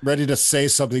almost ready to say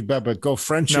something bad, but go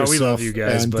French yourself. No, we love you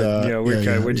guys, but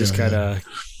we're just kind of.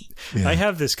 Yeah. I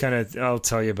have this kind of, I'll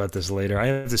tell you about this later. I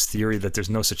have this theory that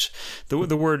there's no such,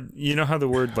 the word, you know how the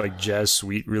word like jazz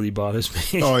suite really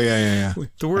bothers me? Oh, yeah.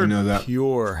 The word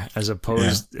pure as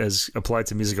opposed as applied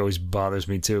to music always bothers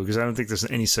me too, because I don't think there's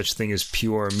any such thing as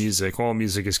pure music. All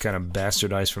music is kind of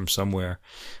bastardized from somewhere.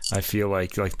 I feel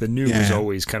like the new is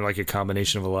always kind of like a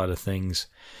combination of a lot of things.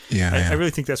 I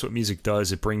really think that's what music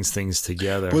does. It brings things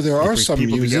together. Well, there are some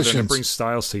musicians, and it brings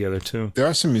styles together too. There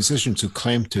are some musicians who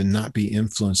claim to not be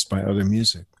influenced by other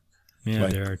music. Yeah,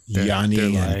 like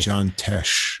Yanni and John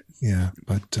Tesh. Yeah,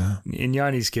 but in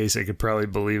Yanni's case, I could probably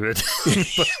believe it.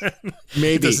 But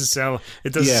maybe it doesn't sound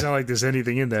like there's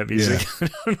anything in that music.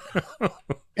 Yeah.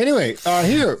 Anyway,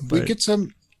 we get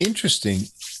some interesting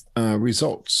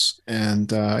results.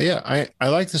 And I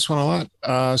like this one a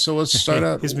lot. So let's start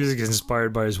out. His music is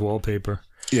inspired by his wallpaper.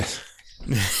 Yeah.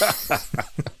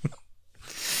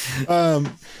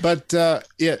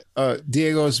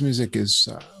 Diego's music is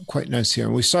quite nice here.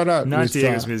 And we start out Not with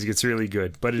Diego's music; it's really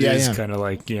good, but it is kind of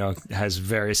like has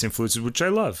various influences, which I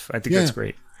love. I think that's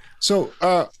great. So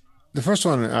the first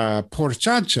one,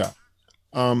 Porchacha,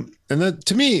 and then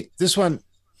to me, this one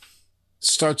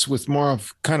starts with more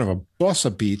of kind of a bossa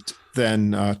beat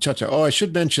than cha-cha. Oh, I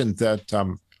should mention that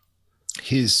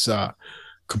his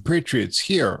compatriots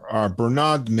here are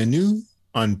Bernard Menu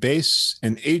on bass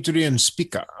and Adrian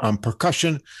Spica on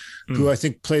percussion, who I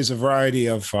think plays a variety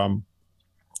of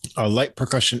light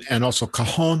percussion and also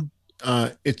cajon.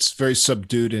 It's very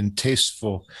subdued and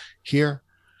tasteful here,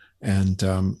 and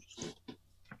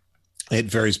it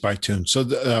varies by tune. So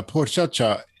the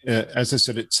Porchacha, as I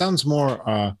said, it sounds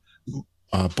more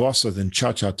bossa than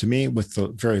cha-cha to me, with the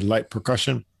very light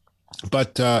percussion.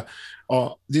 But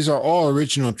these are all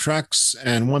original tracks,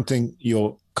 and one thing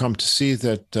you'll come to see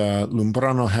that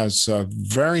Lumbrano has a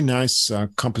very nice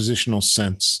compositional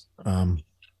sense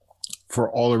for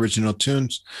all original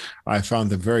tunes. I found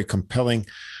them very compelling.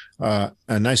 A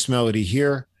nice melody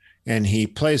here, and he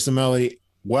plays the melody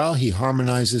while he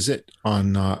harmonizes it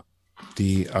on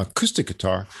the acoustic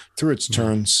guitar through its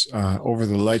turns over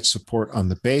the light support on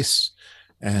the bass.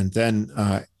 And then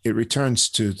it returns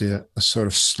to the sort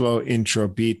of slow intro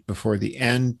beat before the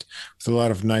end with a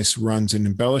lot of nice runs and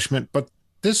embellishment. But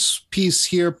this piece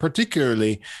here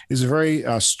particularly is a very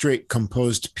straight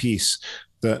composed piece.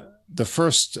 The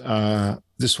first,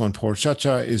 this one,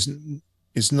 Porchacha,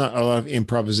 is not a lot of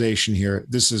improvisation here.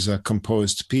 This is a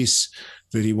composed piece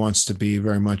that he wants to be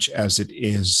very much as it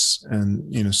is.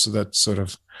 And, so that's sort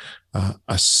of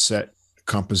a set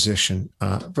composition,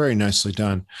 very nicely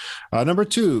done. Number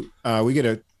two, we get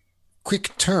a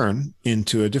quick turn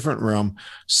into a different realm,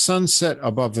 Sunset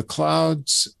Above the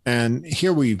Clouds, and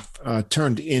here we've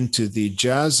turned into the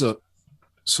jazz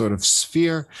sort of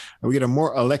sphere. We get a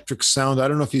more electric sound. I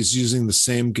don't know if he's using the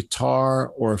same guitar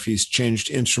or if he's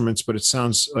changed instruments, but it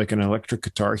sounds like an electric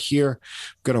guitar here.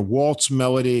 We've got a waltz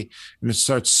melody, and it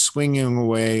starts swinging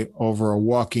away over a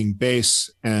walking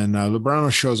bass, and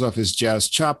Lumbrano shows off his jazz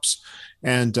chops.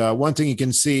 And one thing you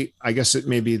can see, I guess it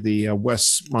may be the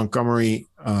Wes Montgomery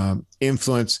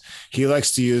influence. He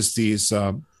likes to use these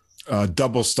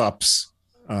double stops,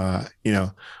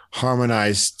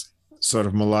 harmonized sort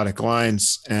of melodic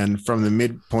lines. And from the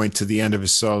midpoint to the end of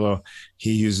his solo,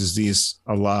 he uses these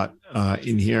a lot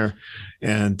in here.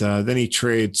 And then he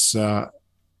trades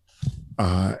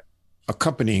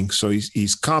accompanying. So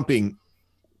he's comping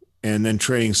and then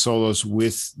trading solos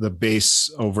with the bass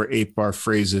over 8-bar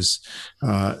phrases,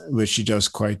 which he does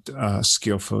quite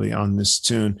skillfully on this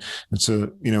tune. And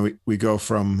so, we go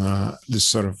from this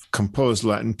sort of composed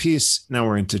Latin piece. Now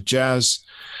we're into jazz.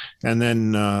 And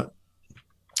then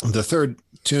the third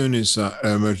tune is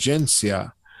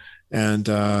Emergencia. And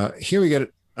here we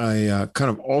get a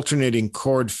kind of alternating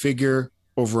chord figure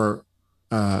over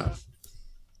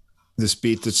this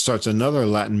beat that starts another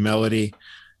Latin melody.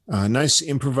 Nice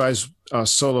improvised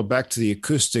solo back to the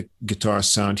acoustic guitar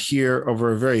sound here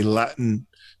over a very Latin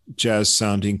jazz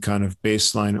sounding kind of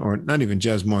bass line, or not even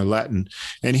jazz, more Latin.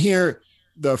 And here,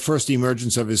 the first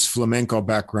emergence of his flamenco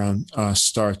background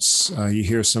starts. You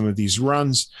hear some of these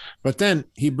runs, but then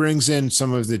he brings in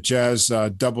some of the jazz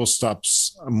double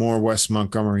stops, more Wes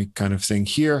Montgomery kind of thing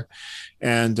here.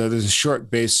 And there's a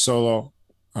short bass solo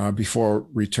before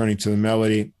returning to the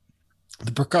melody.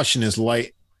 The percussion is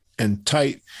light and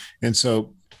tight, and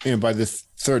so by the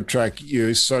third track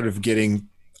you're sort of getting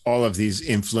all of these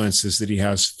influences that he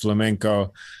has: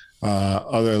 flamenco,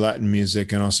 other Latin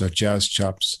music, and also jazz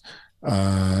chops.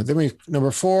 Then we number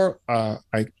four,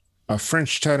 a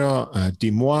French title,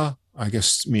 Dis-moi, I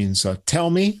guess means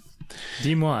tell me.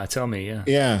 Dis-moi, tell me, yeah.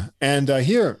 Yeah, and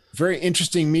here, very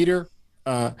interesting meter,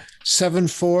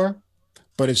 7/4.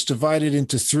 But it's divided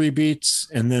into 3 beats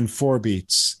and then 4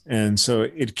 beats. And so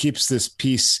it keeps this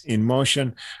piece in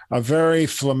motion. A very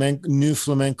new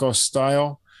flamenco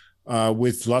style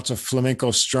with lots of flamenco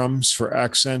strums for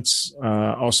accents.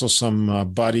 Also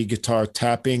some body guitar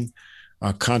tapping,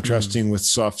 contrasting with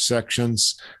soft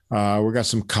sections. We got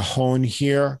some cajon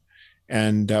here.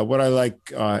 And what I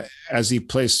like, as he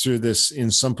plays through this,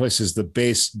 in some places the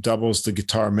bass doubles the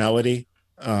guitar melody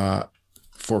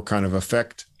for kind of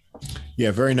effect. Yeah,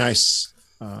 very nice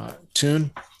tune.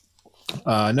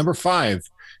 Number 5,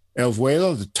 El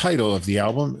Vuelo, the title of the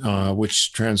album,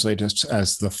 which translates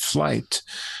as The Flight.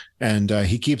 And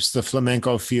he keeps the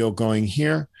flamenco feel going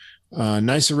here.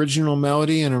 Nice original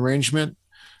melody and arrangement.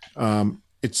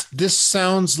 this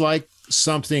sounds like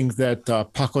something that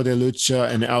Paco de Lucia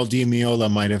and Al Di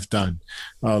Meola might have done.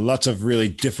 Lots of really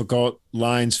difficult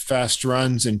lines, fast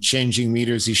runs, and changing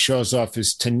meters. He shows off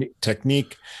his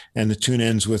technique, and the tune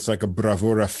ends with like a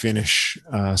bravura finish.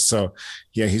 So,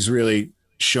 yeah, he's really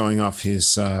showing off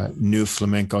his new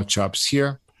flamenco chops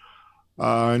here.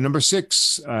 Number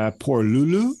 6, Por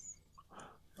Lulu.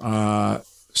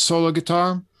 Solo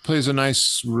guitar, plays a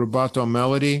nice rubato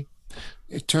melody.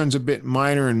 It turns a bit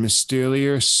minor and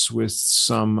mysterious with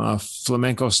some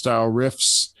flamenco-style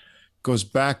riffs, goes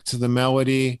back to the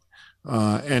melody,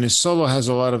 and his solo has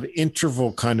a lot of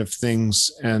interval kind of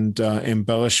things and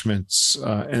embellishments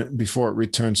and before it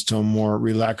returns to a more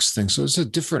relaxed thing. So it's a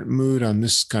different mood on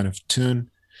this kind of tune.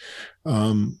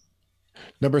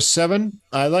 Number 7,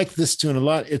 I like this tune a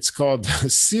lot. It's called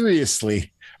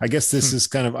Seriously. I guess this is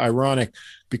kind of ironic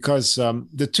because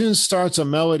the tune starts a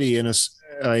melody in a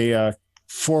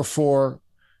 4/4,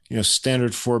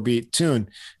 standard 4-beat tune.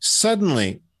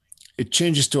 Suddenly, it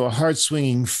changes to a hard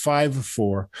swinging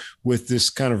 5/4 with this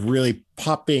kind of really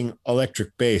popping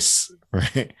electric bass,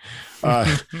 right?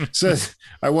 So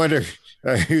I wonder,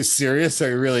 are you serious?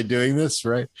 Are you really doing this,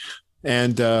 right?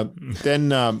 And then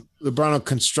Librano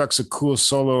constructs a cool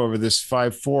solo over this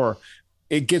 5/4.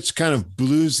 It gets kind of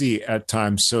bluesy at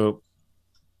times, so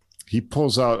he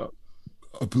pulls out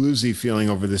a bluesy feeling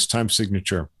over this time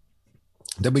signature.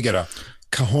 Then we get a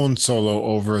cajon solo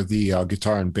over the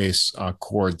guitar and bass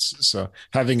chords. So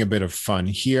having a bit of fun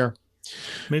here.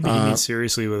 Maybe he means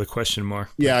seriously with a question mark.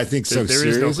 Yeah, I think so. There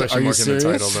is no question mark in the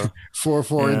title, though.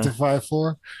 4/4 into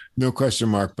 5/4? No question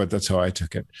mark, but that's how I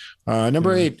took it.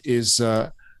 Number 8 is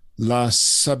La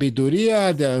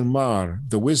Sabiduría del Mar,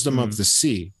 the wisdom of the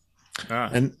sea.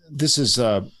 And this is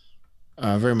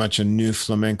very much a new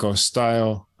flamenco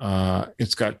style.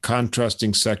 It's got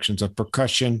contrasting sections of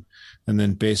percussion and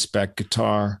then bass back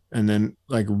guitar and then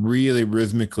like really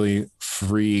rhythmically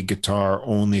free guitar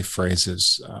only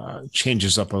phrases.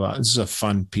 Changes up a lot. This is a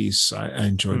fun piece. I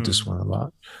enjoyed this one a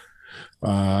lot.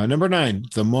 Number 9,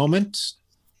 The Moment.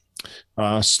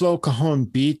 Slow cajon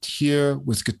beat here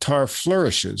with guitar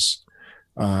flourishes.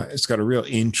 It's got a real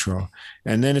intro,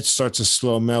 and then it starts a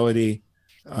slow melody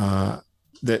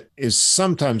that is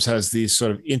sometimes has these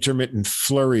sort of intermittent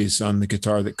flurries on the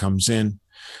guitar that comes in.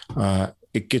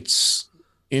 It gets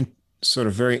in sort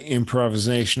of very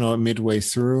improvisational midway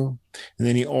through, and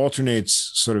then he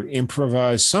alternates sort of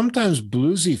improvised, sometimes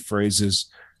bluesy phrases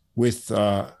with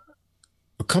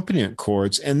accompaniment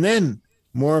chords, and then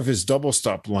more of his double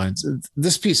stop lines.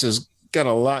 This piece has got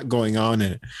a lot going on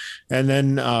in it, and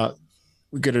then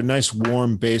we get a nice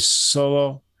warm bass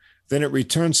solo. Then it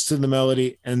returns to the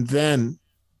melody and then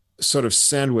sort of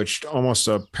sandwiched almost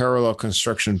a parallel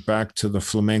construction back to the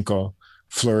flamenco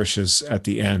flourishes at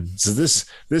the end. So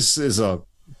this is a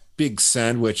big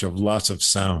sandwich of lots of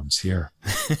sounds here.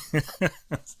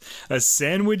 A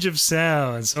sandwich of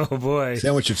sounds. Oh, boy.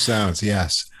 Sandwich of sounds,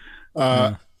 yes.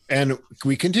 And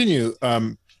we continue.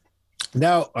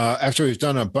 Now, after we've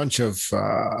done a bunch of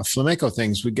flamenco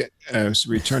things, we get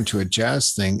return to a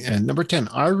jazz thing. And number 10,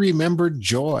 I Remember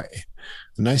Joy.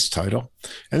 A nice title.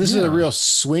 And this is a real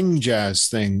swing jazz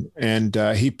thing. And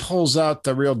he pulls out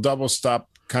the real double stop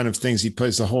kind of things. He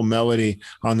plays the whole melody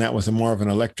on that with a more of an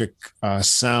electric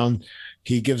sound.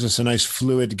 He gives us a nice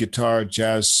fluid guitar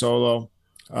jazz solo,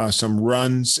 some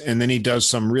runs, and then he does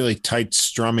some really tight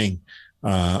strumming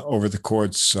over the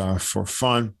chords for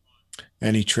fun.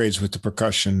 And he trades with the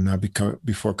percussion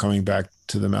before coming back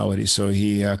to the melody. So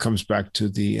he comes back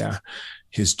to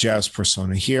his jazz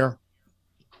persona here.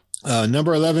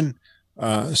 Number 11,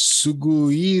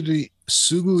 Suguiria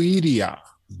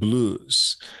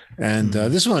Blues. And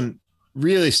this one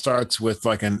really starts with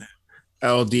like an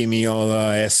El Di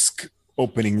Meola-esque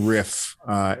opening riff.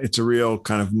 It's a real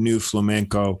kind of new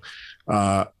flamenco,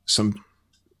 some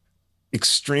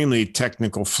extremely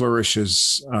technical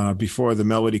flourishes before the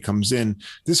melody comes in.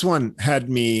 This one had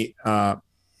me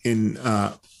in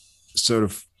sort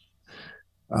of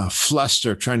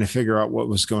fluster trying to figure out what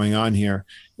was going on here.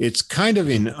 It's kind of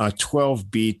in a 12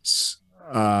 beats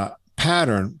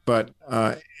pattern, but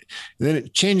then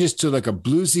it changes to like a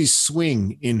bluesy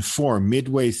swing in 4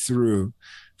 midway through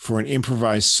for an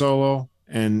improvised solo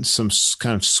and some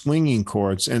kind of swinging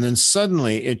chords. And then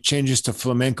suddenly it changes to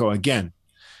flamenco again.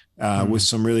 With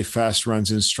some really fast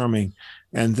runs and strumming.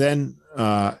 And then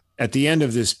at the end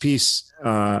of this piece,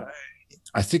 I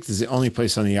think this is the only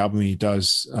place on the album he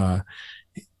does,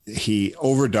 he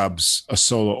overdubs a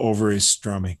solo over his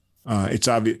strumming. It's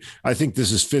obvious. I think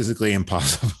this is physically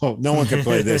impossible. No one can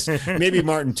play this. Maybe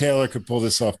Martin Taylor could pull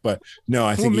this off, but no,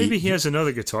 I think maybe he has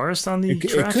another guitarist on the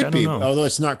track. It could I don't be, know. although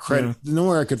it's not credited. Yeah.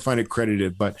 Nowhere I could find it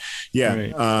credited, but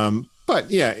yeah. Right.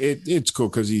 But yeah, it's cool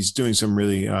because he's doing some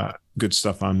really good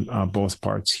stuff on both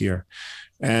parts here.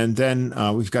 And then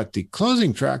we've got the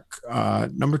closing track,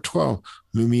 number 12,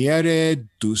 Lumiere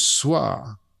du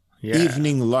Soir,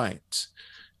 Evening Light.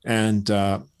 And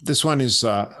this one is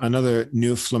another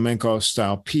new flamenco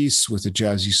style piece with a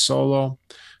jazzy solo.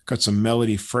 Got some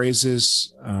melody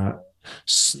phrases.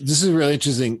 This is really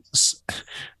interesting.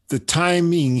 The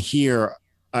timing here,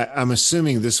 I'm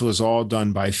assuming this was all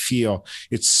done by feel.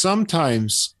 It's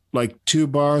sometimes like 2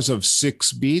 bars of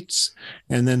 6 beats,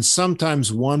 and then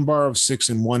sometimes 1 bar of 6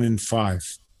 and 1 in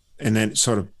 5. And then it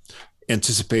sort of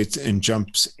anticipates and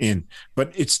jumps in.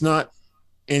 But it's not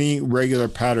any regular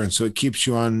pattern, so it keeps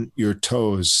you on your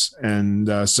toes.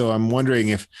 And so I'm wondering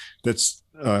if that's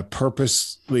a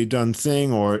purposely done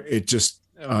thing or it just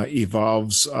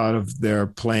evolves out of their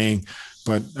playing,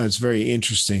 but that's very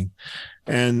interesting.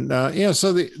 And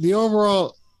so the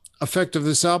overall effect of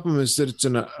this album is that it's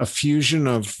a fusion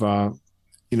of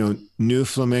new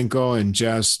flamenco and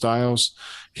jazz styles.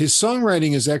 His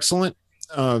songwriting is excellent,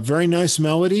 very nice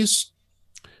melodies,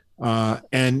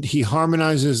 and he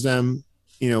harmonizes them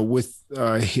with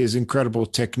his incredible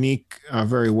technique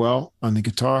very well on the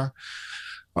guitar.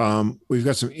 We've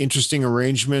got some interesting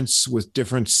arrangements with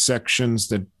different sections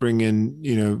that bring in,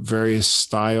 various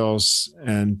styles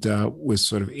and with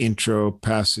sort of intro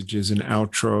passages and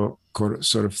outro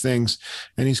sort of things.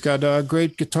 And he's got a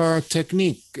great guitar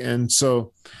technique. And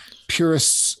so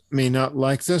purists may not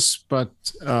like this, but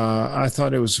I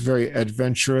thought it was very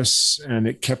adventurous and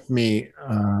it kept me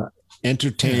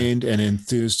entertained and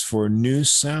enthused for new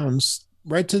sounds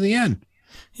right to the end.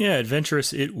 Yeah,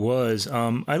 adventurous it was.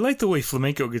 I like the way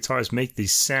flamenco guitars make the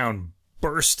sound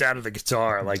burst out of the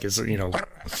guitar, like it's like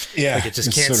it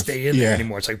just can't stay in there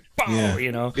anymore. It's like bow,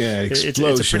 it's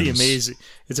a pretty amazing.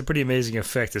 It's a pretty amazing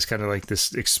effect. It's kind of like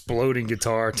this exploding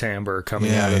guitar timbre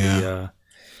coming out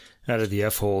of the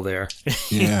F hole there.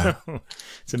 Yeah,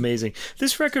 it's amazing.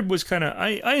 This record was kind of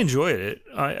I enjoyed it.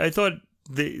 I thought.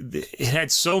 It had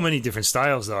so many different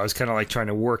styles, though. I was kind of like trying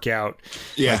to work out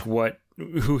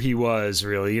who he was,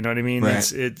 really. You know what I mean? Right.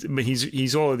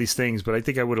 He's all of these things, but I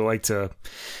think I would have liked to.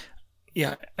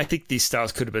 Yeah, I think these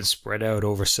styles could have been spread out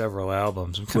over several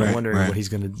albums. I'm kind of wondering what he's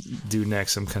going to do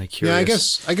next. I'm kind of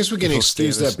curious. Yeah, I guess we can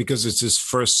excuse that because it's his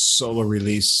first solo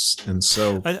release, and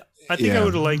so I think I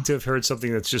would have liked to have heard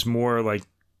something that's just more like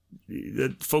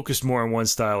focused more on one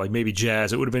style, like maybe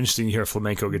jazz. It would have been interesting to hear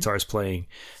flamenco guitars playing.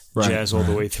 Jazz all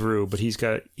the way through, but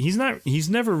he's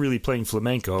never really playing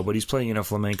flamenco, but he's playing in a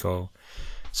flamenco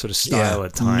sort of style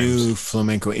at times. New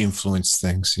flamenco influence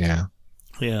things, yeah.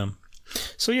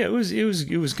 So yeah, it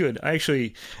was good. I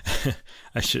actually,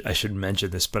 I should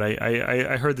mention this, but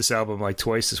I heard this album like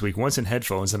twice this week. Once in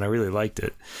headphones, and I really liked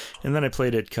it, and then I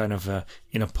played it kind of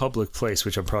in a public place,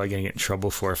 which I'm probably going to get in trouble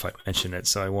for if I mention it,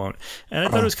 so I won't. And I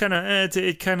thought it was kind of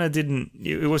it kind of didn't.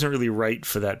 It wasn't really right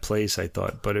for that place, I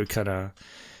thought, but it kind of.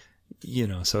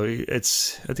 So I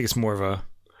think it's more of a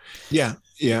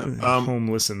home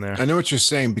listen there. I know what you're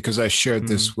saying because I shared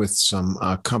this with some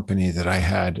company that I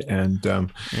had, and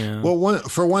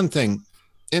for one thing,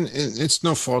 and it's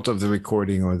no fault of the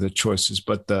recording or the choices,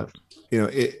 but the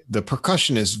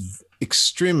percussion is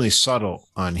extremely subtle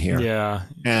on here,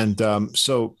 and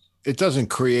so it doesn't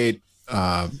create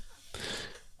a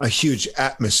huge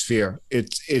atmosphere.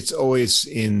 It's always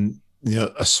in.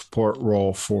 A support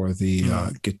role for the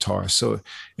guitar, so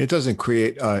it doesn't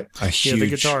create a huge. Yeah,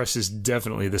 the guitarist is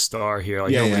definitely the star here.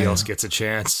 Like nobody else gets a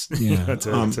chance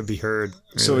to be heard.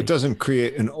 Really. So it doesn't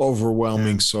create an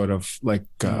overwhelming sort of like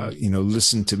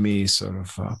listen to me sort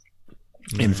of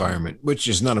environment, which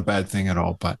is not a bad thing at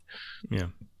all. But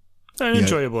an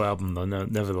enjoyable album though. No,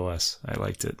 nevertheless, I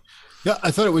liked it. Yeah, I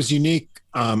thought it was unique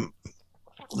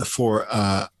for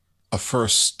a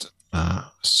first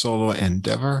solo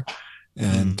endeavor.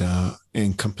 And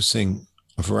encompassing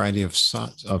a variety of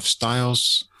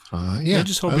styles. I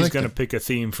just hope he's going to pick a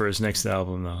theme for his next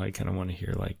album, though. I kind of want to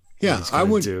hear I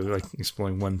would do like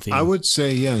exploring one theme. I would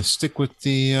say stick with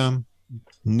the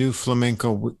new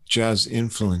flamenco jazz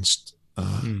influenced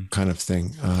kind of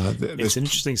thing. It's an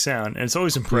interesting sound, and it's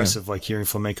always impressive. Like hearing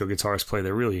flamenco guitarists play,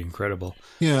 they're really incredible.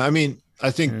 Yeah, I mean,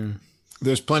 I think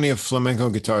there's plenty of flamenco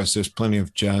guitarists. There's plenty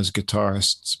of jazz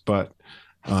guitarists, but.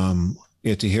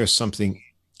 To hear something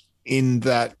in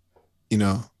that,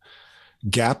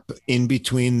 gap in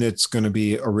between that's going to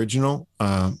be original.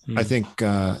 I think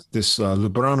this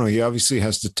Lubrano, he obviously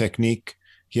has the technique.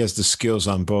 he has the skills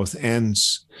on both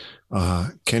ends.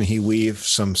 Can he weave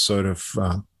some sort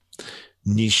of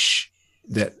niche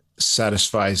that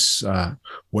satisfies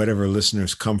whatever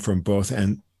listeners come from both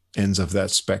ends of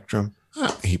that spectrum?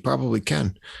 He probably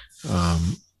can.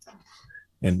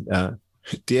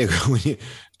 Diego, when you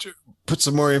put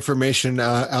some more information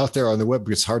out there on the web,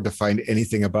 it's hard to find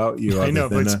anything about you. I know,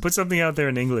 but put something out there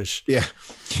in English. Yeah.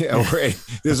 Right.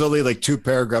 There's only like 2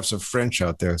 paragraphs of French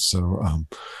out there. So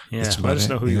let us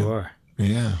know who you are.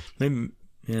 Yeah. Maybe,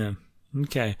 yeah.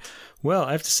 Okay. Well,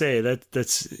 I have to say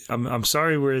that's I'm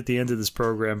sorry we're at the end of this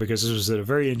program, because this was a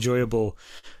very enjoyable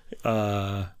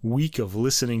week of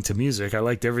listening to music. I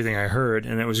liked everything I heard,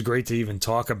 and it was great to even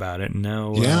talk about it. And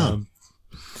now,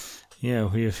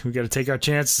 we got to take our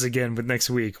chances again with next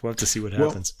week. We'll have to see what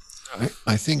happens. Well,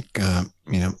 I think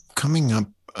coming up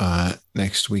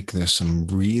next week, there's some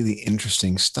really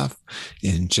interesting stuff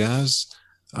in jazz.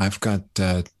 I've got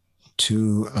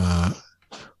 2.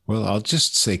 I'll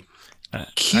just say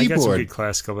keyboard. I got some good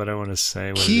classical, but I want to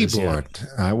say what keyboard. It is,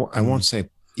 I won't say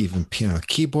even piano.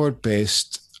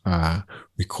 Keyboard-based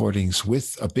recordings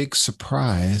with a big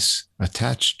surprise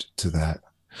attached to that.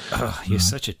 Oh, you're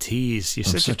such a tease. You're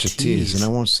such a tease. And I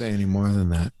won't say any more than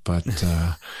that. But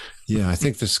I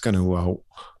think this is going to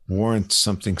warrant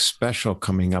something special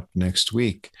coming up next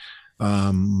week.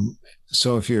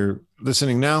 So if you're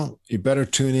listening now, you better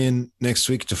tune in next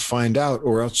week to find out,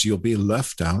 or else you'll be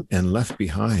left out and left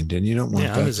behind. And you don't want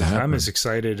that to happen. I'm as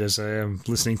excited as I am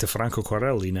listening to Franco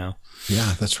Corelli now.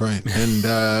 Yeah, that's right.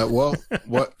 And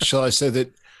what shall I say,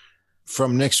 that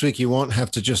from next week, you won't have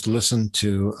to just listen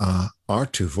to our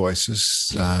 2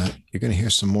 voices. You're going to hear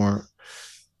some more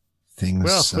things.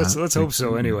 Well, let's hope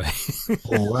so anyway.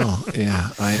 Yeah,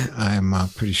 I'm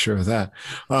pretty sure of that.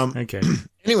 Okay.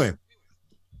 Anyway,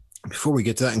 before we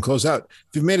get to that and close out,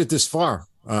 if you've made it this far,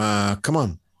 come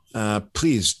on,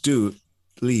 please do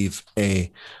leave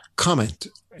a comment,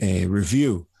 a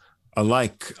review, a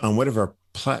like on whatever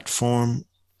platform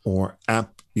or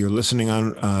app you're listening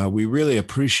on. We really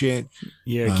appreciate.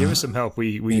 Yeah, give us some help.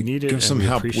 We need it. Give some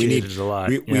help. We need it a lot.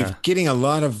 We're getting a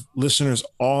lot of listeners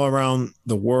all around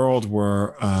the world.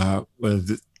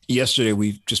 Yesterday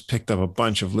we just picked up a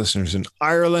bunch of listeners in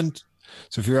Ireland.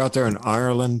 So if you're out there in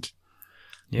Ireland,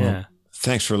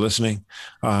 thanks for listening.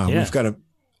 We've got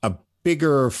a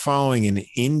bigger following in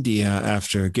India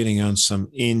after getting on some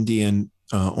Indian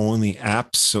only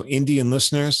apps. So Indian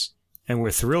listeners. And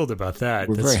we're thrilled about that.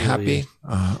 We're very happy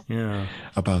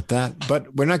about that.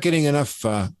 But we're not getting enough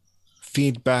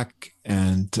feedback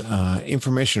and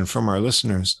information from our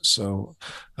listeners. So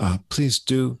please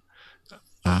do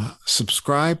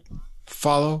subscribe,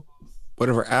 follow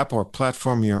whatever app or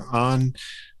platform you're on.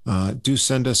 Do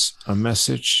send us a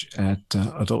message at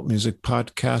Adult Music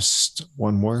Podcast,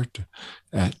 one word,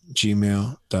 at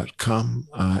gmail.com.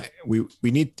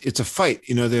 We need, it's a fight.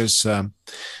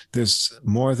 There's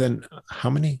more than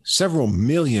several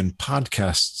million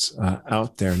podcasts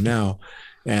out there now.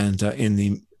 And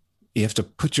you have to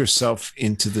put yourself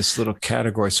into this little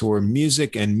category. So we're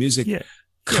music and music. Yeah.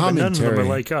 But none of them are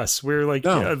like us. We're like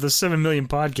the 7 million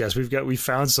podcasts. We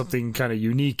found something kind of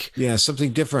unique. Yeah,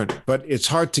 something different. But it's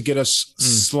hard to get us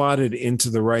slotted into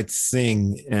the right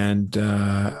thing. And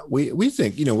we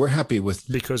think, we're happy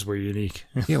with, because we're unique.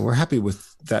 We're happy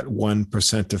with that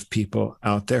 1% of people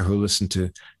out there who listen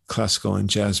to classical and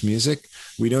jazz music.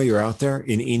 We know you're out there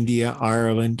in India,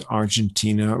 Ireland,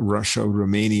 Argentina, Russia,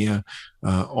 Romania,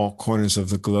 all corners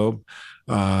of the globe.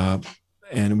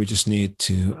 And we just need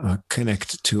to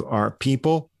connect to our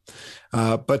people.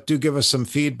 But do give us some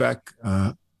feedback,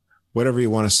 whatever you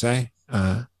want to say,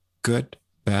 good,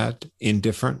 bad,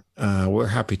 indifferent. We're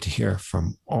happy to hear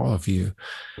from all of you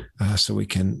so we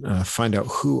can find out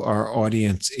who our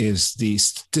audience is. The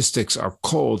statistics are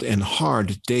cold and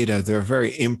hard data. They're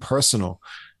very impersonal.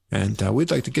 And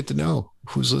we'd like to get to know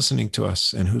who's listening to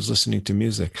us and who's listening to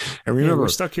music. And remember, we're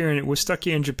stuck here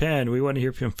in Japan. We want to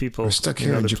hear from people. We're stuck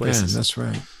here in Japan. Places. That's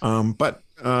right. But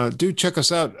do check us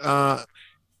out.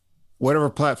 Whatever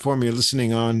platform you're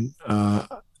listening on,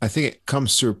 I think it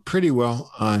comes through pretty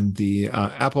well on the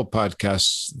Apple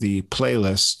Podcasts, the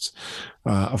playlists.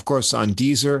 Of course, on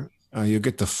Deezer, you'll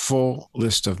get the full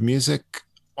list of music.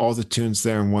 All the tunes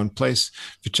there in one place.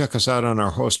 If you check us out on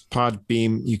our host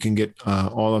Podbeam, you can get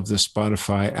all of the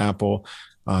Spotify, Apple,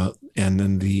 and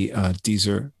then the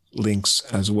Deezer links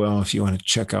as well. If you want to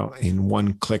check out in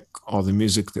one click all the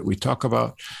music that we talk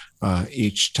about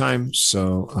each time.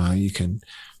 So you can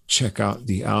check out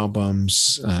the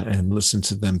albums and listen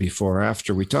to them before or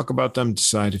after we talk about them,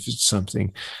 decide if it's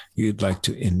something you'd like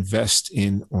to invest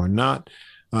in or not.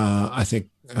 I think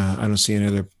I don't see any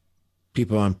other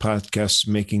people on podcasts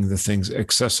making the things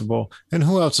accessible. And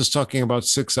who else is talking about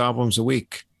 6 albums a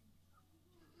week?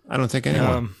 I don't think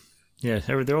anyone. Yeah,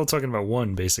 they're all talking about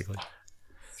one, basically.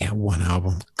 Yeah, 1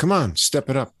 album. Come on, step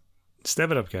it up.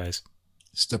 Step it up, guys.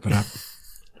 Step it up.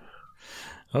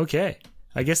 Okay.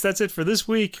 I guess that's it for this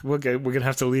week. We're going to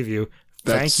have to leave you.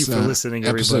 Thank you for listening,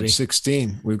 everybody. Episode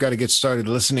 16. We've got to get started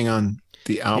listening on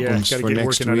the albums for next week. Got to get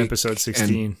working on episode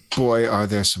 16. And boy, are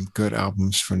there some good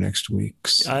albums for next week.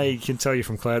 I can tell you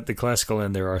from the classical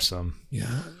end, there are some.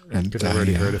 Yeah. And because I've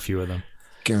already heard a few of them.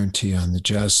 Guarantee on the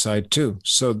jazz side, too.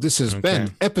 So this has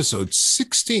been episode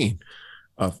 16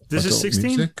 of This is 16?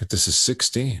 Music. This is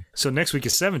 16. So next week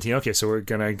is 17. Okay, so we're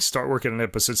going to start working on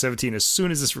episode 17 as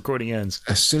soon as this recording ends.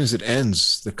 As soon as it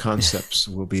ends, the concepts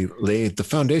will be laid, the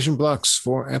foundation blocks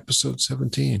for episode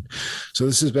 17. So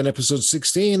this has been episode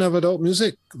 16 of Adult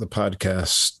Music, the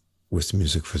podcast with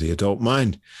music for the adult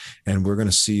mind. And we're going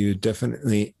to see you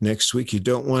definitely next week. You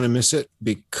don't want to miss it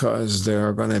because there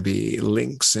are going to be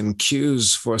links and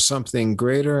cues for something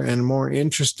greater and more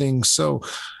interesting. So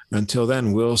until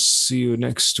then, we'll see you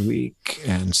next week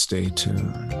and stay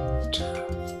tuned.